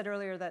when I said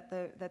earlier that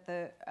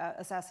the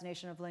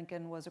assassination of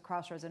Lincoln was a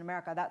crossroads in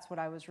America, that's what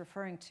I was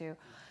referring to.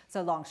 It's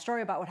a long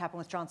story about what happened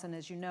with Johnson,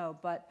 as you know,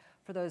 but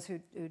for those who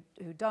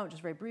don't,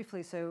 just very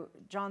briefly, so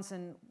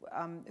Johnson,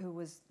 who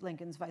was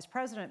Lincoln's vice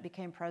president,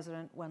 became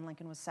president when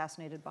Lincoln was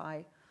assassinated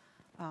by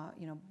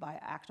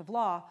act of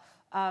law,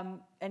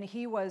 and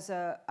he was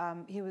a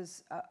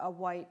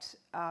white.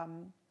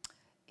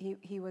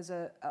 He was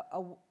a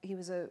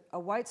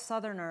white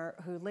Southerner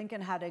who Lincoln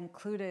had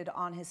included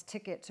on his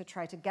ticket to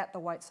try to get the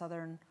white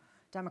Southern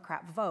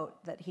Democrat vote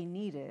that he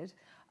needed,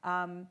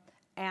 or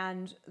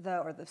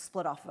the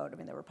split off vote. I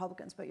mean, they're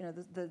Republicans, but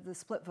the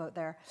split vote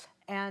there,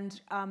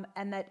 and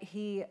that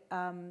he.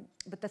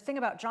 But the thing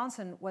about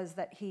Johnson was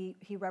that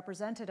he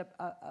represented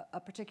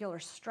a particular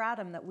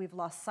stratum that we've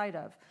lost sight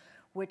of,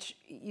 which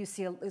you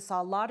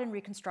saw a lot in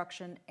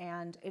Reconstruction,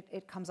 and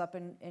it comes up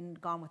in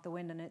Gone with the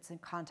Wind, and it's in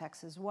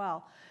context as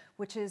well,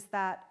 which is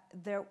that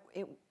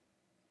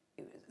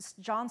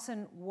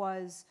Johnson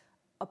was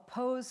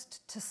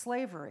opposed to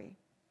slavery,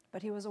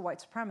 but he was a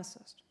white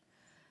supremacist.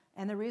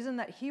 And the reason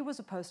that he was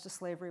opposed to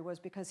slavery was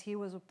because he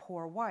was a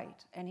poor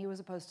white, and he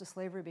was opposed to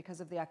slavery because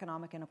of the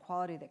economic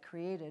inequality that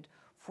created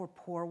for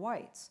poor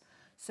whites.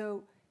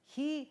 So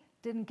he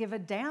didn't give a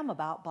damn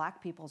about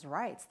black people's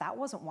rights. That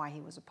wasn't why he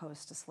was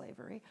opposed to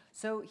slavery.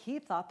 So he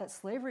thought that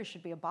slavery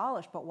should be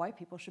abolished, but white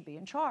people should be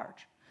in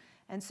charge.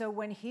 And so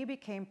when he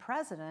became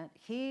president,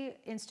 he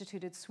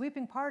instituted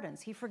sweeping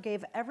pardons. He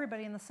forgave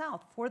everybody in the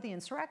South for the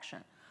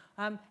insurrection.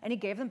 And he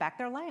gave them back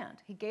their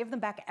land. He gave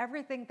them back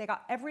everything. They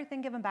got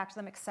everything given back to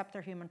them except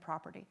their human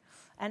property.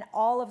 And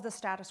all of the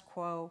status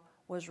quo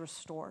was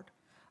restored.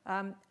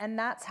 And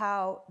that's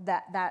how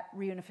that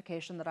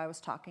reunification that I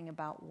was talking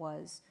about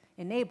was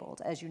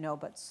enabled, as you know,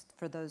 but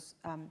for those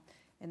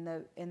in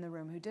the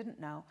room who didn't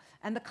know.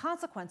 And the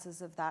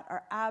consequences of that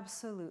are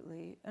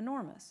absolutely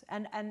enormous.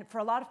 And for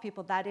a lot of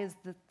people, that is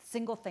the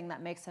single thing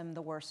that makes him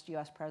the worst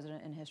US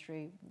president in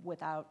history,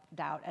 without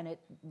doubt. And it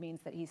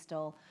means that he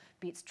still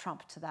beats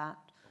Trump to that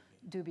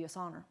dubious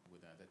honor.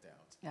 Without a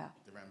doubt. Yeah.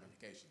 The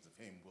ramifications of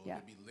him will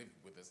be lived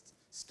with us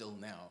still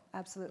now.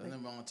 Absolutely. And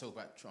then when I talk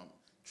about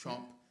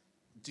Trump,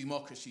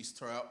 democracies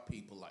throw out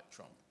people like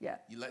Trump. Yeah.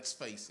 Let's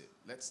face it.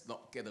 Let's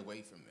not get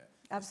away from that.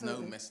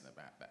 Absolutely. There's no messing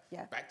about that.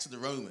 Yeah. Back to the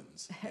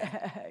Romans.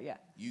 Yeah.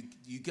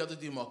 You got a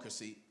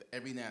democracy.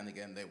 Every now and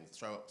again, they will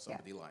throw up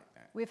somebody like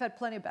that. We've had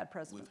plenty of bad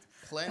presidents.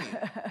 Plenty.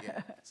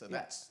 Yeah. So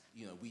that's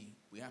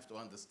we have to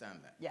understand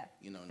that. Yeah.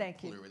 In a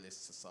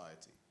pluralist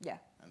society. Yeah.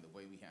 And the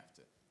way we have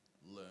to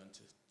learn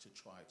to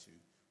try to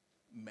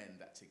mend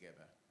that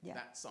together. Yeah.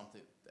 That's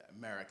something that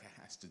America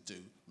has to do.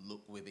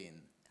 Look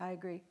within. I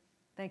agree.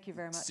 Thank you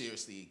very much.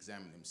 Seriously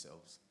examine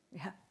themselves.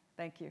 Yeah,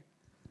 thank you.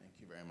 Thank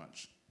you very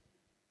much.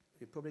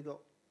 You've probably got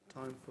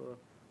time for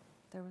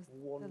There was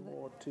one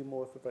more, two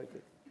more if we're very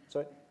quick.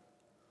 Sorry?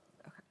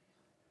 Okay.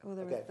 Oh,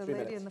 there was Okay, the 3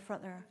 lady minutes. in the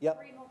front there. Yep.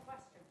 3 more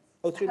questions.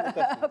 Oh, 3 more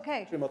questions.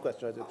 Okay. 3 more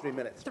questions. 3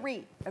 minutes.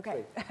 3.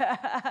 Okay.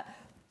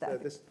 So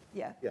this,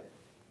 yeah. yeah.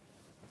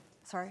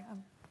 Sorry.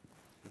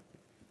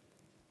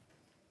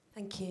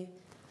 Thank you.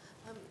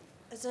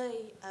 As a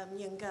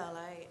young girl,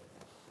 I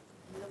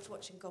loved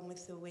watching Gone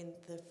with the Wind,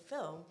 the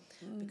film,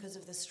 because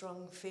of the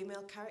strong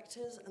female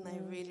characters, and they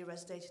really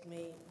resonated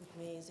with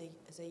me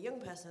as a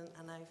young person,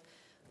 and I've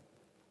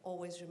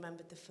always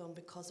remembered the film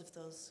because of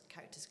those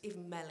characters,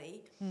 even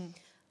Mellie.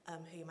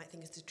 who you might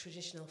think is the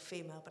traditional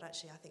female, but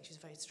actually I think she's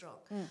very strong.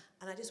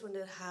 And I just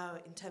wondered how,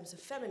 in terms of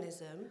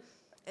feminism,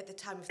 at the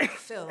time of the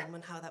film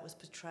and how that was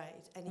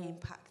portrayed, any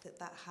impact that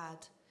that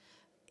had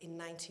in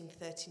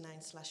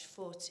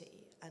 1939/40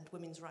 and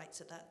women's rights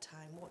at that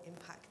time, what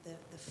impact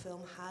the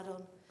film had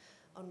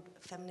on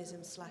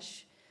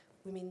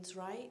feminism/women's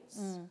rights?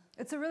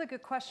 It's a really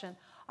good question.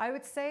 I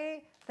would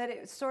say that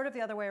it's sort of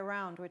the other way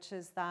around, which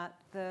is that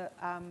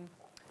I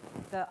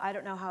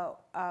don't know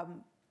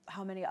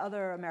how many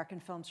other American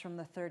films from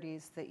the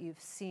 30s that you've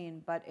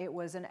seen, but it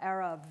was an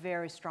era of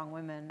very strong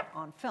women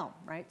on film,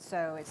 right?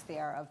 So it's the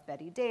era of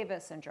Bette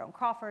Davis and Joan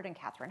Crawford and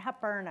Katharine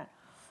Hepburn.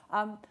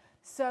 And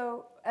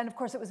of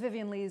course it was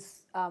Vivien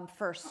Leigh's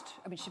first,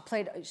 I mean,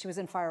 she was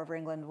in Fire Over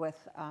England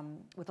with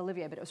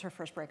Olivier, but it was her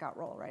first breakout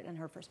role, right? And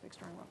her first big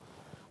starring role.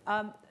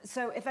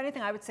 So if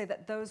anything, I would say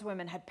that those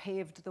women had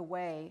paved the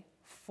way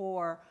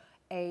for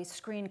a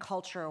screen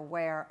culture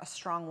where a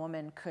strong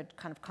woman could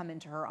kind of come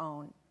into her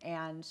own.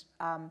 And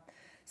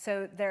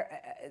so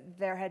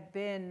there had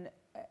been,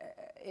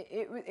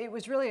 it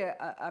was really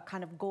a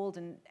kind of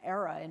golden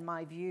era, in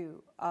my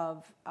view,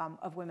 of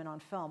women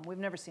on film. We've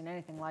never seen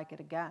anything like it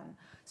again.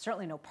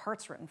 Certainly no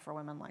parts written for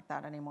women like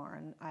that anymore.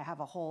 And I have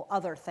a whole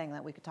other thing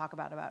that we could talk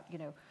about, you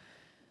know,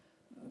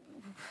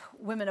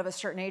 women of a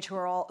certain age who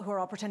are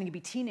all pretending to be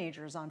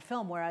teenagers on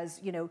film,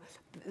 whereas, you know,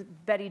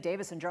 Bette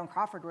Davis and Joan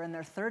Crawford were in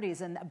their 30s,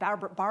 and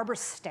Barbara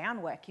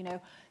Stanwyck, you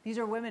know, these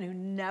are women who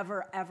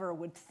never ever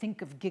would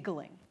think of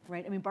giggling,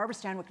 right? I mean, Barbara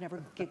Stanwyck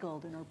never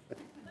giggled in her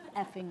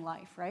effing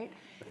life, right?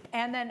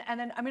 And then,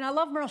 I mean, I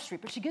love Meryl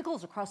Streep, but she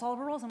giggles across all of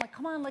her roles. I'm like,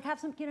 come on, like,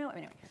 have some, you know.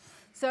 Anyway,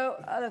 so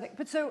other thing,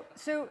 but so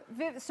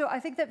I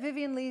think that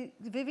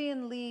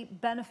Vivien Leigh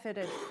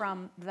benefited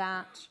from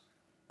that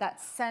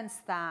sense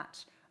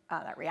that.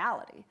 That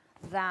reality,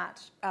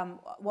 that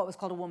what was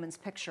called a woman's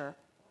picture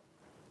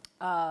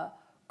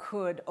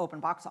could open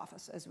box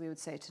office, as we would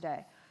say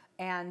today,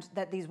 and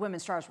that these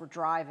women stars were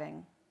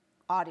driving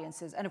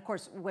audiences. And of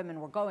course, women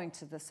were going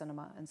to the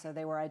cinema, and so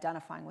they were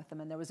identifying with them,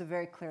 and there was a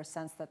very clear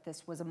sense that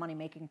this was a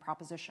money-making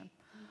proposition.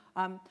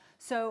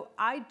 So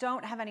I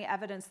don't have any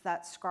evidence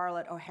that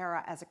Scarlett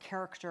O'Hara as a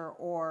character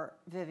or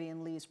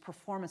Vivien Leigh's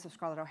performance of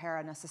Scarlett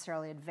O'Hara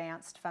necessarily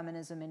advanced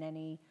feminism in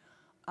any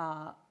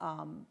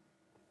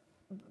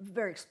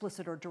very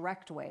explicit or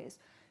direct ways.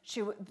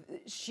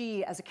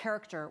 She as a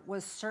character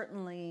was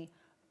certainly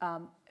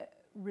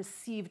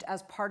received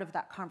as part of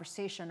that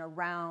conversation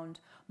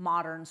around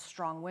modern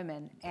strong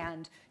women,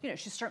 and you know,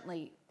 she's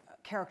certainly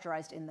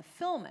characterized in the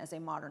film as a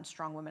modern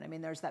strong woman. I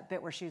mean, there's that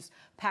bit where she's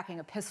packing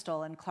a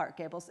pistol and Clark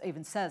Gable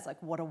even says,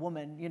 like, "What a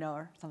woman," you know,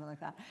 or something like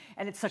that,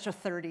 and it's such a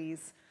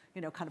 30s,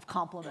 you know, kind of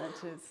compliment.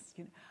 Is,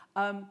 you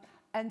know,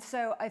 and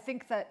so I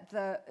think that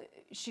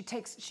she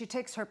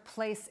takes her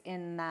place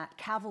in that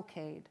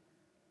cavalcade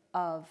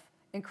of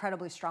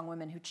incredibly strong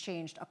women who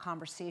changed a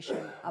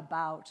conversation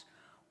about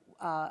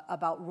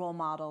role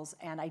models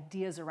and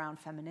ideas around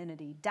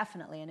femininity,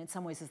 definitely, and in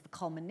some ways is the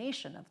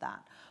culmination of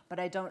that. But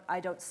I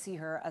don't see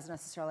her as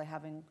necessarily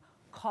having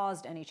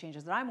caused any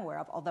changes that I'm aware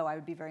of. Although I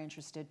would be very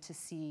interested to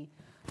see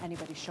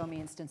anybody show me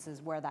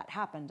instances where that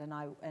happened, and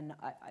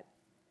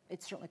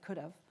it certainly could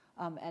have.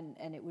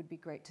 And it would be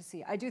great to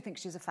see. I do think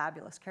she's a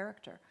fabulous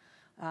character.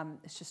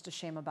 It's just a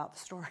shame about the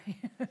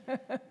story,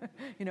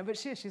 you know. But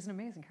she's an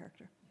amazing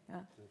character.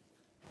 Yeah.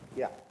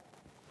 Yeah.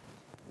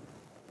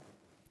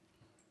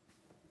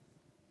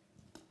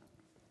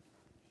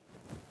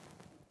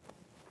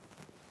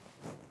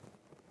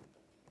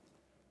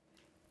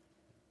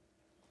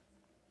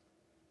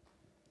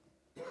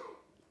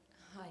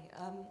 Hi.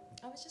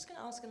 I was just going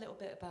to ask a little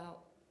bit about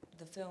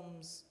the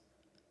film's,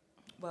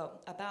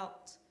 well,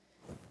 about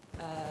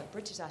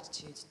British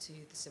attitude to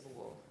the Civil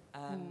War,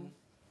 and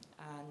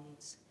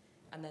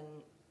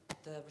then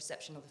the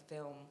reception of the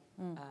film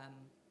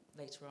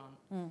later on.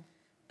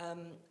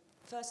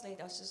 Firstly,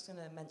 I was just going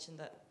to mention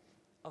that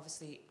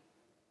obviously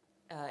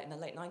in the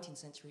late 19th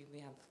century we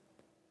have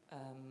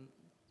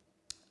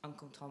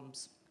Uncle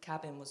Tom's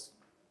Cabin was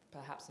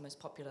perhaps the most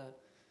popular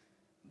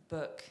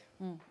book,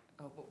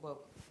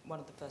 well, one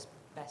of the first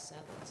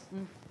bestsellers.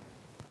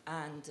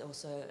 And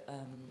also,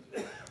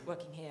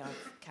 working here,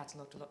 I've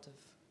catalogued a lot of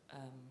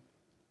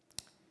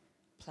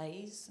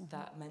plays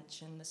that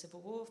mention the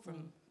Civil War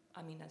from,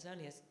 I mean, as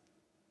early as,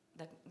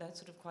 they're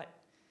sort of quite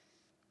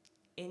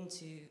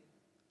into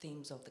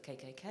themes of the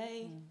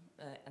KKK,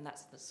 and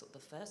that's the sort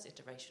of the first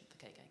iteration of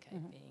the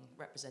KKK being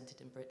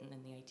represented in Britain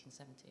in the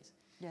 1870s.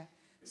 Yeah.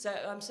 So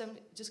I'm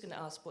just going to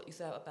ask what you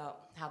thought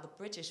about how the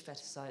British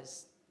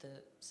fetishised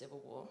the Civil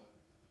War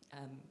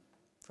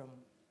from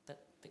the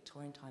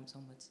Victorian times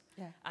onwards,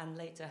 and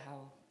later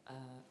how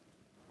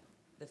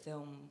the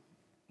film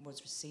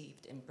was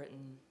received in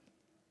Britain,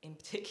 in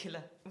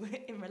particular,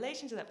 in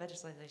relation to that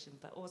fetishisation,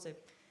 but also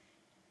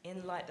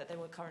in light that they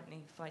were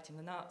currently fighting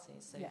the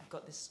Nazis. So you've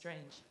got this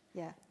strange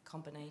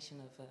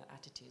combination of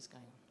attitudes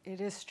going on. It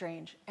is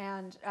strange.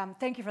 And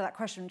thank you for that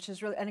question, which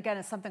is really, and again,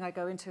 it's something I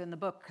go into in the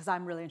book, because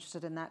I'm really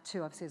interested in that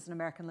too, obviously as an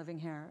American living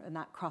here, and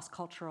that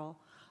cross-cultural.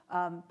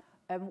 And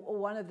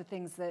one of the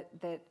things that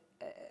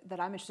that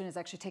I'm interested in is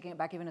actually taking it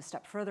back even a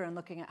step further and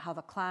looking at how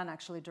the Klan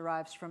actually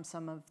derives from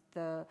some of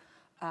the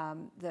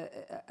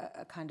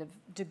kind of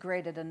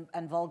degraded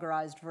and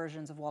vulgarized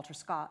versions of Walter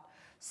Scott.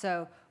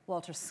 So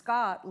Walter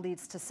Scott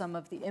leads to some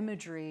of the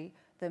imagery,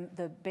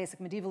 the basic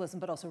medievalism,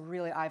 but also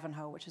really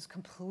Ivanhoe, which is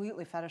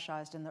completely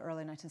fetishized in the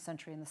early 19th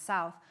century in the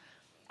South,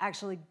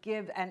 actually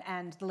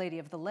and the Lady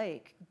of the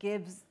Lake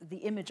gives the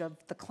image of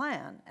the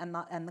Klan, and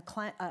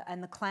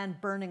the Klan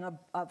burning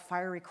a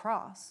fiery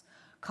cross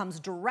comes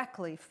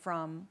directly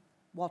from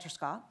Walter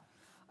Scott.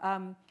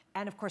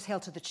 And of course, Hail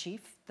to the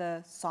Chief,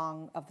 the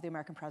song of the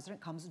American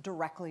president, comes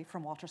directly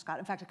from Walter Scott.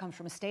 In fact, it comes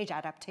from a stage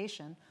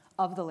adaptation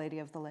of The Lady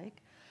of the Lake.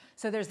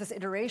 So there's this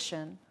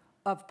iteration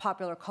of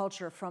popular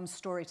culture from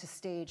story to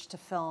stage to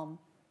film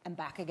and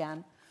back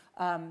again.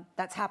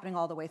 That's happening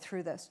all the way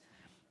through this.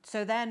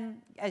 So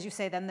then, as you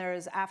say, then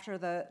there's after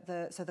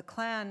so the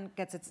Klan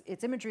gets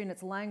its imagery and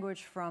its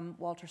language from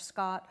Walter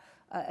Scott.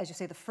 As you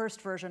say, the first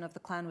version of the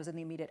Klan was in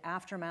the immediate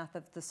aftermath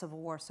of the Civil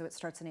War, so it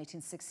starts in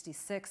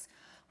 1866,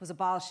 was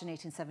abolished in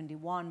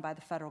 1871 by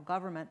the federal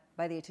government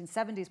by the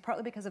 1870s,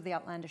 partly because of the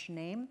outlandish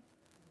name,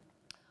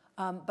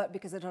 but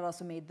because it had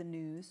also made the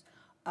news.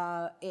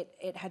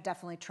 It had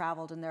definitely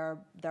traveled, and there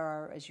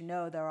are, as you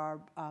know, there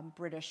are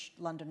British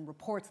London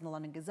reports in the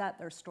London Gazette.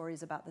 There are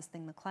stories about this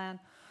thing, the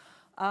Klan.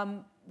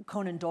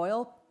 Conan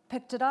Doyle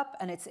picked it up,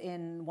 and it's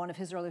in one of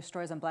his earlier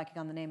stories. I'm blanking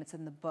on the name. It's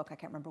in the book. I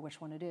can't remember which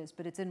one it is,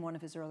 but it's in one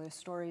of his earliest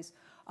stories.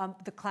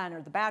 The Klan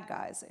are the bad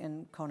guys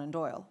in Conan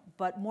Doyle,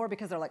 but more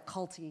because they're like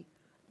culty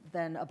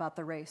than about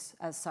the race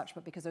as such,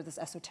 but because they're this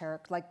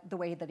esoteric, like the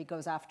way that he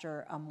goes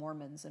after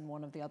Mormons in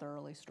one of the other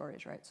early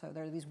stories, right? So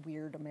there are these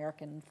weird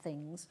American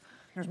things.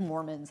 There's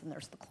Mormons and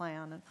there's the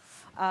Klan,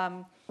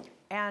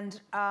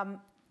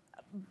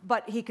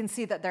 but he can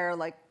see that they're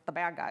like the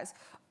bad guys.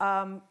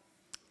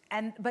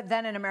 But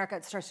then in America,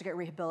 it starts to get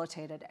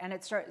rehabilitated, and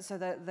so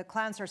the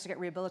Klan starts to get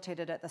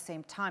rehabilitated at the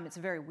same time. It's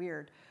very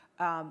weird,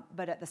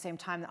 but at the same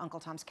time, the Uncle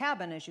Tom's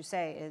Cabin, as you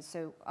say,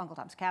 so Uncle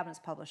Tom's Cabin is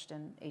published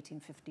in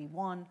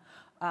 1851,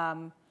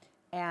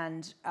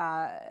 and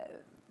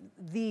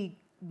the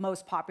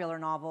most popular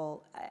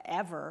novel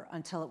ever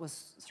until it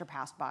was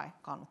surpassed by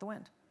Gone with the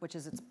Wind, which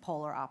is its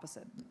polar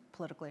opposite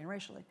politically and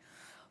racially.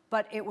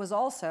 But it was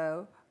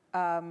also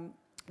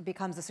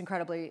becomes this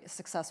incredibly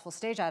successful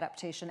stage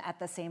adaptation at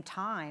the same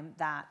time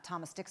that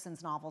Thomas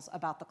Dixon's novels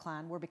about the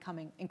Klan were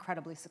becoming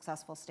incredibly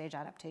successful stage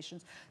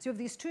adaptations. So you have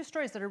these two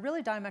stories that are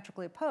really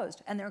diametrically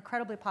opposed, and they're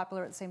incredibly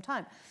popular at the same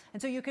time.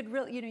 And so you could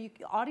really,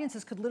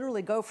 audiences could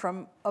literally go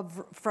from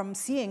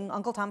seeing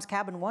Uncle Tom's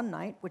Cabin one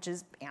night, which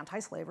is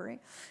anti-slavery,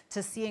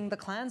 to seeing The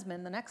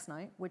Klansman the next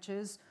night, which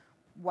is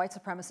white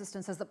supremacist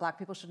and says that black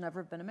people should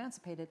never have been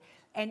emancipated.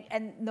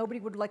 And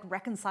nobody would like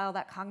reconcile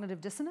that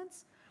cognitive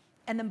dissonance.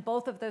 And then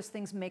both of those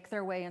things make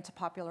their way into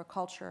popular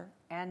culture.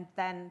 And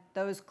then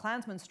those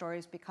Klansman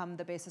stories become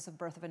the basis of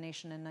Birth of a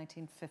Nation in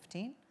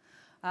 1915.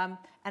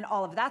 And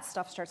all of that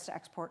stuff starts to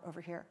export over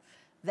here.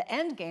 The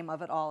end game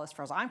of it all, as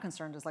far as I'm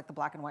concerned, is like the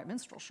black and white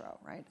minstrel show,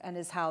 right? And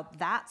is how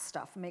that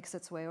stuff makes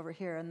its way over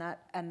here. And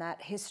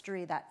that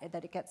history, that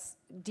it gets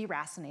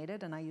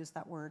deracinated, and I use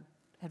that word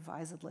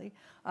advisedly,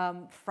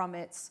 from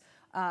its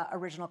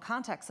original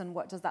context. And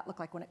what does that look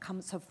like when it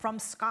comes, so from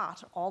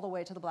Scott all the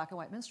way to the black and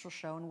white minstrel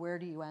show, and where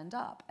do you end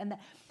up? And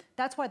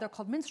that's why they're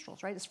called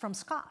minstrels, right? It's from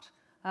Scott.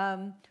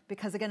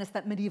 Because again, it's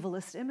that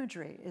medievalist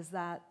imagery, is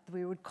that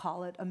we would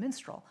call it a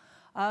minstrel.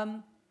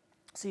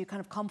 So you kind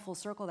of come full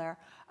circle there.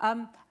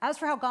 As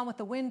for how Gone with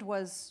the Wind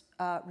was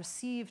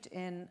received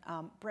in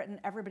Britain,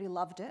 everybody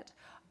loved it.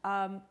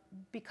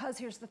 Because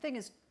here's the thing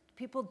is,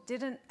 people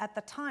didn't, at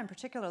the time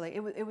particularly,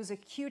 it was a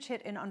huge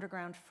hit in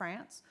underground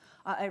France,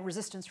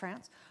 resistance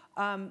France.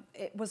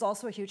 It was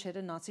also a huge hit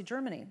in Nazi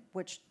Germany,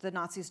 which the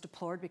Nazis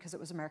deplored because it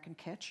was American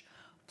kitsch,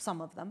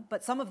 some of them.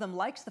 But some of them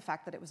liked the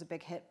fact that it was a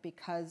big hit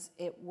because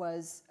it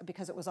was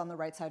on the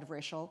right side of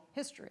racial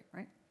history,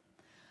 right?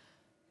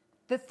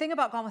 The thing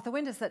about Gone with the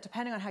Wind is that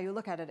depending on how you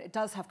look at it, it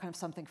does have kind of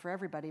something for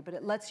everybody, but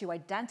it lets you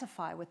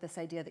identify with this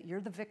idea that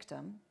you're the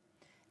victim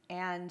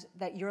and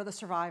that you're the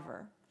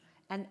survivor.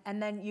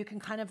 And then you can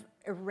kind of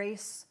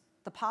erase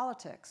the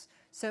politics.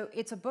 So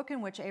it's a book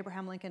in which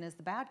Abraham Lincoln is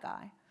the bad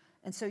guy.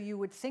 And so you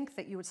would think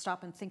that you would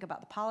stop and think about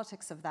the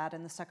politics of that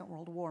in the Second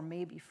World War,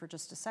 maybe for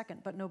just a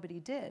second, but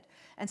nobody did.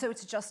 And so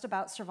it's just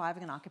about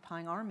surviving an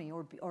occupying army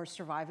or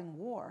surviving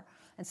war.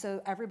 And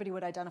so everybody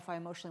would identify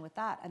emotionally with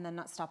that and then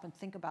not stop and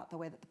think about the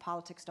way that the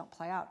politics don't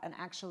play out. And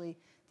actually,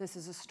 this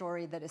is a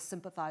story that is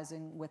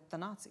sympathizing with the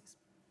Nazis.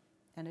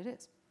 And it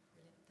is.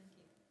 Brilliant, thank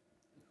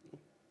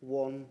you.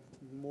 One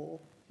more.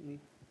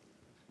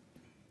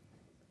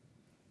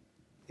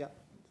 Yeah.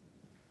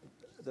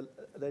 The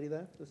lady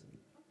there?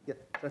 Yeah.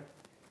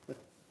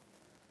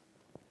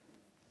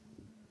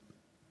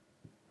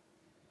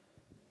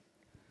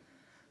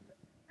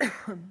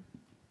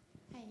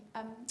 Hey,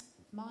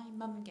 my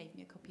mum gave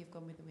me a copy of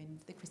Gone with the Wind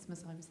the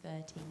Christmas I was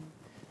 13,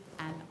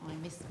 and I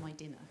missed my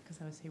dinner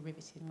because I was so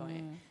riveted by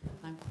it.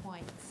 I'm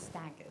quite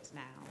staggered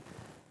now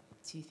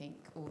to think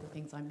all the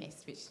things I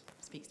missed, which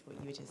speaks to what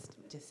you were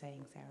just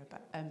saying, Sarah.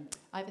 But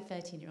I have a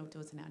 13-year-old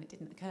daughter now, and it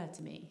didn't occur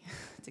to me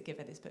to give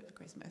her this book for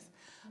Christmas,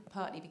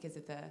 partly because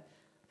of the,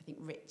 I think,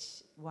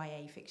 rich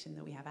YA fiction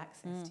that we have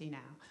access to now,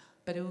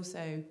 but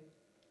also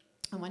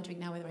I'm wondering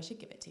now whether I should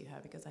give it to her,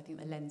 because I think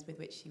the lens with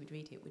which she would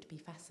read it would be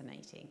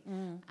fascinating.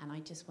 And I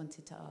just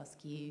wanted to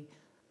ask you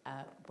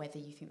whether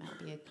you think that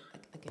would be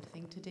a good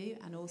thing to do,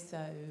 and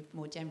also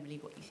more generally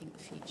what you think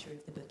the future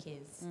of the book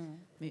is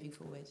moving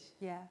forward.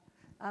 Yeah,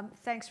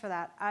 thanks for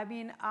that. I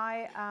mean,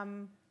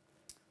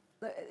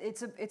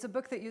 it's a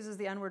book that uses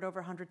the N-word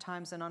over 100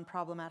 times in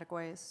unproblematic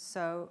ways.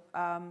 So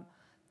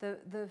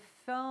the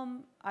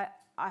film, I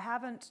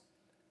haven't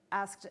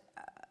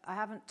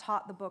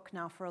taught the book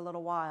now for a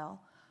little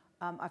while.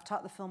 I've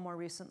taught the film more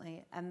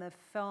recently, and the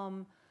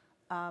film,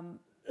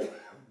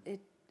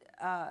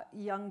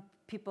 young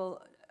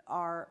people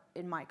are,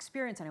 in my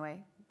experience anyway,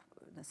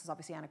 this is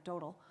obviously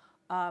anecdotal,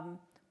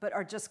 but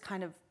are just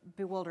kind of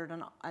bewildered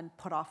and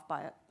put off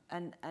by it,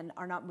 and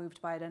are not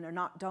moved by it, and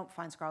don't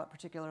find Scarlett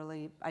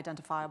particularly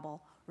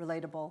identifiable,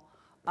 relatable,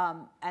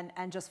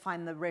 and just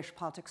find the racial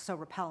politics so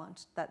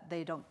repellent that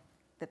they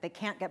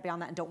can't get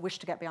beyond that and don't wish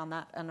to get beyond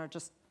that, and are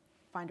just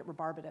find it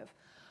rebarbative.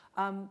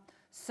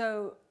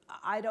 So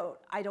I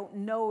don't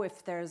know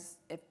if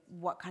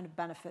what kind of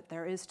benefit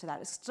there is to that.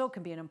 It still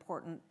can be an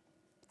important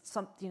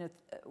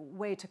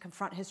way to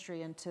confront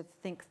history and to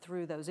think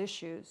through those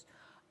issues.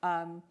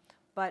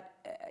 But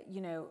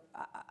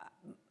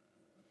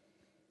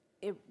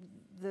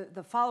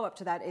the follow-up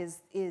to that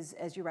is,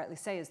 as you rightly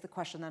say, is the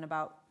question then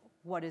about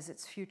what is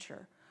its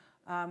future.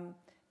 And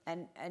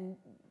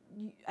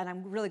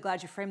I'm really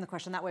glad you framed the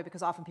question that way,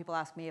 because often people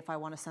ask me if I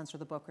want to censor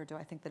the book, or do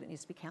I think that it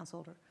needs to be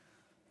canceled, or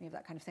any of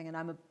that kind of thing.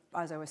 And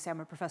as I always say, I'm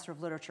a professor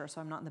of literature,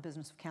 so I'm not in the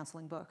business of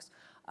canceling books.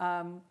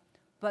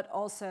 But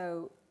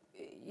also,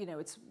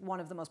 it's one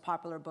of the most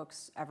popular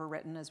books ever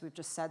written, as we've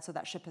just said, so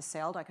that ship has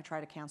sailed. I could try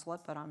to cancel it,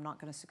 but I'm not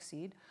going to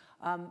succeed.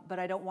 But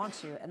I don't want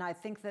to. And I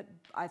think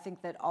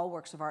that all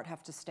works of art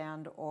have to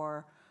stand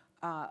or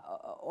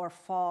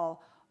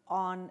fall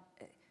on,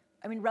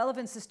 I mean,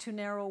 relevance is too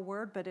narrow a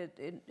word, but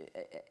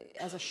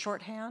as a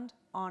shorthand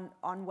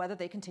on whether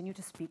they continue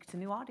to speak to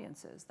new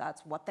audiences.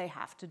 That's what they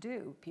have to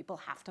do. People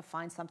have to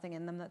find something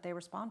in them that they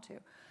respond to.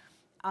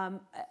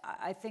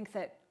 I think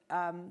that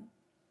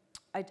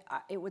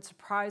it would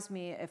surprise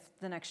me if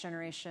the next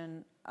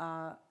generation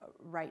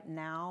right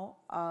now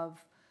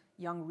of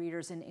young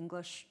readers in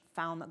English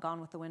found that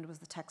Gone with the Wind was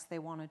the text they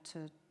wanted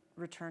to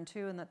return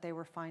to, and that they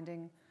were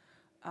finding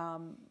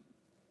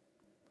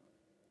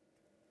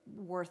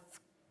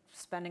worth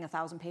spending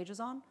 1,000 pages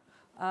on.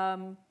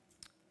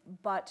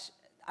 But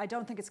I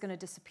don't think it's going to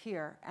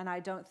disappear, and I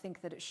don't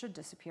think that it should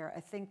disappear. I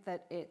think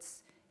that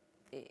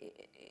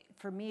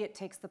for me, it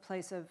takes the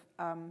place of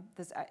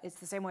it's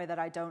the same way that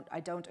I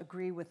don't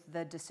agree with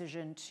the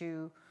decision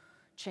to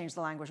change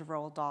the language of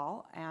Roald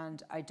Dahl,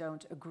 and I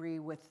don't agree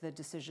with the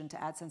decision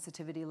to add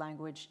sensitivity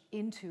language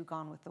into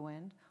Gone with the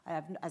Wind.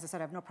 As I said,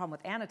 I have no problem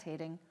with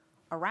annotating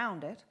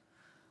around it,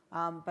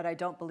 but I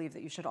don't believe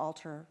that you should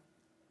alter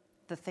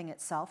the thing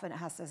itself, and it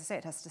has, as I say,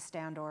 it has to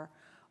stand or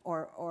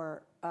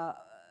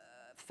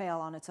fail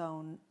on its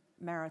own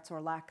merits or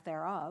lack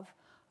thereof.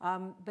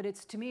 But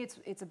to me,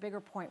 it's a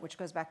bigger point, which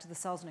goes back to the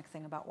Selznick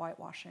thing about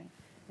whitewashing,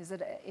 is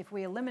that if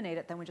we eliminate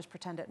it, then we just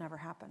pretend it never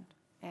happened,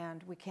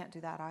 and we can't do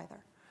that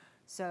either.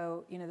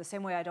 So, the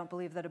same way I don't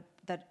believe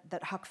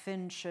that Huck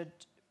Finn should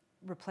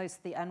replace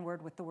the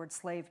N-word with the word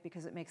slave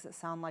because it makes it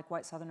sound like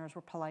white Southerners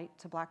were polite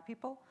to black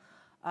people.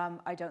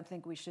 I don't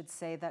think we should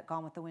say that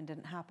Gone with the Wind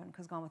didn't happen,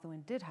 because Gone with the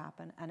Wind did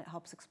happen, and it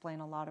helps explain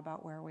a lot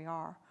about where we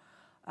are.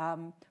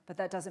 But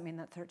that doesn't mean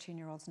that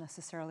 13-year-olds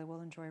necessarily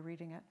will enjoy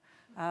reading it.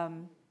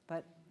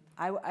 But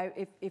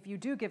if you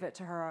do give it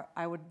to her,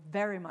 I would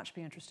very much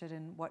be interested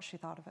in what she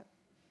thought of it.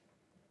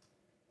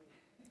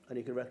 And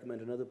you can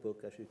recommend another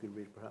book as you could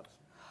read, perhaps.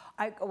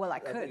 I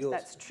could.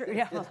 That's true.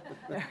 Yeah.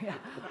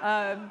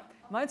 Yeah.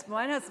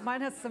 Mine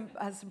has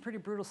some pretty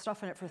brutal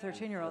stuff in it for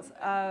 13-year-olds.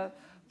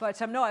 But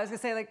no, I was going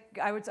to say,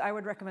 I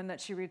would recommend that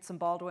she read some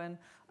Baldwin.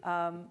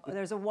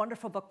 There's a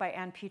wonderful book by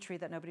Ann Petrie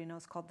that nobody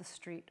knows called The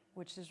Street,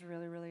 which is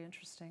really, really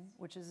interesting,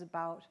 which is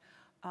about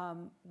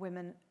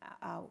women.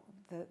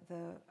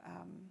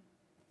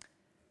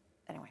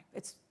 Anyway,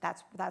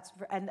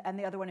 and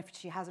the other one, if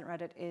she hasn't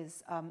read it,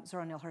 is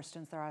Zora Neale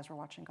Hurston's Their Eyes Were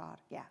Watching God.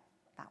 Yeah,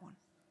 that one.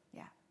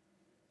 Yeah.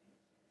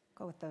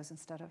 Go with those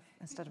instead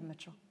of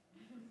Mitchell.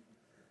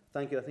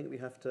 Thank you. I think we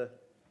have to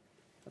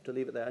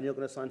leave it there. And you're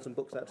going to sign some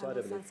books outside, I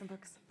believe. Sign some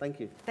books. Thank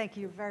you. Thank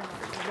you very much.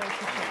 I really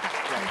appreciate it.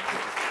 Thank you.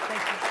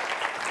 Thank you.